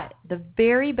connection. But the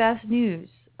very best news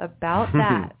about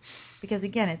that, because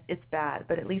again, it's bad,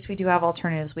 but at least we do have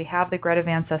alternatives. We have the Greta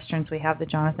Van Susterens, we have the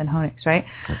Jonathan Honigs, right?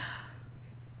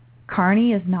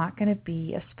 Carney is not going to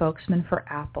be a spokesman for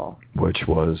Apple. Which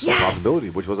was a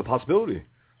possibility.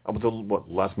 Up until,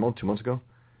 last month, 2 months ago?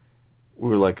 We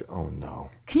were like, oh, no.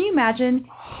 Can you imagine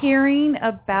hearing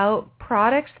about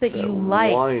products that you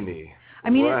like? Whiny. I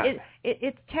mean,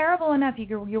 it's terrible enough.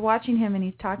 You're watching him and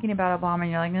he's talking about Obama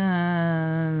and you're like,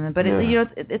 but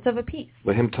it's of a piece.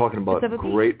 But him talking about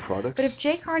great products? But if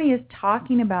Jay Carney is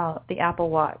talking about the Apple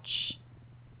Watch...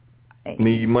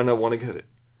 you might not want to get it.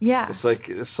 Yeah. It's like,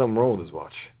 there's something wrong with his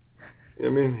watch. I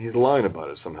mean, he's lying about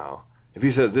it somehow. If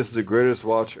he says this is the greatest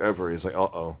watch ever, he's like,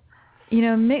 uh-oh.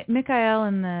 Mikhail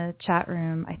in the chat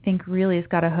room, I think, really has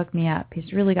got to hook me up.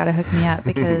 He's really got to hook me up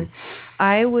because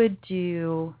I would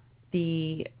do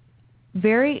the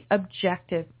very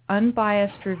objective,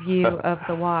 unbiased review of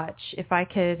the watch if I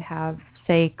could have,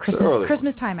 say,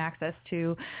 Christmas time access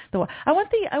to the watch. I want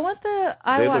the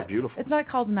iWatch. They look beautiful. It's not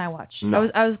called an iWatch. No.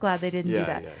 I was glad they didn't do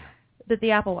that. Yeah. But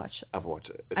the Apple Watch. Apple Watch.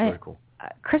 It's very cool.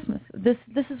 Christmas. This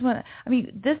is what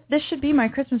this should be my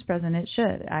Christmas present. It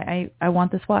should. I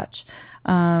want this watch.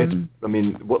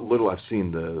 What little I've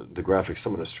seen, the graphics,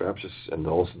 some of the straps, and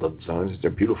also the designs,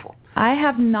 they're beautiful. I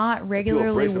have not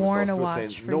regularly worn a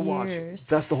watch for years.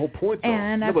 That's the whole point, though.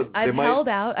 And I've held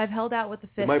out with the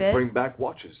Fitbit. They might bring back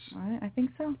watches. I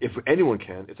think so. If anyone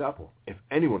can, it's Apple. If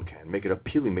anyone can, make it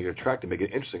appealing, make it attractive, make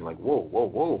it interesting. Like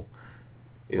whoa.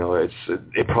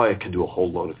 It probably can do a whole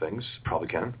load of things. Probably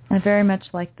can. I very much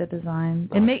like the design.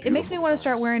 It makes me want to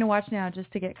start wearing a watch now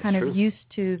just to get kind of used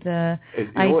to the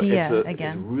idea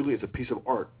again. It's a piece of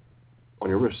art on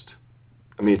your wrist.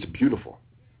 I mean, it's beautiful.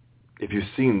 if you've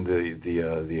seen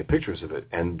the pictures of it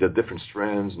and the different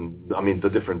strands and the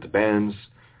different bands,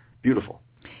 beautiful.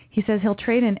 He says he'll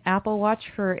trade an Apple Watch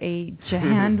for a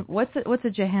Jihad. What's a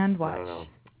Jihad watch? I don't know.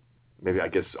 Maybe, I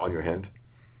guess, on your hand.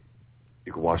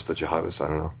 You can watch the jihadists. I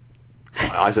don't know.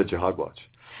 I said Jihad watch.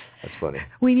 That's funny.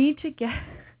 We need to get...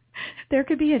 There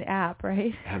could be an app,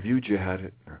 right? Have you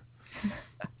jihaded?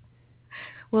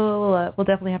 We'll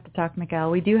definitely have to talk, Miguel.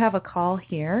 We do have a call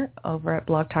here over at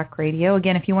Blog Talk Radio.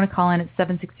 Again, if you want to call in, it's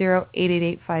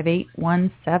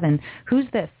 760-888-5817. Who's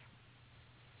this?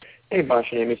 Hey, Bosh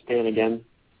and Amy, Stan again.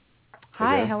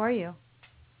 Hi, how are you?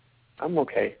 I'm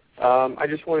okay. I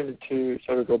just wanted to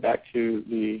sort of go back to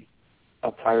the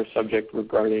prior subject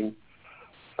regarding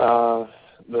the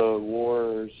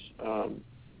wars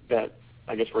that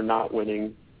I guess we're not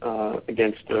winning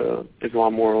against the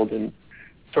Islam world and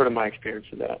sort of my experience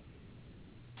of that.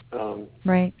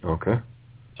 Right. Okay.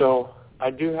 So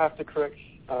I do have to correct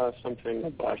something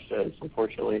that Bosh says,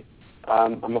 unfortunately.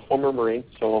 I'm a former Marine,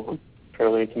 so I'm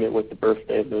fairly intimate with the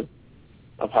birthday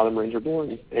of how the Marines were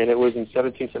born, and it was in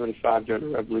 1775 during the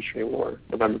Revolutionary War,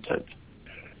 November 10th.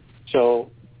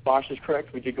 So Bosh is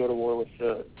correct. We did go to war with,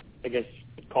 I guess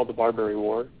it's called the Barbary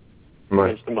War,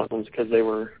 against the Muslims, because they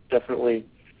were definitely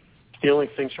stealing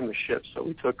things from the ships. So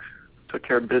we took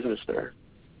care of business there.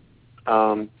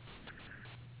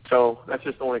 So that's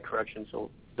just the only correction. So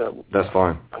that's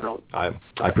fine. I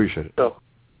appreciate it. So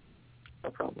no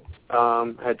problem.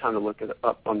 I had time to look it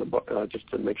up on the book just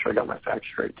to make sure I got my facts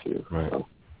straight too. Right. So,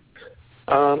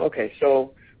 okay,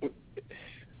 so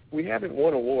we haven't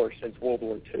won a war since World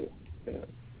War II,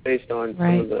 based on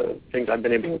some of the things I've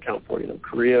been able to account for.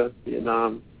 Korea,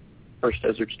 Vietnam, First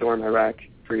Desert Storm, Iraq,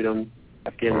 freedom,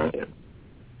 Afghanistan.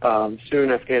 Right.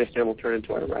 Soon Afghanistan will turn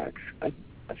into Iraq. I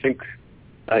think,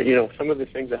 some of the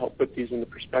things that helped put these into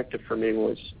perspective for me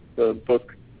was the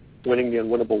book Winning the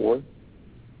Unwinnable War.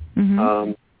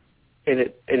 Mm-hmm. And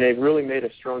it really made a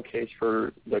strong case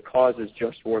for the cause is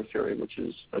just war theory, which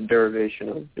is a derivation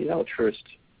of the altruist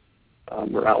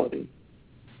morality.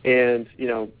 And,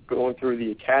 going through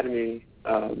the academy,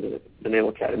 the Naval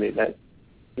Academy, that,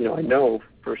 I know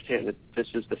firsthand that this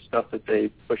is the stuff that they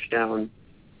push down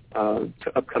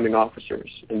to upcoming officers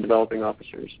and developing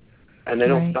officers. And they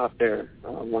don't stop there.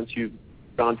 Once you've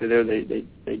gone through there,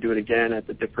 they do it again at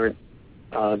the different,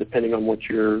 depending on what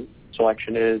your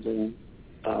selection is. And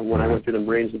when I went through the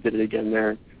Marines, they did it again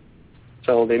there.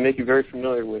 So they make you very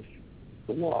familiar with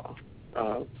the law,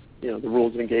 the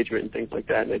rules of engagement and things like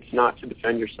that. And it's not to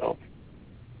defend yourself.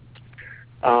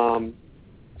 And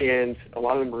a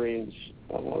lot of the Marines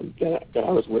that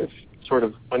I was with sort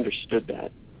of understood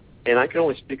that. And I can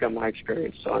only speak on my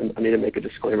experience, so I need to make a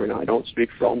disclaimer now. I don't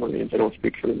speak for all Marines. I don't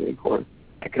speak for the Marine Corps.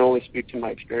 I can only speak to my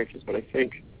experiences, but I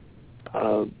think,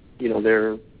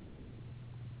 they're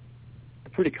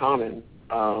pretty common.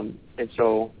 And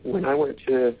so when I went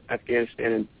to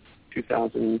Afghanistan in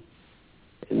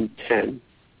 2010,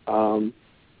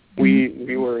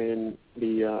 we were in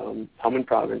the Helmand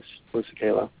province, Musa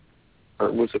Kala,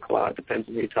 it depends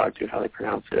on who you talk to, how they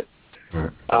pronounce it.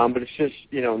 Right. But it's just,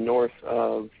 north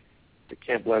of the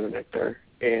Camp Leatherneck there.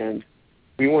 And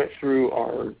we went through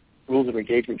our rules of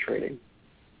engagement training.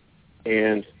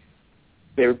 And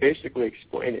they were basically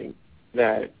explaining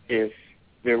that if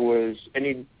there was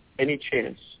any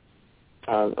chance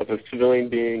of a civilian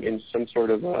being in some sort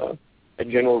of a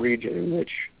general region in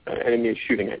which an enemy is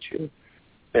shooting at you,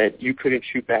 that you couldn't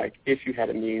shoot back if you had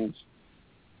a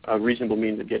reasonable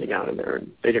means of getting out of there. And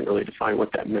they didn't really define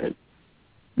what that meant.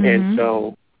 Mm-hmm. And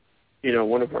so,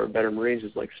 one of our better Marines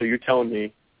is like, so you're telling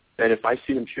me that if I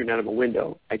see them shooting out of a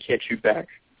window, I can't shoot back?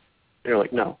 And they're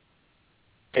like, no.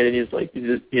 And it is like,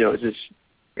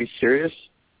 are you serious?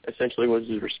 Essentially was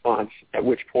his response, at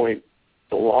which point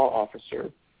the law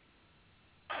officer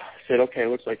said, okay,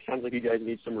 sounds like you guys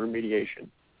need some remediation.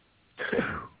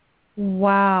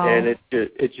 Wow. And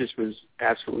it just was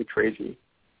absolutely crazy.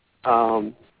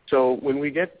 So when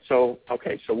we so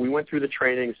we went through the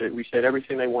trainings that we said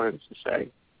everything they wanted us to say.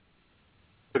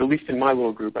 But at least in my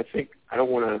little group, I don't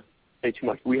want to say too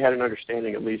much. We had an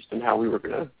understanding at least in how we were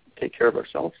going to take care of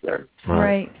ourselves there.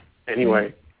 Right.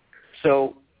 Anyway,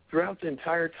 so throughout the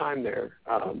entire time there,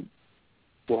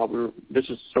 we were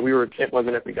at Camp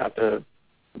Leatherneck. We got the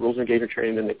rules of engagement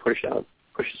training, then they pushed us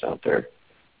out there.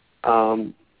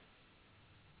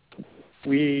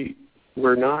 We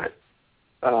were not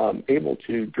able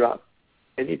to drop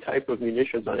any type of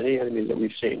munitions on any enemies that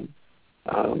we've seen.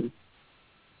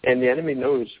 And the enemy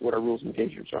knows what our rules of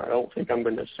engagements are. I don't think I'm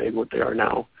going to say what they are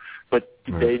now, but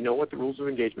they know what the rules of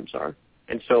engagements are.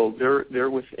 And so they're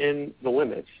within the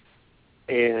limits.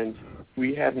 And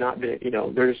we have not been,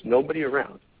 there's nobody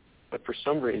around. but for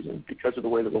some reason, because of the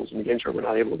way the rules in the games are, we're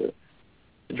not able to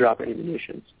drop any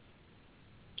munitions.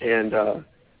 And,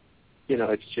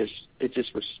 it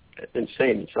just was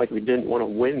insane. It's like we didn't want to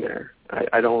win there.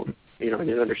 I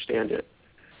didn't understand it.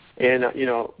 And,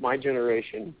 my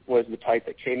generation was the type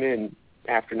that came in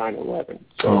after 9/11.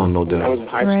 So no doubt. I was in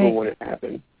high school when it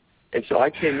happened. And so I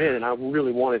came in and I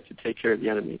really wanted to take care of the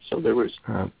enemy. So there was,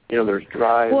 there was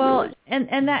drive. Well, and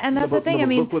that's the thing. I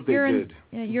mean,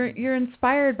 you're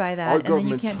inspired by that, and then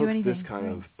you can't do anything. Our government took this kind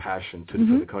of passion to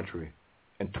defend the country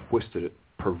and twisted it,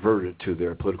 perverted it to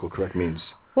their political correct means.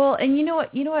 Well, and you know what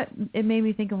it made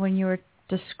me think of when you were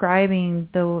describing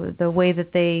the way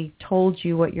that they told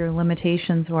you what your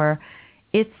limitations were.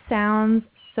 It sounds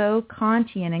so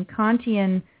Kantian, and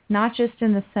Kantian not just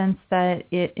in the sense that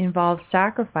it involves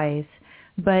sacrifice,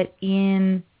 but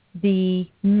in the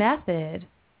method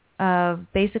of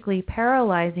basically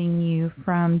paralyzing you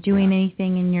from doing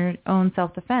anything in your own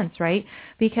self-defense, right?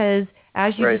 Because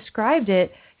as you described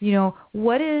it,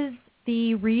 what is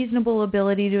the reasonable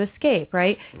ability to escape,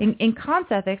 right? In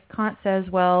Kant's ethics, Kant says,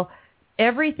 well,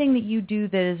 everything that you do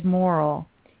that is moral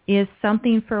is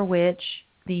something for which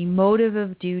the motive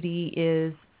of duty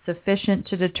is sufficient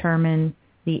to determine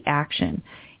the action.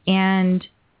 And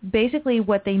basically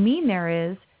what they mean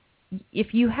there is,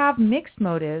 if you have mixed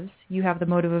motives, you have the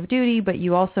motive of duty, but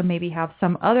you also maybe have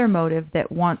some other motive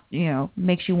that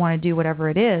makes you want to do whatever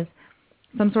it is,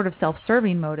 some sort of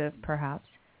self-serving motive perhaps.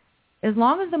 As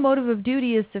long as the motive of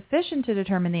duty is sufficient to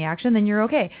determine the action, then you're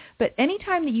okay. But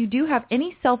anytime that you do have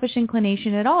any selfish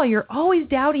inclination at all, you're always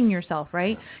doubting yourself,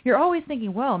 right? You're always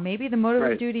thinking, well, maybe the motive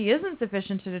of duty isn't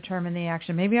sufficient to determine the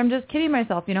action. Maybe I'm just kidding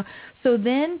myself, So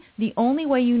then the only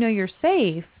way you know you're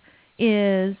safe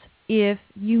is if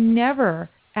you never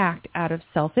act out of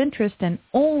self-interest and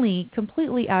only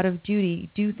completely out of duty,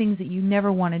 do things that you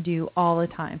never want to do all the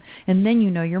time. And then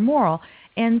you know you're moral.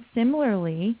 And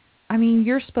similarly,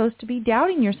 you're supposed to be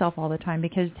doubting yourself all the time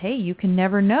because, hey, you can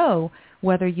never know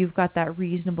whether you've got that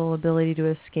reasonable ability to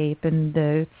escape and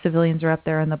the civilians are up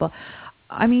there and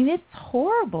it's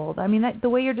horrible. The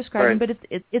way you're describing, but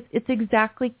it's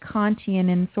exactly Kantian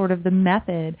in sort of the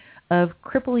method of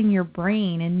crippling your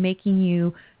brain and making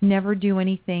you never do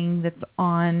anything that's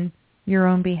on your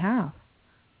own behalf.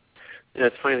 Yeah,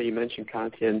 it's funny that you mentioned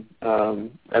Kantian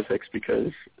ethics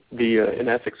because in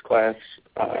ethics class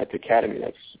at the academy,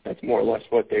 that's more or less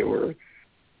what they were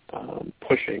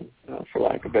pushing, for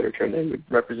lack of a better term. They would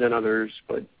represent others,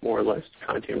 but more or less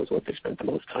Kantian was what they spent the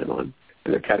most time on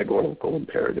in their categorical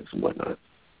imperatives and whatnot.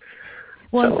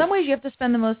 Well, in some ways you have to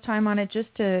spend the most time on it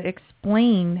just to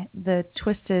explain the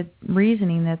twisted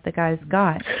reasoning that the guys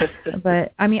got.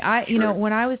 But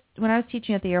when I was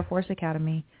teaching at the Air Force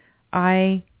Academy,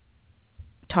 I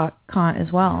taught Kant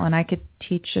as well, and I could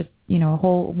teach a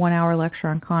whole 1 hour lecture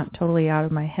on Kant totally out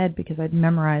of my head because I'd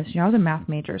memorized, I was a math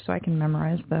major, so I can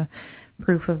memorize the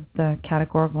proof of the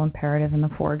categorical imperative and the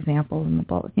four examples and the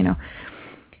blah,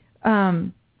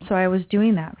 So I was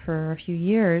doing that for a few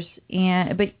years,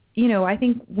 but I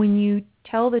think when you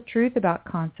tell the truth about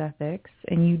Kant's ethics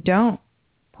and you don't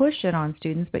push it on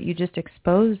students, but you just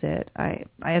expose it, I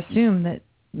assume that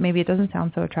maybe it doesn't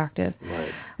sound so attractive,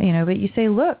 right. But you say,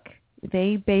 look,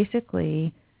 they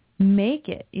basically make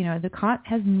it, the Kant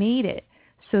has made it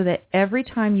so that every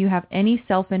time you have any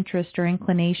self-interest or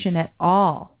inclination at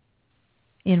all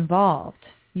involved,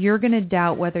 you're going to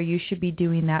doubt whether you should be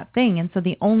doing that thing. And so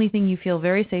the only thing you feel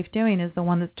very safe doing is the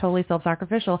one that's totally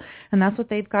self-sacrificial, and that's what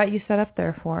they've got you set up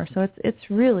there for. So it's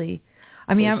really,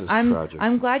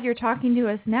 I'm glad you're talking to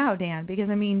us now, Dan, because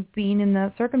being in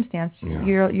that circumstance,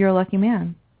 you're a lucky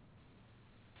man.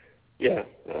 Yeah,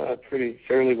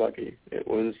 fairly lucky. It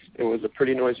was a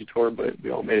pretty noisy tour, but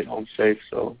we all made it home safe,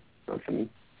 so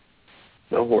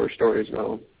no horror stories,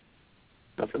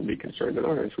 nothing to be concerned in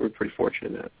ours. We were pretty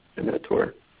fortunate in that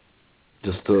tour.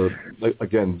 Just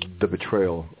again, the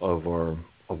betrayal of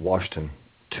Washington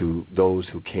to those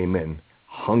who came in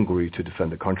hungry to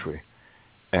defend the country,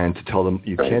 and to tell them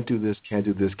you can't do this, can't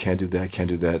do this, can't do that, can't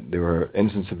do that. There are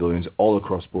innocent civilians all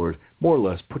across the board. More or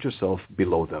less, put yourself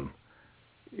below them.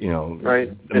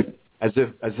 As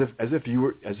if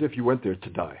you went there to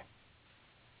die.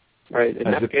 Right,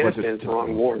 and Afghanistan's the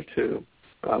wrong war too,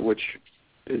 which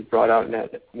is brought out in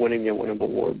that Winning the Unwinnable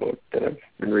War book that I've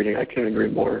been reading. I couldn't agree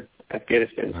more.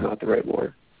 Afghanistan is not the right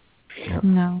war. Yeah.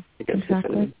 No,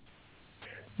 exactly.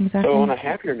 So on a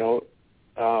happier note,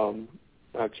 I'll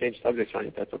change subjects on you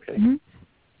if that's okay. Mm-hmm.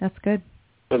 That's good.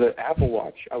 So the Apple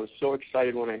Watch, I was so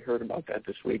excited when I heard about that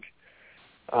this week.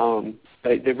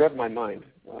 They read my mind.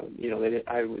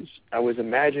 I was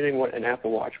imagining what an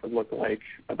Apple Watch would look like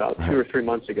about 2 or 3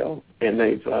 months ago, and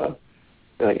they've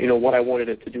what I wanted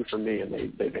it to do for me,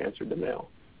 and they've answered the mail.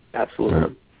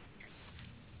 Absolutely.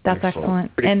 That's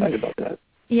excellent. Pretty excited about that.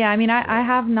 Yeah, I mean, I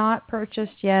have not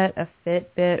purchased yet a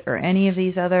Fitbit or any of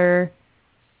these other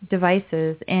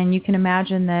devices, and you can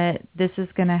imagine that this is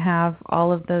going to have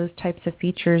all of those types of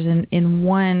features in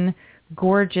one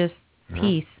gorgeous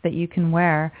piece that you can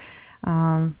wear.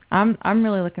 I'm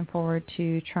really looking forward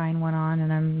to trying one on,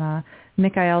 and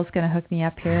Mikhail's going to hook me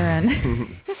up here,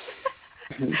 and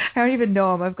I don't even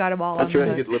know him. I've got them all. That's right.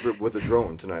 You get delivered with a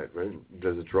drone tonight, right?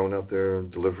 There's a drone out there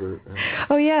deliver.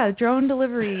 Oh yeah, drone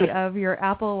delivery of your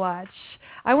Apple Watch.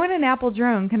 I want an Apple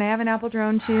drone. Can I have an Apple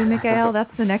drone too, Mikhail?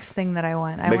 That's the next thing that I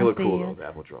want. Make it look cool, though, the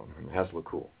Apple drone. It has to look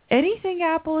cool. Anything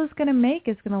Apple is going to make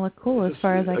is going to look cool, as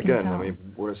far as I can tell. Again, I mean,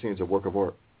 what I'm seeing is a work of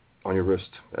art on your wrist.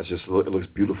 It looks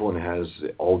beautiful, and it has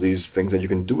all these things that you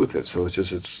can do with it. So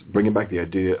it's bringing back the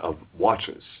idea of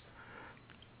watches.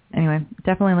 Anyway,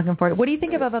 definitely looking forward. What do you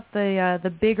think about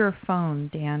the bigger phone,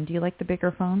 Dan? Do you like the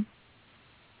bigger phone?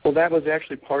 Well, that was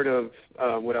actually part of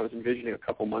what I was envisioning a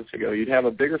couple months ago. You'd have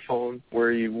a bigger phone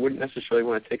where you wouldn't necessarily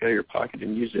want to take it out of your pocket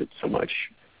and use it so much,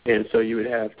 and so you would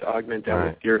have to augment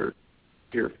that with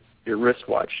your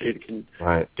wristwatch. So you can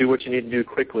do what you need to do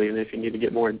quickly, and if you need to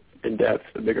get more in depth,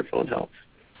 the bigger phone helps.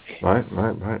 Right.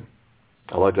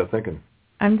 I like that thinking.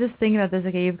 I'm just thinking about this.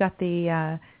 Okay, you've got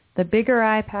the bigger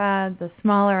iPad, the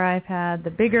smaller iPad, the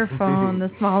bigger phone,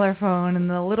 the smaller phone, and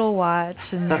the little watch,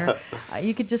 and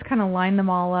you could just kind of line them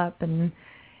all up. And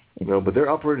but they're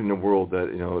operating in a world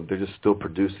that they're just still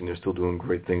producing, they're still doing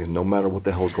great things, no matter what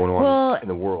the hell is going on in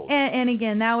the world. And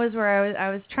again, that was where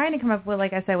I was trying to come up with,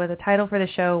 like I said, with a title for the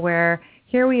show where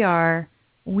here we are,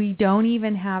 we don't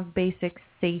even have basic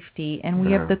safety, and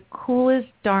we have the coolest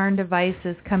darn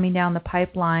devices coming down the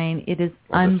pipeline. It is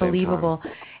unbelievable,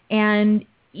 and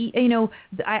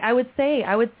I would say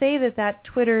that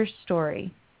Twitter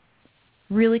story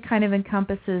really kind of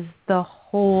encompasses the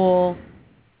whole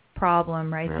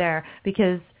problem right there,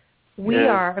 because we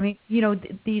are,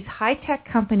 these high-tech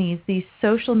companies, these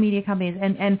social media companies,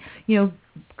 and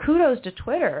kudos to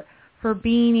Twitter for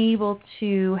being able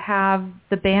to have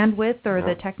the bandwidth or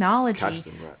the technology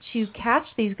to catch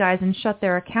these guys and shut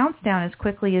their accounts down as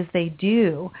quickly as they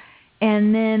do.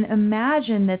 And then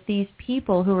imagine that these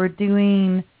people who are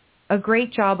doing a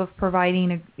great job of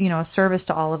providing a service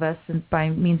to all of us by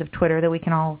means of Twitter, that we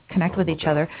can all connect with each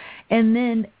other, and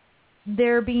then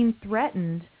they're being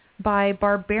threatened by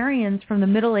barbarians from the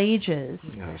Middle Ages.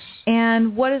 Yes.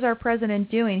 And what is our president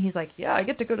doing? He's like, I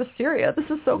get to go to Syria. This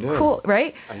is so cool,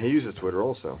 right? And he uses Twitter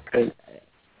also.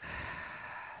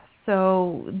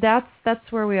 So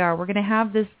that's where we are. We're going to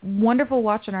have this wonderful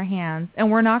watch in our hands,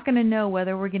 and we're not going to know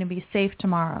whether we're going to be safe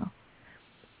tomorrow.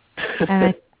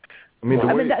 And we can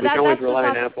always rely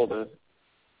on Apple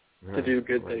to do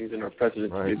good things and our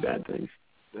president to do bad things.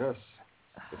 Yes.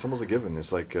 It's almost a given.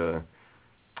 It's like, I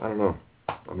don't know.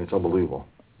 I mean, it's unbelievable.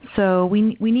 So we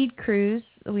need Cruz.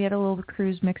 We had a little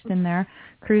Cruz mixed in there.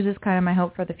 Cruz is kind of my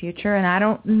hope for the future, and I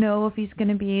don't know if he's going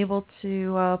to be able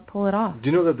to pull it off. Do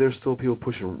you know that there's still people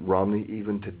pushing Romney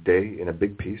even today in a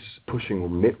big piece,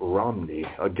 pushing Mitt Romney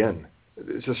again?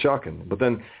 It's just shocking. But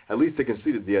then at least they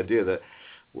conceded the idea that,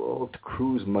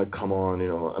 Cruz might come on,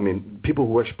 I mean, people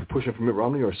who are pushing for Mitt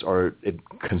Romney are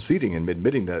conceding and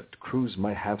admitting that Cruz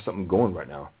might have something going right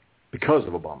now because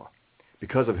of Obama,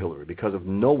 because of Hillary, because of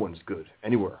no one's good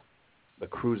anywhere. But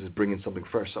Cruz is bringing something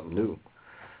fresh, something new.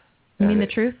 You mean the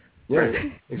truth? Yeah,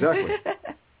 exactly.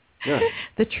 Yeah.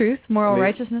 The truth, moral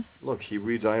righteousness. Look, he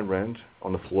reads Ayn Rand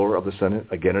on the floor of the Senate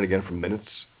again and again for minutes.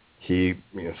 He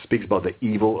speaks about the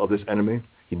evil of this enemy.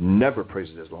 He never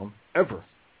praises Islam, ever.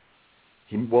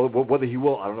 Whether he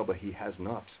will, I don't know, but he has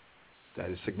not. That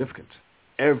is significant.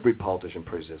 Every politician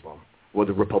praises Islam,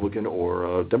 whether Republican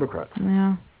or Democrat.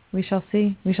 Yeah, we shall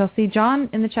see. We shall see. John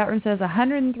in the chat room says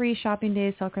 103 shopping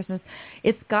days till Christmas.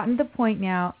 It's gotten to the point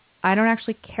now, I don't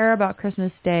actually care about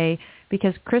Christmas Day,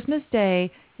 because Christmas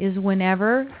Day is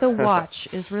whenever the watch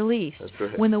is released. That's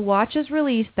right. When the watch is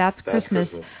released, that's Christmas.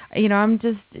 I'm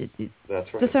just...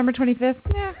 That's right. December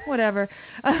 25th? Whatever.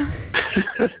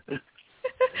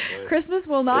 Christmas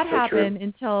will not happen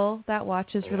until that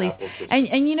watch is released.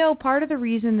 And part of the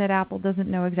reason that Apple doesn't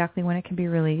know exactly when it can be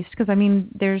released, because,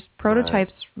 there's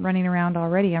prototypes running around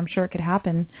already. I'm sure it could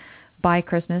happen by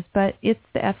Christmas, but it's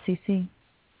the FCC.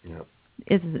 Yep.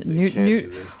 It's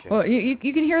new. Well, you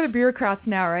can hear the bureaucrats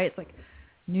now, right? It's like,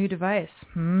 new device.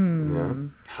 Yeah.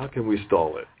 How can we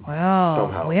stall it?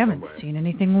 Well, we haven't seen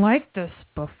anything like this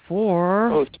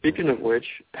before. Oh, speaking of which,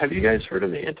 have you guys heard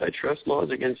of the antitrust laws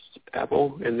against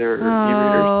Apple and their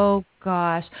e-readers? Oh,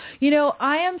 gosh.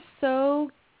 I am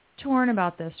so torn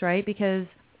about this, right? Because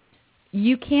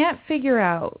you can't figure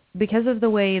out, because of the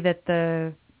way that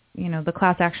the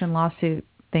class action lawsuit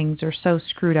things are so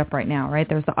screwed up right now, right?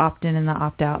 There's the opt-in and the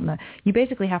opt-out, and you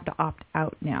basically have to opt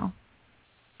out now.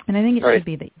 And I think it should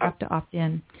be that you have to opt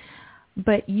in.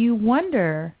 But you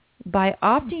wonder, by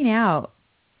opting out,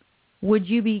 would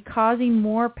you be causing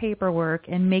more paperwork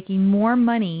and making more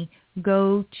money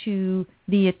go to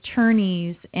the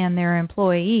attorneys and their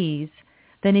employees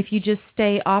than if you just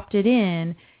stay opted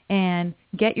in and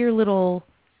get your little,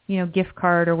 gift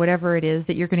card or whatever it is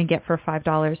that you're going to get for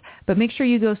 $5, but make sure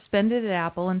you go spend it at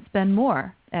Apple and spend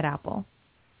more at Apple?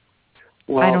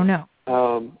 Well, I don't know.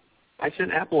 I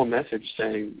sent Apple a message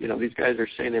saying, these guys are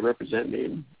saying they represent me,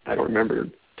 and I don't remember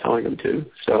telling them to.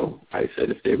 So I said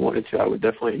if they wanted to, I would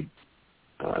definitely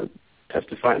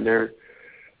testify on their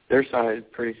side,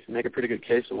 make a pretty good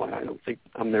case of why I don't think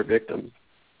I'm their victim.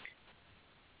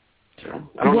 So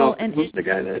I don't know who's the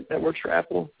guy that works for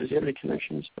Apple. Does he have any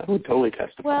connections? I would totally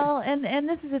testify. Well, and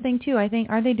this is the thing too. I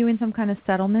think, are they doing some kind of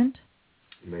settlement?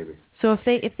 Maybe. So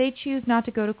if they choose not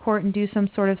to go to court and do some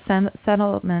sort of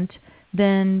settlement,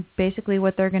 then basically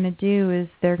what they're going to do is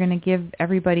they're going to give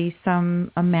everybody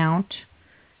some amount,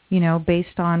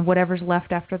 based on whatever's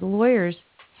left after the lawyers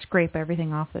scrape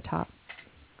everything off the top.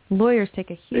 Lawyers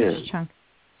take a huge chunk,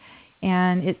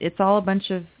 and it's all a bunch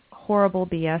of horrible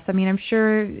BS. I mean, I'm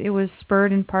sure it was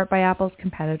spurred in part by Apple's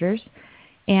competitors.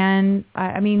 And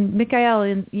I mean, Mikhail,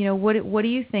 what do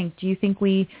you think? Do you think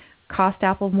we cost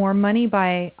Apple more money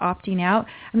by opting out?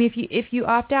 I mean, if you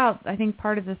opt out, I think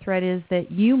part of the threat is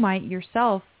that you might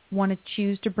yourself want to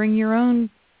choose to bring your own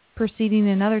proceeding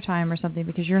another time or something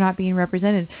because you're not being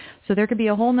represented. So there could be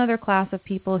a whole other class of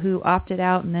people who opted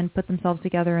out and then put themselves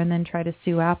together and then try to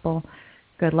sue Apple.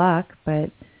 Good luck.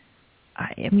 But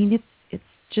I mean, it's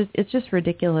just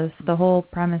ridiculous, the whole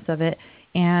premise of it.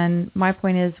 And my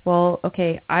point is, well,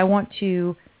 okay, I want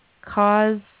to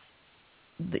I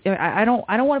don't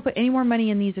want to put any more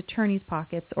money in these attorneys'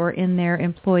 pockets or in their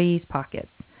employees' pockets.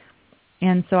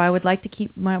 And so I would like to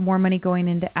keep more money going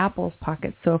into Apple's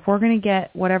pockets. So if we're going to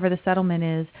get whatever the settlement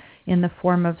is in the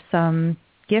form of some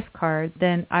gift card,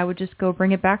 then I would just go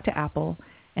bring it back to Apple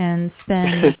and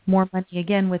spend more money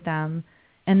again with them.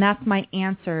 And that's my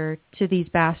answer to these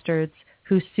bastards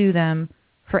who sue them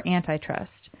for antitrust.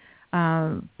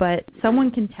 But someone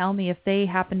can tell me if they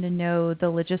happen to know the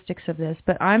logistics of this.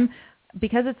 But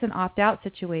because it's an opt-out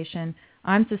situation,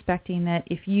 I'm suspecting that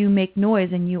if you make noise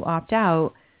and you opt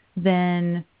out,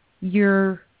 then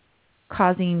you're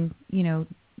causing,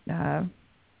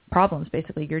 problems.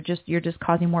 Basically, you're just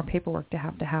causing more paperwork to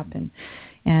happen.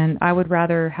 And I would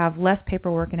rather have less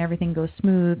paperwork and everything goes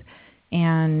smooth,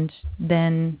 and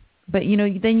then. But,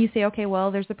 then you say, okay,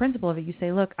 well, there's the principle of it. You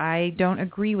say, look, I don't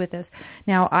agree with this.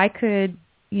 Now, I could,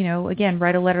 again,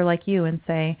 write a letter like you and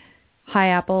say, hi,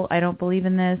 Apple, I don't believe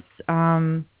in this.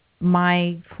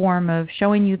 My form of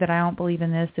showing you that I don't believe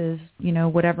in this is,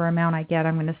 whatever amount I get,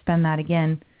 I'm going to spend that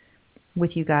again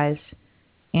with you guys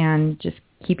and just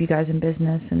keep you guys in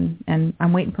business. And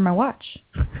I'm waiting for my watch.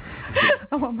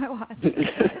 I want my watch.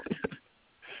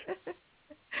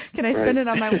 Can I spend it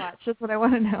on my watch? That's what I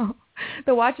want to know.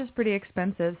 The watch is pretty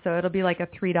expensive, so it'll be like a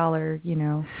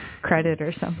 $3, credit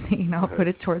or something. I'll put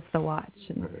it towards the watch.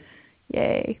 And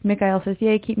yay. Mikhail says,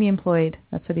 yay, keep me employed.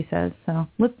 That's what he says. So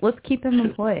let's keep him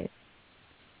employed.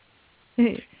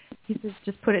 He says,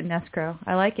 just put it in escrow.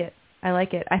 I like it.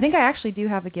 I think I actually do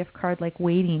have a gift card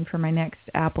waiting for my next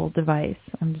Apple device.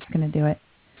 I'm just going to do it.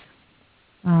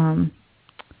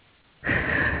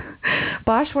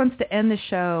 Bosch wants to end the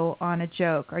show on a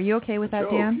joke. Are you okay with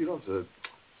that, Dan? You don't have to.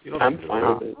 I'm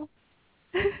fine with it.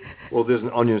 Well, there's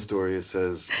an Onion story. It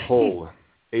says, poll,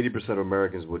 80% of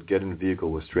Americans would get in a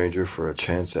vehicle with stranger for a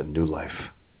chance at new life.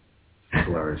 It's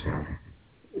hilarious.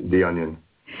 The Onion.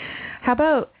 How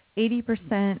about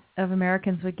 80% of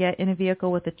Americans would get in a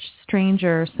vehicle with a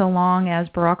stranger so long as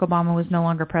Barack Obama was no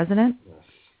longer president? Yes.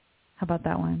 How about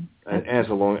that one? And as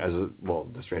long as,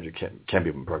 the stranger can't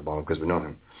be Barack Obama because we know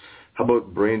him. How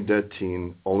about brain-dead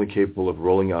teen only capable of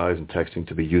rolling eyes and texting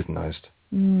to be euthanized?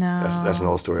 No. That's an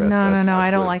old story. No,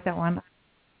 I don't like that one.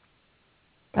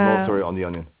 An old story on the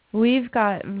Onion. We've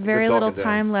got very little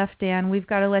time left, Dan. We've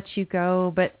got to let you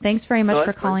go. But thanks very much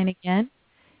for calling again.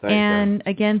 Thanks, and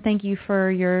Dan. Again, thank you for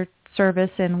your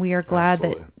service, and we are glad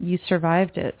that you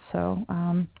survived it. So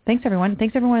thanks, everyone.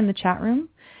 Thanks, everyone in the chat room.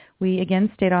 We,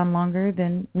 again, stayed on longer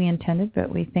than we intended,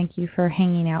 but we thank you for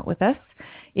hanging out with us.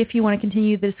 If you want to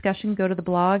continue the discussion, go to the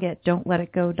blog at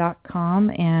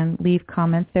don'tletitgo.com and leave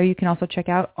comments there. You can also check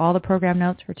out all the program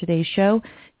notes for today's show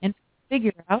and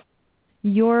figure out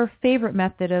your favorite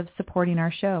method of supporting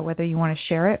our show, whether you want to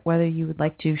share it, whether you would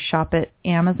like to shop at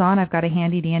Amazon. I've got a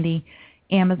handy-dandy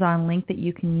Amazon link that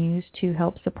you can use to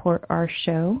help support our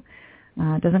show.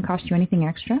 It doesn't cost you anything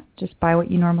extra. Just buy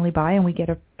what you normally buy, and we get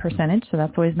a percentage, so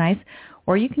that's always nice.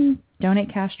 Or you can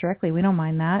donate cash directly. We don't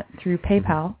mind that through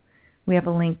PayPal. We have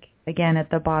a link, again, at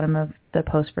the bottom of the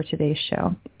post for today's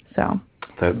show. So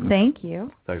thank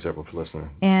you. Thanks, everyone, for listening.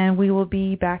 And we will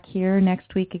be back here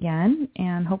next week again,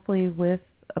 and hopefully with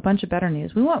a bunch of better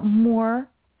news. We want more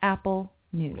Apple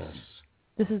news. Yes.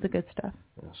 This is the good stuff.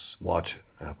 Yes. Watch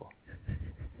Apple.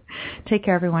 Take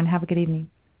care, everyone. Have a good evening.